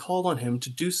and called on him to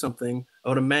do something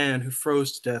about a man who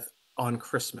froze to death on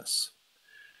Christmas.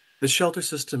 The shelter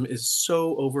system is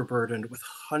so overburdened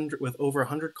with over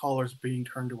 100 callers being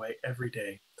turned away every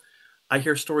day. I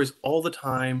hear stories all the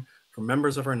time from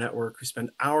members of our network who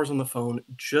spend hours on the phone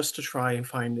just to try and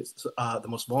find the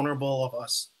most vulnerable of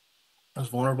us, most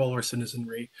vulnerable of our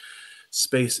citizenry,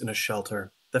 space in a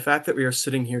shelter. The fact that we are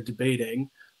sitting here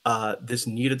debating this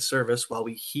needed service while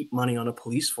we heap money on a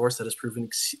police force that has proven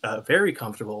very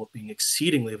comfortable with being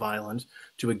exceedingly violent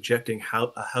to ejecting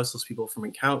houseless people from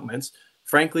encampments,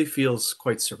 frankly feels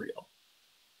quite surreal.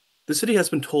 The city has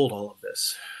been told all of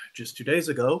this. Just 2 days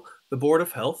ago, the Board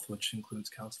of Health, which includes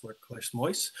Councillor Claire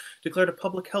Smoyce, declared a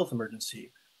public health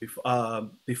emergency.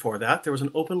 Before that, there was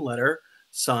an open letter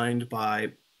signed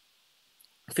by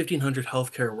 1,500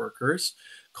 healthcare workers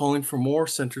calling for more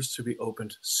centers to be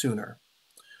opened sooner.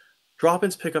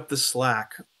 Drop-ins pick up the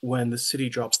slack when the city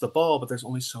drops the ball, but there's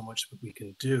only so much that we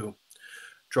can do.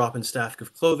 Drop-in staff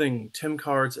give clothing, TIM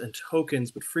cards, and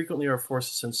tokens, but frequently are forced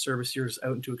to send service users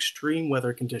out into extreme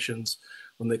weather conditions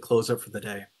when they close up for the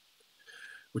day,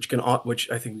 which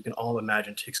I think we can all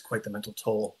imagine takes quite the mental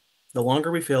toll. The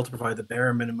longer we fail to provide the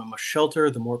bare minimum of shelter,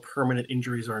 the more permanent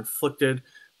injuries are inflicted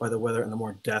by the weather and the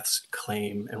more deaths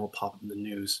claim and will pop up in the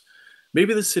news.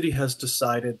 Maybe the city has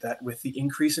decided that with the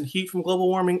increase in heat from global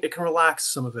warming, it can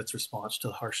relax some of its response to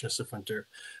the harshness of winter.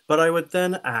 But I would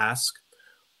then ask,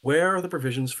 where are the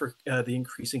provisions for the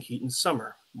increasing heat in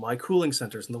summer? Why cooling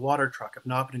centers and the water truck have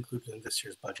not been included in this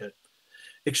year's budget?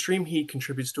 Extreme heat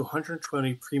contributes to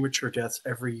 120 premature deaths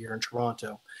every year in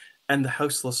Toronto, and the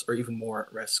houseless are even more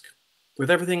at risk. With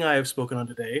everything I have spoken on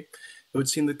today, it would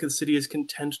seem that the city is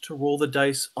content to roll the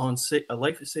dice on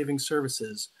life-saving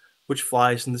services, which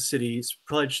flies in the city's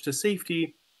pledge to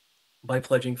safety by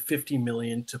pledging $50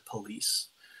 million to police.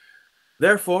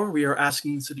 Therefore, we are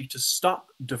asking the city to stop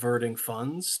diverting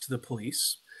funds to the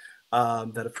police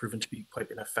that have proven to be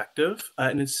quite ineffective,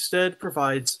 and instead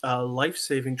provides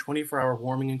life-saving 24-hour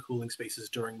warming and cooling spaces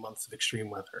during months of extreme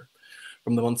weather,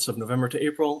 from the months of November to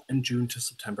April and June to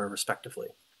September, respectively.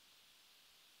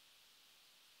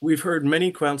 We've heard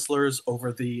many councillors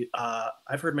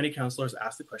I've heard many councillors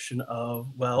ask the question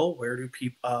of, well,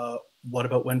 what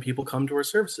about when people come to our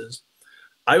services?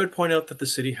 I would point out that the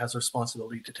city has a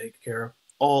responsibility to take care of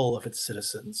all of its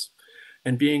citizens.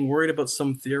 And being worried about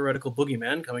some theoretical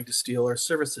boogeyman coming to steal our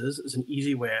services is an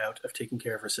easy way out of taking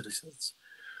care of our citizens.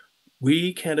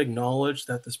 We can't acknowledge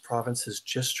that this province has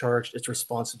discharged its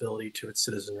responsibility to its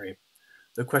citizenry.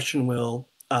 The question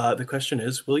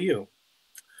is, will you?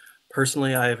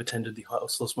 Personally, I have attended the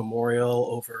Houseless Memorial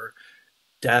over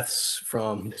deaths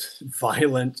from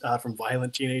violent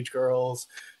teenage girls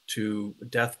to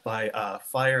death by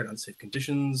fire in unsafe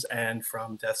conditions, and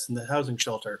from deaths in the housing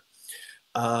shelter.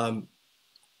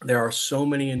 There are so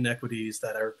many inequities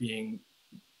that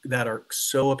are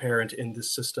so apparent in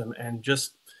this system, and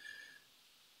just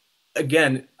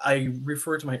again, I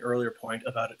refer to my earlier point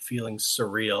about it feeling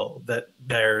surreal, that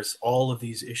there's all of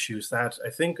these issues that I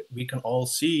think we can all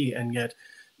see, and yet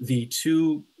the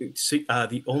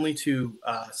only two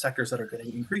sectors that are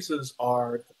getting increases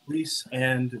are the police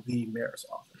and the mayor's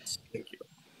office. Thank you.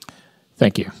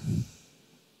 Thank you.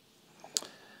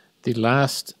 The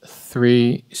last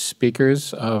three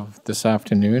speakers of this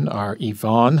afternoon are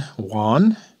Yvonne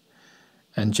Wan,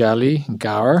 Anjali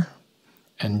Gaur,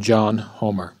 and John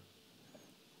Homer.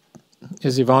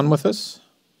 Is Yvonne with us?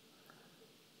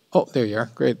 Oh, there you are.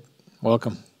 Great.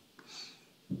 Welcome.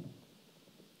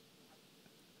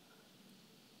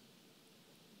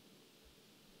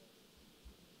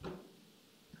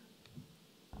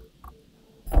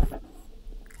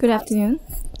 Good afternoon.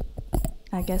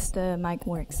 I guess the mic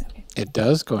works. Okay. It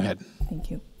does. Go ahead.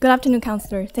 Thank you. Good afternoon,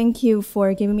 Councillor. Thank you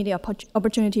for giving me the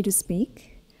opportunity to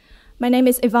speak. My name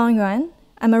is Yvonne Yuan.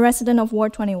 I'm a resident of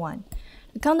Ward 21.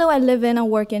 The condo I live in and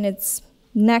work in is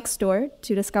next door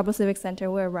to the Scarborough Civic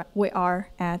Center where we are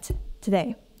at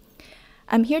today.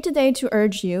 I'm here today to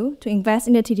urge you to invest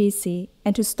in the TTC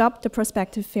and to stop the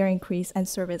prospective fare increase and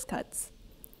service cuts.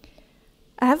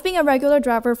 I have been a regular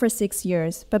driver for 6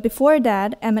 years, but before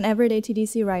that, I'm an everyday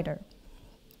TTC rider.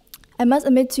 I must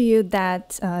admit to you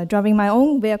that driving my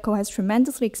own vehicle has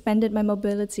tremendously expanded my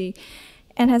mobility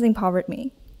and has empowered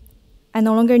me. I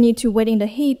no longer need to wait in the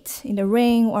heat, in the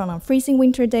rain, or on a freezing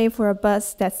winter day for a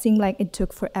bus that seemed like it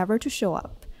took forever to show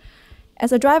up.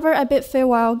 As a driver, I bid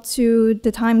farewell to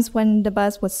the times when the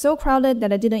bus was so crowded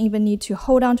that I didn't even need to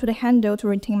hold on to the handle to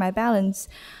retain my balance.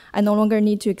 I no longer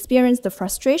need to experience the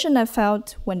frustration I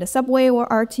felt when the subway or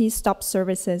RT stopped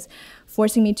services,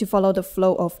 forcing me to follow the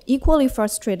flow of equally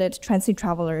frustrated transit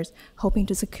travelers hoping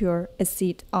to secure a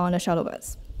seat on a shuttle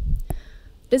bus.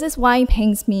 This is why it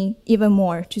pains me even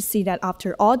more to see that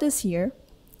after all this year,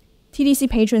 TTC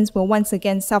patrons will once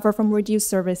again suffer from reduced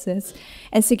services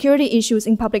and security issues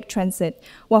in public transit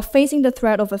while facing the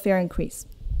threat of a fare increase.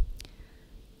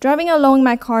 Driving alone in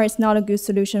my car is not a good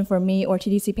solution for me or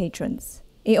TTC patrons.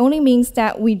 It only means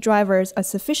that we drivers are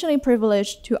sufficiently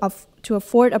privileged to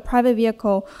afford a private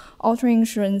vehicle, altering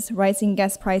insurance, rising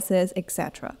gas prices,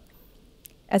 etc.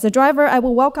 As a driver, I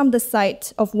will welcome the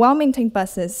sight of well-maintained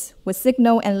buses with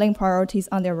signal and lane priorities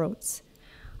on their roads.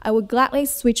 I would gladly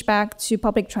switch back to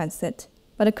public transit,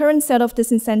 but the current set of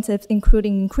disincentives,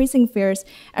 including increasing fares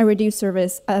and reduced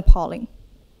service, are appalling.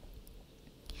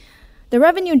 The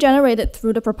revenue generated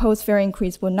through the proposed fare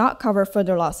increase will not cover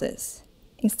further losses.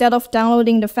 Instead of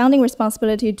downloading the funding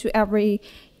responsibility to every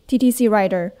TTC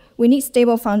rider, we need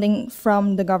stable funding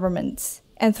from the government.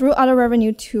 And through other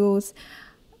revenue tools,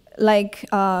 like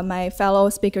my fellow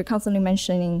speaker constantly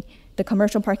mentioning, the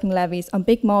commercial parking levies on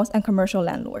big malls and commercial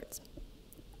landlords.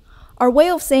 Our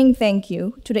way of saying thank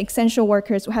you to the essential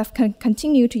workers who have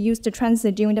continued to use the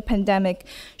transit during the pandemic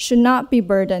should not be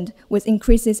burdened with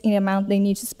increases in the amount they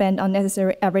need to spend on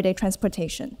necessary everyday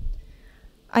transportation.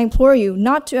 I implore you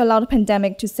not to allow the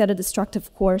pandemic to set a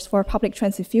destructive course for our public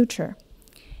transit future.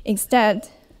 Instead,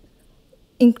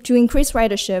 to increase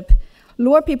ridership,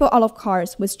 lure people out of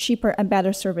cars with cheaper and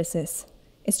better services.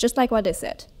 It's just like what they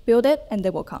said. Build it and they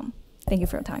will come. Thank you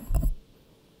for your time.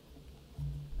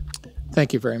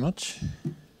 Thank you very much.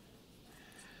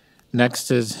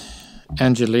 Next is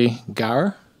Anjali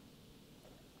Gaur,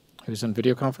 who's on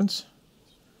video conference.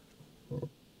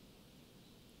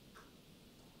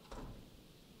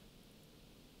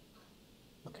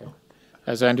 Okay.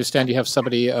 As I understand, you have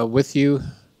somebody with you,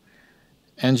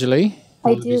 Anjali?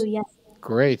 I do, yes.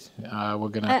 Great. We're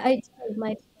going to... I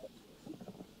do.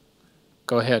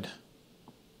 Go ahead.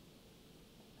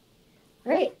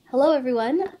 All right. Hello,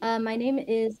 everyone. My name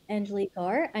is Anjali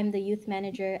Gaur. I'm the youth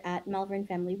manager at Malvern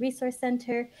Family Resource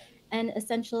Center, an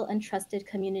essential and trusted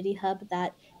community hub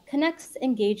that connects,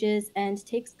 engages, and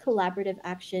takes collaborative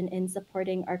action in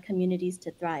supporting our communities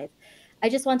to thrive. I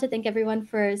just want to thank everyone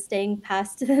for staying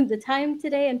past the time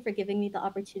today and for giving me the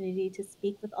opportunity to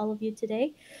speak with all of you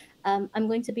today. I'm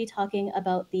going to be talking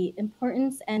about the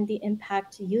importance and the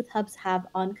impact youth hubs have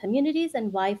on communities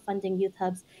and why funding youth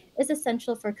hubs is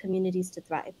essential for communities to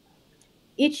thrive.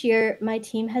 Each year, my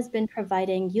team has been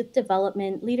providing youth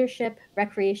development, leadership,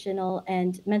 recreational,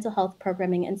 and mental health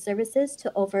programming and services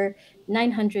to over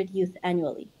 900 youth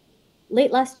annually.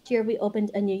 Late last year, we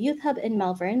opened a new youth hub in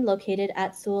Malvern, located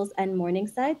at Sewells and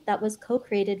Morningside, that was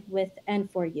co-created with and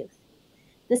for youth.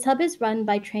 This hub is run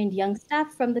by trained young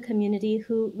staff from the community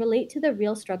who relate to the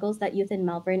real struggles that youth in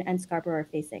Malvern and Scarborough are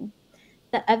facing.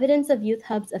 The evidence of youth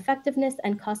hubs' effectiveness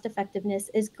and cost effectiveness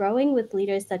is growing with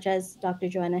leaders such as Dr.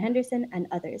 Joanna Henderson and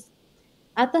others.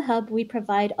 At the hub, we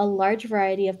provide a large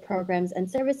variety of programs and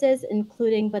services,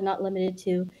 including but not limited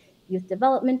to youth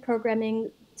development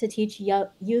programming to teach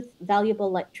youth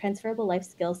valuable transferable life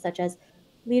skills such as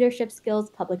leadership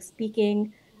skills, public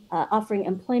speaking, offering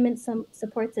employment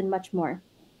supports, and much more.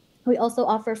 We also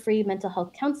offer free mental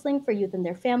health counseling for youth and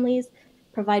their families,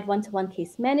 provide one-to-one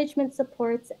case management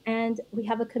supports, and we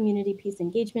have a community peace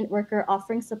engagement worker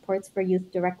offering supports for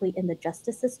youth directly in the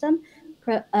justice system,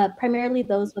 primarily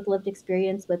those with lived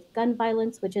experience with gun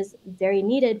violence, which is very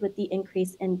needed with the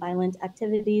increase in violent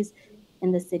activities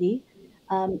in the city.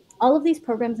 All of these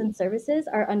programs and services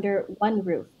are under one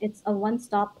roof. It's a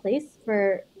one-stop place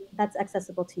that's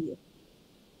accessible to youth.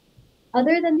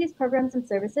 Other than these programs and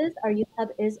services, our youth hub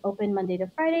is open Monday to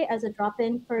Friday as a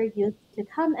drop-in for youth to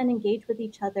come and engage with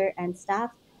each other and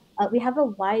staff. We have a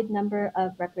wide number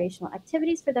of recreational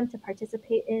activities for them to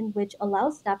participate in, which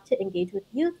allows staff to engage with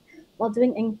youth while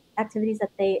doing activities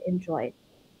that they enjoy.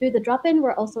 Through the drop-in,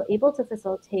 we're also able to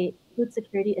facilitate food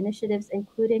security initiatives,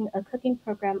 including a cooking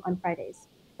program on Fridays.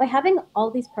 By having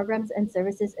all these programs and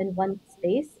services in one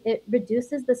space, it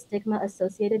reduces the stigma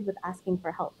associated with asking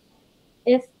for help.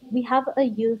 If we have a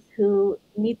youth who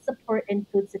needs support in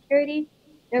food security,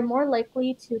 they're more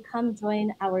likely to come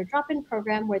join our drop-in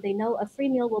program where they know a free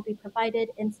meal will be provided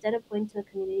instead of going to a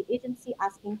community agency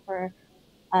asking for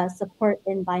support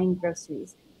in buying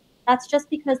groceries. That's just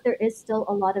because there is still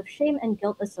a lot of shame and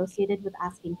guilt associated with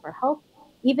asking for help.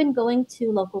 Even going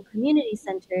to local community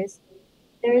centers,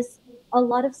 there's a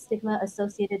lot of stigma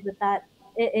associated with that.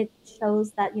 It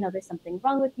shows that, there's something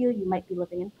wrong with you. You might be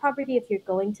living in poverty if you're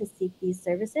going to seek these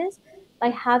services. By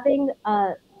having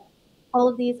all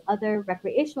of these other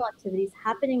recreational activities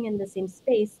happening in the same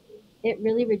space, it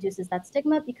really reduces that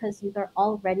stigma because youth are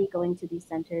already going to these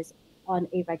centers on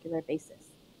a regular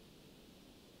basis.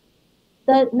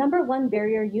 The number one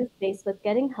barrier youth face with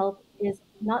getting help is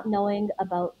not knowing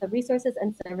about the resources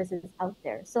and services out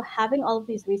there. So having all of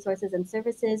these resources and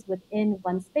services within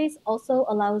one space also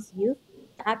allows youth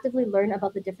to actively learn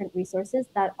about the different resources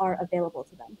that are available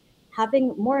to them.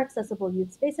 Having more accessible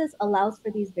youth spaces allows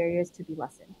for these barriers to be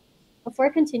lessened. Before I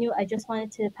continue, I just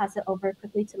wanted to pass it over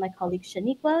quickly to my colleague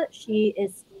Shaniqua. She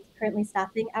is currently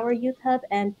staffing our youth hub,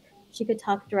 and she could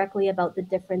talk directly about the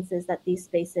differences that these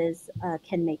spaces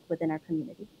can make within our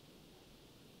community.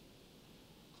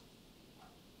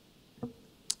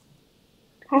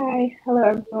 Hi, hello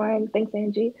everyone. Thanks,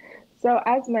 Angie. So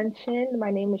as mentioned,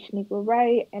 my name is Shaniqua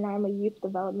Wright, and I'm a youth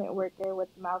development worker with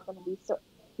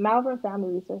Malvern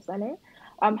Family Resource Center.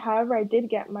 However, I did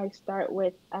get my start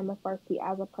with MFRC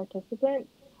as a participant.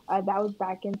 That was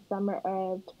back in summer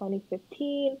of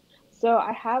 2015. So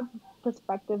I have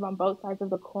perspective on both sides of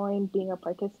the coin, being a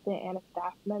participant and a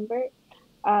staff member.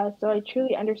 So I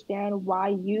truly understand why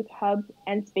youth hubs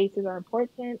and spaces are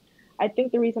important. I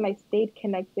think the reason I stayed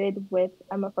connected with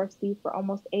MFRC for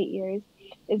almost 8 years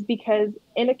is because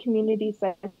in a community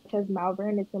such as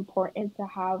Malvern, it's important to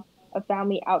have a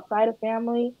family outside of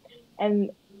family. And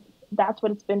that's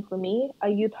what it's been for me. A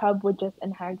youth hub would just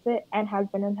enhance it and has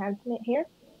been enhancing it here.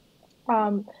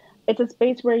 It's a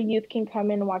space where youth can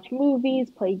come in and watch movies,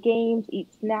 play games,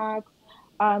 eat snacks,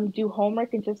 do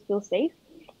homework, and just feel safe.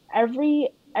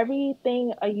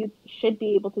 Everything a youth should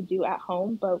be able to do at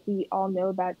home, but we all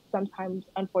know that sometimes,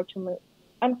 unfortunately,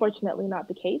 not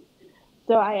the case.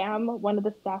 So I am one of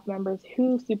the staff members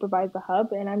who supervise the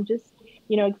hub, and I'm just,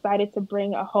 excited to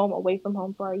bring a home away from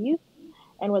home for our youth.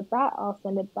 And with that, I'll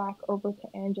send it back over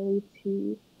to Angeli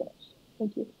to finish.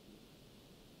 Thank you.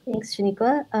 Thanks,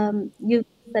 Shaniqua. You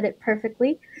said it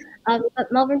perfectly.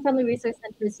 But Malvern Family Resource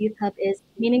Center's Youth Hub is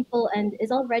meaningful and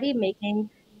is already making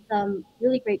some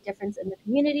really great difference in the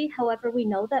community. However, we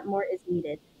know that more is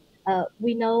needed.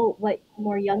 We know what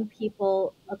more young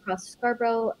people across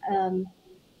Scarborough,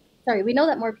 we know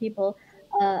that more people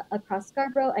across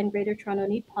Scarborough and Greater Toronto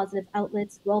need positive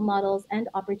outlets, role models, and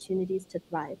opportunities to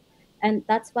thrive. And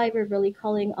that's why we're really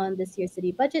calling on this year's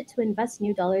city budget to invest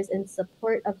new dollars in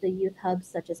support of the youth hubs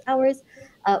such as ours.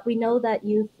 We know that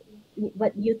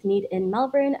what youth need in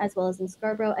Malvern as well as in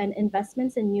Scarborough, and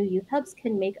investments in new youth hubs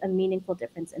can make a meaningful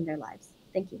difference in their lives.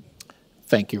 Thank you.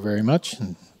 Thank you very much,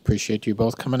 and appreciate you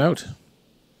both coming out.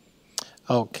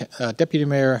 Okay, Deputy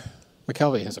Mayor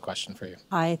McKelvey has a question for you.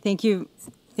 Hi, thank you.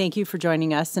 Thank you for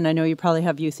joining us. And I know you probably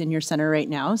have youth in your center right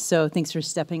now, so thanks for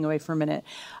stepping away for a minute.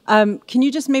 Can you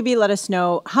just maybe let us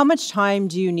know how much time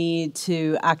do you need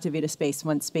to activate a space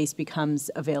once space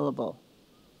becomes available?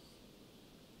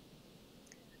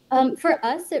 For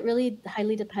us, it really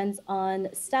highly depends on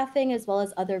staffing as well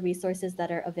as other resources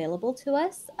that are available to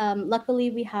us.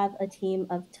 Luckily, we have a team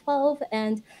of 12,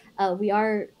 and we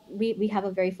have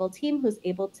a very full team who's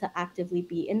able to actively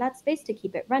be in that space to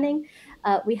keep it running.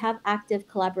 We have active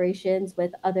collaborations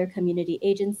with other community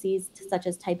agencies, such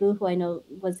as Taibu, who I know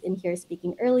was in here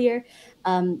speaking earlier,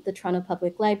 the Toronto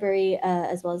Public Library,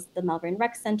 as well as the Malvern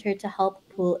Rec Center, to help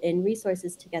pool in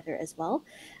resources together as well.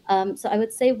 So I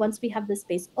would say once we have the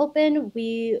space open,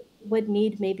 we would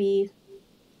need maybe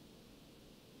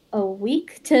a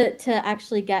week to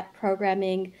actually get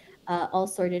programming all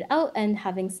sorted out and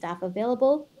having staff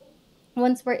available.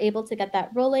 Once we're able to get that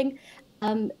rolling,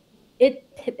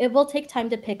 it will take time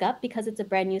to pick up because it's a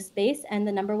brand new space. And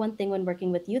the number one thing when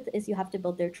working with youth is you have to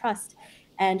build their trust.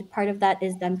 And part of that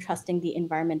is them trusting the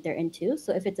environment they're into.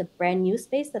 So if it's a brand new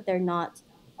space that they're not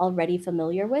already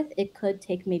familiar with, it could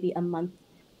take maybe a month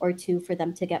or two for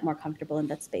them to get more comfortable in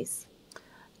that space.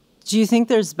 Do you think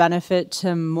there's benefit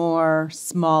to more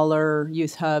smaller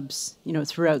youth hubs,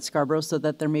 throughout Scarborough, so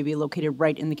that they're maybe located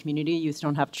right in the community? Youth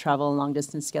don't have to travel a long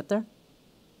distance to get there?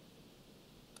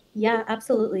 Yeah,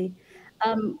 absolutely.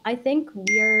 I think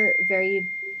we're very,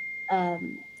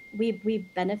 we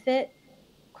benefit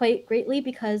quite greatly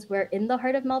because we're in the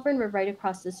heart of Malvern. We're right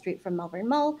across the street from Malvern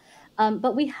Mall.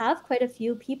 But we have quite a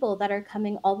few people that are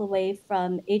coming all the way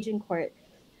from Agincourt,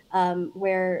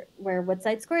 where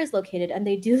Woodside Square is located. And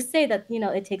they do say that,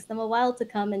 it takes them a while to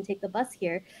come and take the bus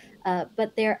here,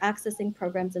 but they're accessing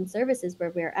programs and services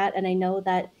where we're at. And I know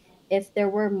that if there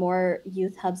were more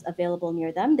youth hubs available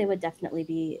near them, they would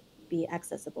definitely be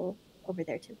accessible over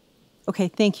there too. Okay,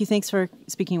 thank you. Thanks for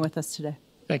speaking with us today.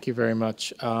 Thank you very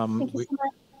much. Thank you so much.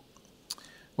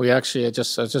 We actually, I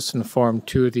just informed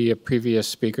two of the previous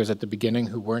speakers at the beginning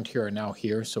who weren't here are now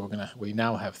here, so we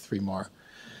now have three more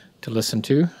to listen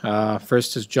to.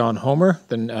 First is John Homer,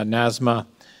 then Nazma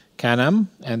Kanam,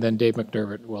 and then Dave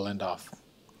McDermott will end off.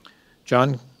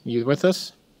 John, you with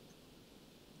us?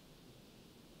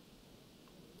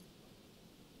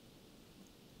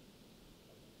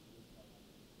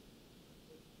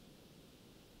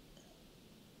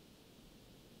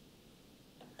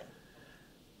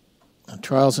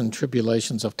 Trials and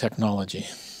tribulations of technology.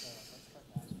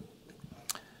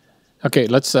 Okay,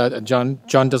 let's, John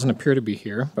doesn't appear to be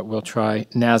here, but we'll try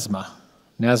Nazma.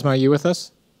 Nazma, are you with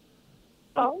us?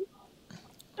 Oh.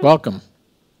 Welcome.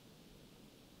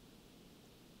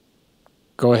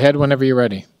 Go ahead whenever you're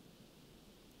ready.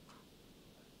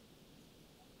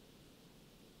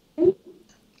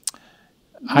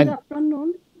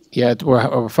 Yeah,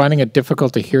 we're finding it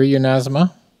difficult to hear you,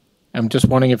 Nazma. I'm just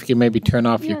wondering if you can maybe turn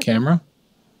off your camera.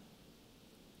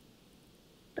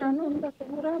 Turn on the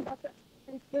camera, but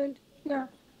I can't hear.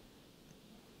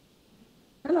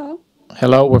 Hello?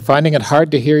 Hello, we're finding it hard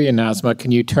to hear you, Nazma.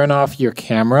 Can you turn off your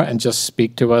camera and just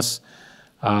speak to us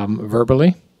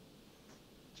verbally?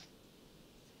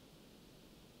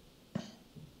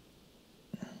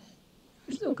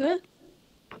 It's okay.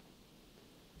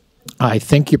 I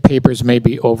think your papers may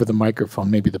be over the microphone,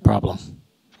 maybe the problem.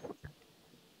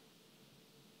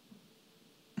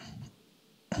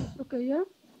 Okay, yeah?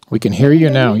 We can hear you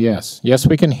now, yes. Yes,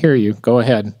 we can hear you. Go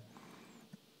ahead.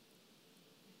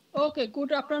 Okay,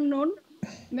 good afternoon,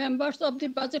 members of the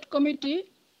Budget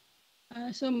Committee.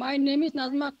 So my name is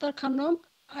Nazma Akhtar Khanum.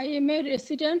 I am a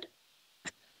resident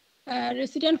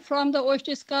from the West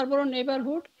Scarborough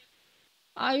neighborhood.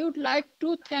 I would like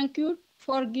to thank you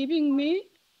for giving me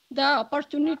the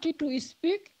opportunity to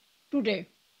speak today.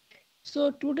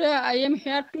 So today I am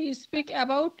here to speak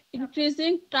about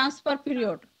increasing transfer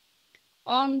period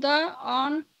on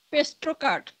Pestro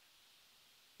card.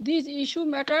 This issue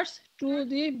matters to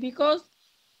the because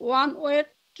one-way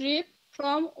trip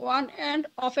from one end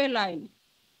of a line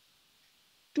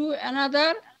to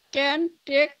another can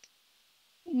take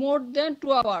more than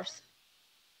 2 hours.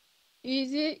 Is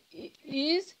the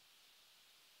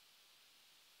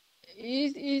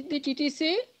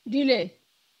TTC delay?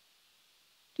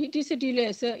 TTC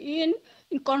delay. So in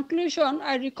conclusion,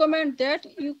 I recommend that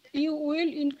you will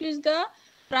increase the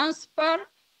transfer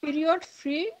period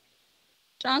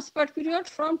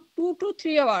from 2 to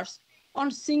 3 hours on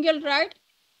single ride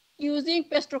using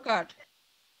Pestro card.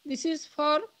 This is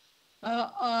for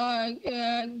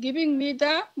giving me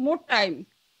the more time.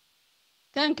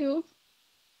 Thank you.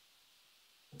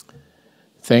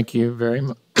 Thank you very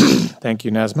much. Thank you,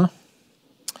 Nazma.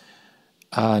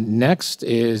 Next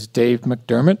is Dave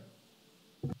McDermott.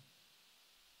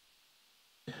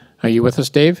 Are you with us,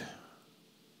 Dave?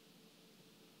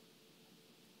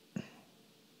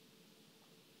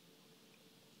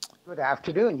 Good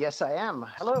afternoon. Yes, I am.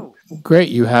 Hello. Great.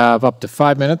 You have up to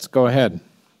 5 minutes. Go ahead.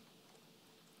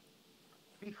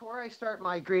 Before I start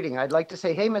my greeting, I'd like to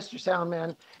say, hey, Mr.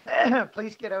 Soundman,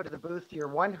 please get out of the booth. Your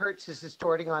 1 hertz is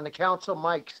distorting on the council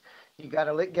mics. You got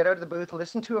to get out of the booth,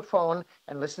 listen to a phone,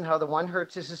 and listen how the 1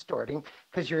 hertz is distorting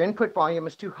because your input volume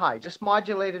is too high. Just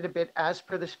modulate it a bit as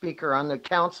per the speaker on the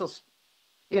council's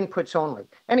inputs only.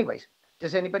 Anyways,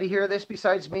 does anybody hear this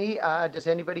besides me? Does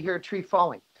anybody hear a tree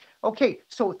falling? Okay,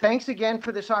 so thanks again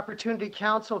for this opportunity,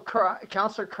 Councillor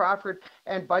Crawford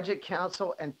and Budget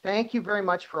Council, and thank you very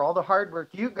much for all the hard work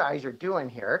you guys are doing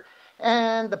here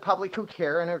and the public who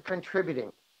care and are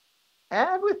contributing.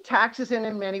 And with taxes and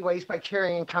in many ways by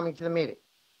caring and coming to the meeting.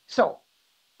 So,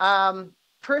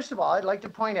 first of all, I'd like to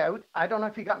point out, I don't know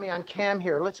if you got me on cam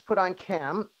here. Let's put on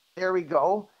cam. There we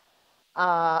go.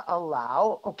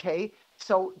 Allow. Okay.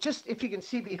 So just if you can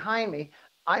see behind me,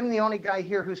 I'm the only guy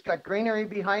here who's got greenery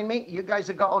behind me. You guys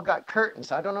have all got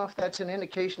curtains. I don't know if that's an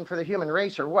indication for the human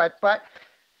race or what, but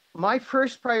my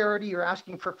first priority, you're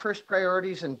asking for first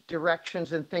priorities and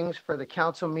directions and things for the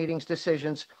council meetings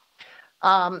decisions.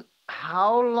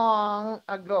 How long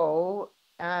ago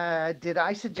did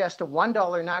I suggest a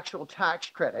 $1 natural tax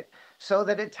credit so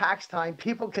that at tax time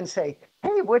people can say,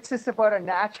 hey, what's this about a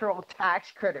natural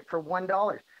tax credit for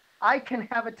 $1? I can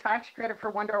have a tax credit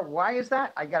for $1. Why is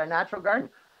that? I got a natural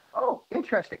garden. Oh,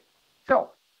 interesting.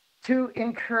 So to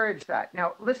encourage that.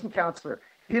 Now, listen, Councillor,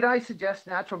 did I suggest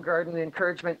natural garden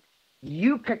encouragement?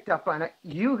 You picked up on it.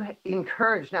 You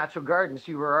encouraged natural gardens.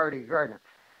 You were already a gardener.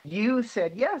 You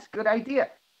said, yes, good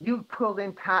idea. You pulled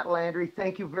in Pat Landry.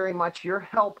 Thank you very much. Your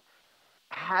help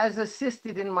has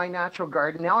assisted in my natural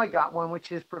garden. Now I got one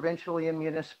which is provincially and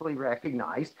municipally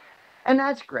recognized, and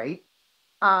that's great.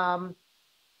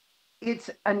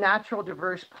 It's a natural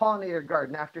diverse pollinator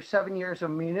garden after 7 years of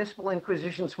municipal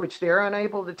inquisitions, which they're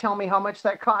unable to tell me how much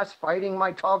that costs fighting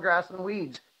my tall grass and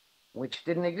weeds, which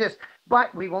didn't exist.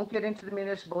 But we won't get into the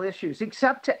municipal issues,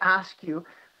 except to ask you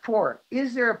for,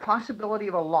 is there a possibility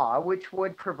of a law which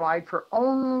would provide for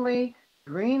only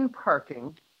green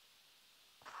parking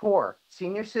for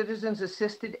senior citizens,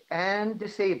 assisted and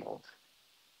disabled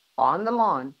on the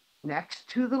lawn next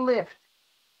to the lift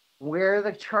where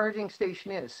the charging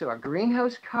station is? So a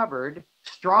greenhouse covered,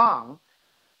 strong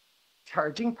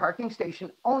charging parking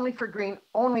station only for green,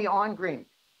 only on green.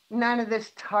 None of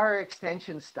this tar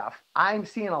extension stuff. I'm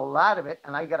seeing a lot of it,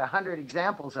 and I got 100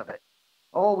 examples of it.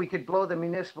 Oh, we could blow the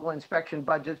municipal inspection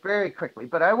budgets very quickly,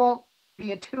 but I won't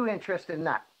be too interested in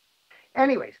that.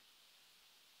 Anyways,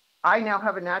 I now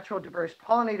have a natural diverse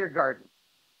pollinator garden.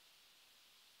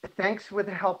 Thanks with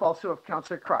the help also of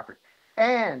Councillor Crawford.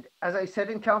 And as I said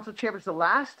in council chambers the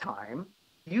last time,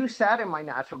 you sat in my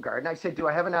natural garden. I said, do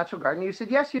I have a natural garden? You said,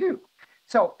 yes, you do.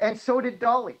 So, and so did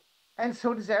Dolly. And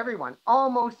so does everyone,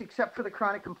 almost except for the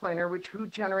chronic complainer, who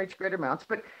generates great amounts.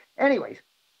 But anyways,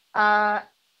 I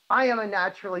am a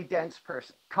naturally dense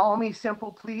person. Call me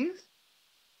simple, please.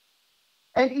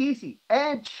 And easy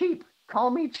and cheap. Call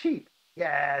me cheap.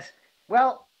 Yes.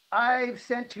 Well, I've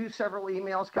sent you several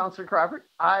emails, Councillor Crawford.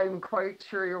 I'm quite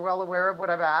sure you're well aware of what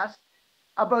I've asked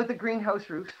about the greenhouse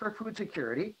roofs for food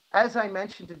security. As I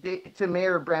mentioned to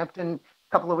Mayor Brampton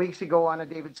a couple of weeks ago on a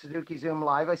David Suzuki Zoom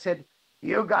Live, I said,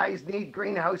 you guys need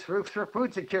greenhouse roofs for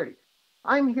food security.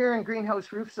 I'm hearing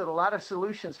greenhouse roofs are a lot of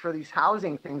solutions for these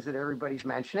housing things that everybody's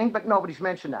mentioning, but nobody's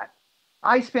mentioned that.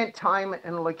 I spent time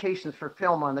in locations for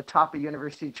film on the top of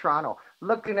University of Toronto,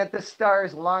 looking at the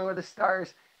stars, along with the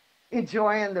stars,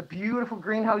 enjoying the beautiful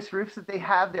greenhouse roofs that they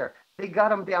have there. They got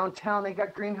them downtown. They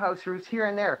got greenhouse roofs here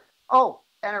and there. Oh,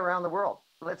 and around the world.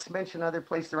 Let's mention other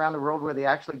places around the world where they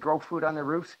actually grow food on the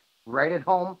roofs right at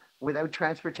home without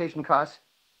transportation costs.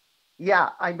 Yeah,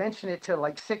 I mentioned it to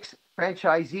like 6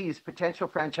 franchisees, potential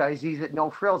franchisees at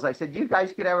No Frills. I said, you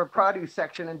guys could have a produce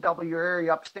section and double your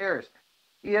area upstairs.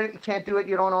 You can't do it.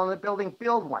 You don't own the building.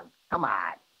 Build one. Come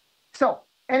on. So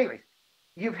anyways,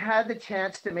 you've had the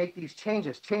chance to make these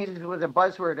changes. Changes was a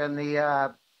buzzword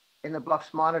in the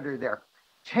Bluffs Monitor there.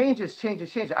 Changes,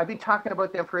 changes, changes. I've been talking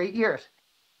about them for 8 years.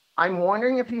 I'm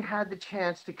wondering if you had the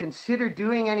chance to consider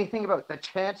doing anything about, the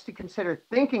chance to consider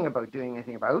thinking about doing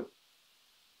anything about.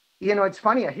 You know, it's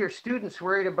funny, I hear students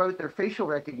worried about their facial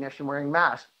recognition wearing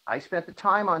masks. I spent the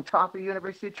time on top of the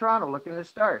University of Toronto looking at the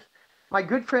stars. My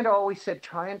good friend always said,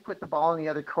 try and put the ball in the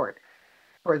other court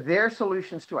for their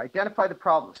solutions to identify the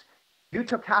problems. You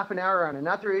took half an hour on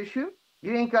another issue.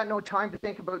 You ain't got no time to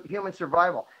think about human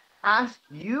survival. Ask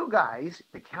you guys,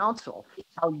 the council,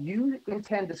 how you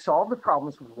intend to solve the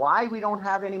problems, why we don't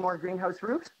have any more greenhouse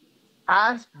roofs.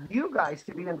 Ask you guys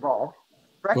to be involved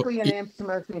directly in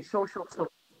implementing social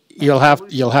solutions. You'll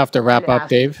have to wrap up,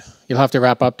 Dave. You'll have to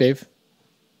wrap up, Dave.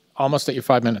 Almost at your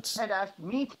 5 minutes. And ask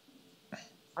me.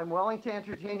 I'm willing to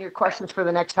entertain your questions for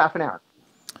the next half an hour.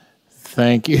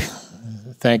 Thank you.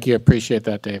 Thank you. Appreciate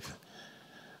that, Dave.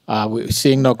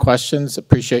 Seeing no questions,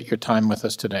 appreciate your time with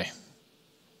us today.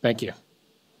 Thank you.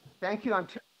 Thank you. I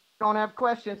don't have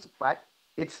questions, but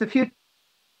it's the future.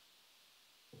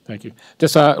 Thank you.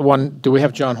 Just one, do we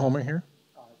have John Homer here?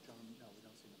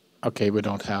 Okay, we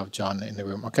don't have John in the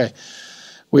room. Okay.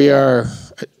 We are,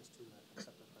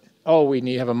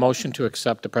 we have a motion to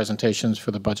accept the presentations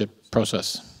for the budget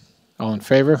process. All in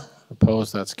favor?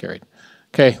 Opposed? That's carried.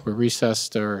 Okay, we're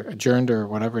recessed or adjourned or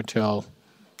whatever till,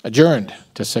 adjourned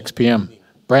to 6 p.m.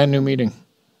 Brand new meeting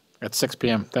at 6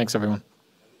 p.m. Thanks, everyone.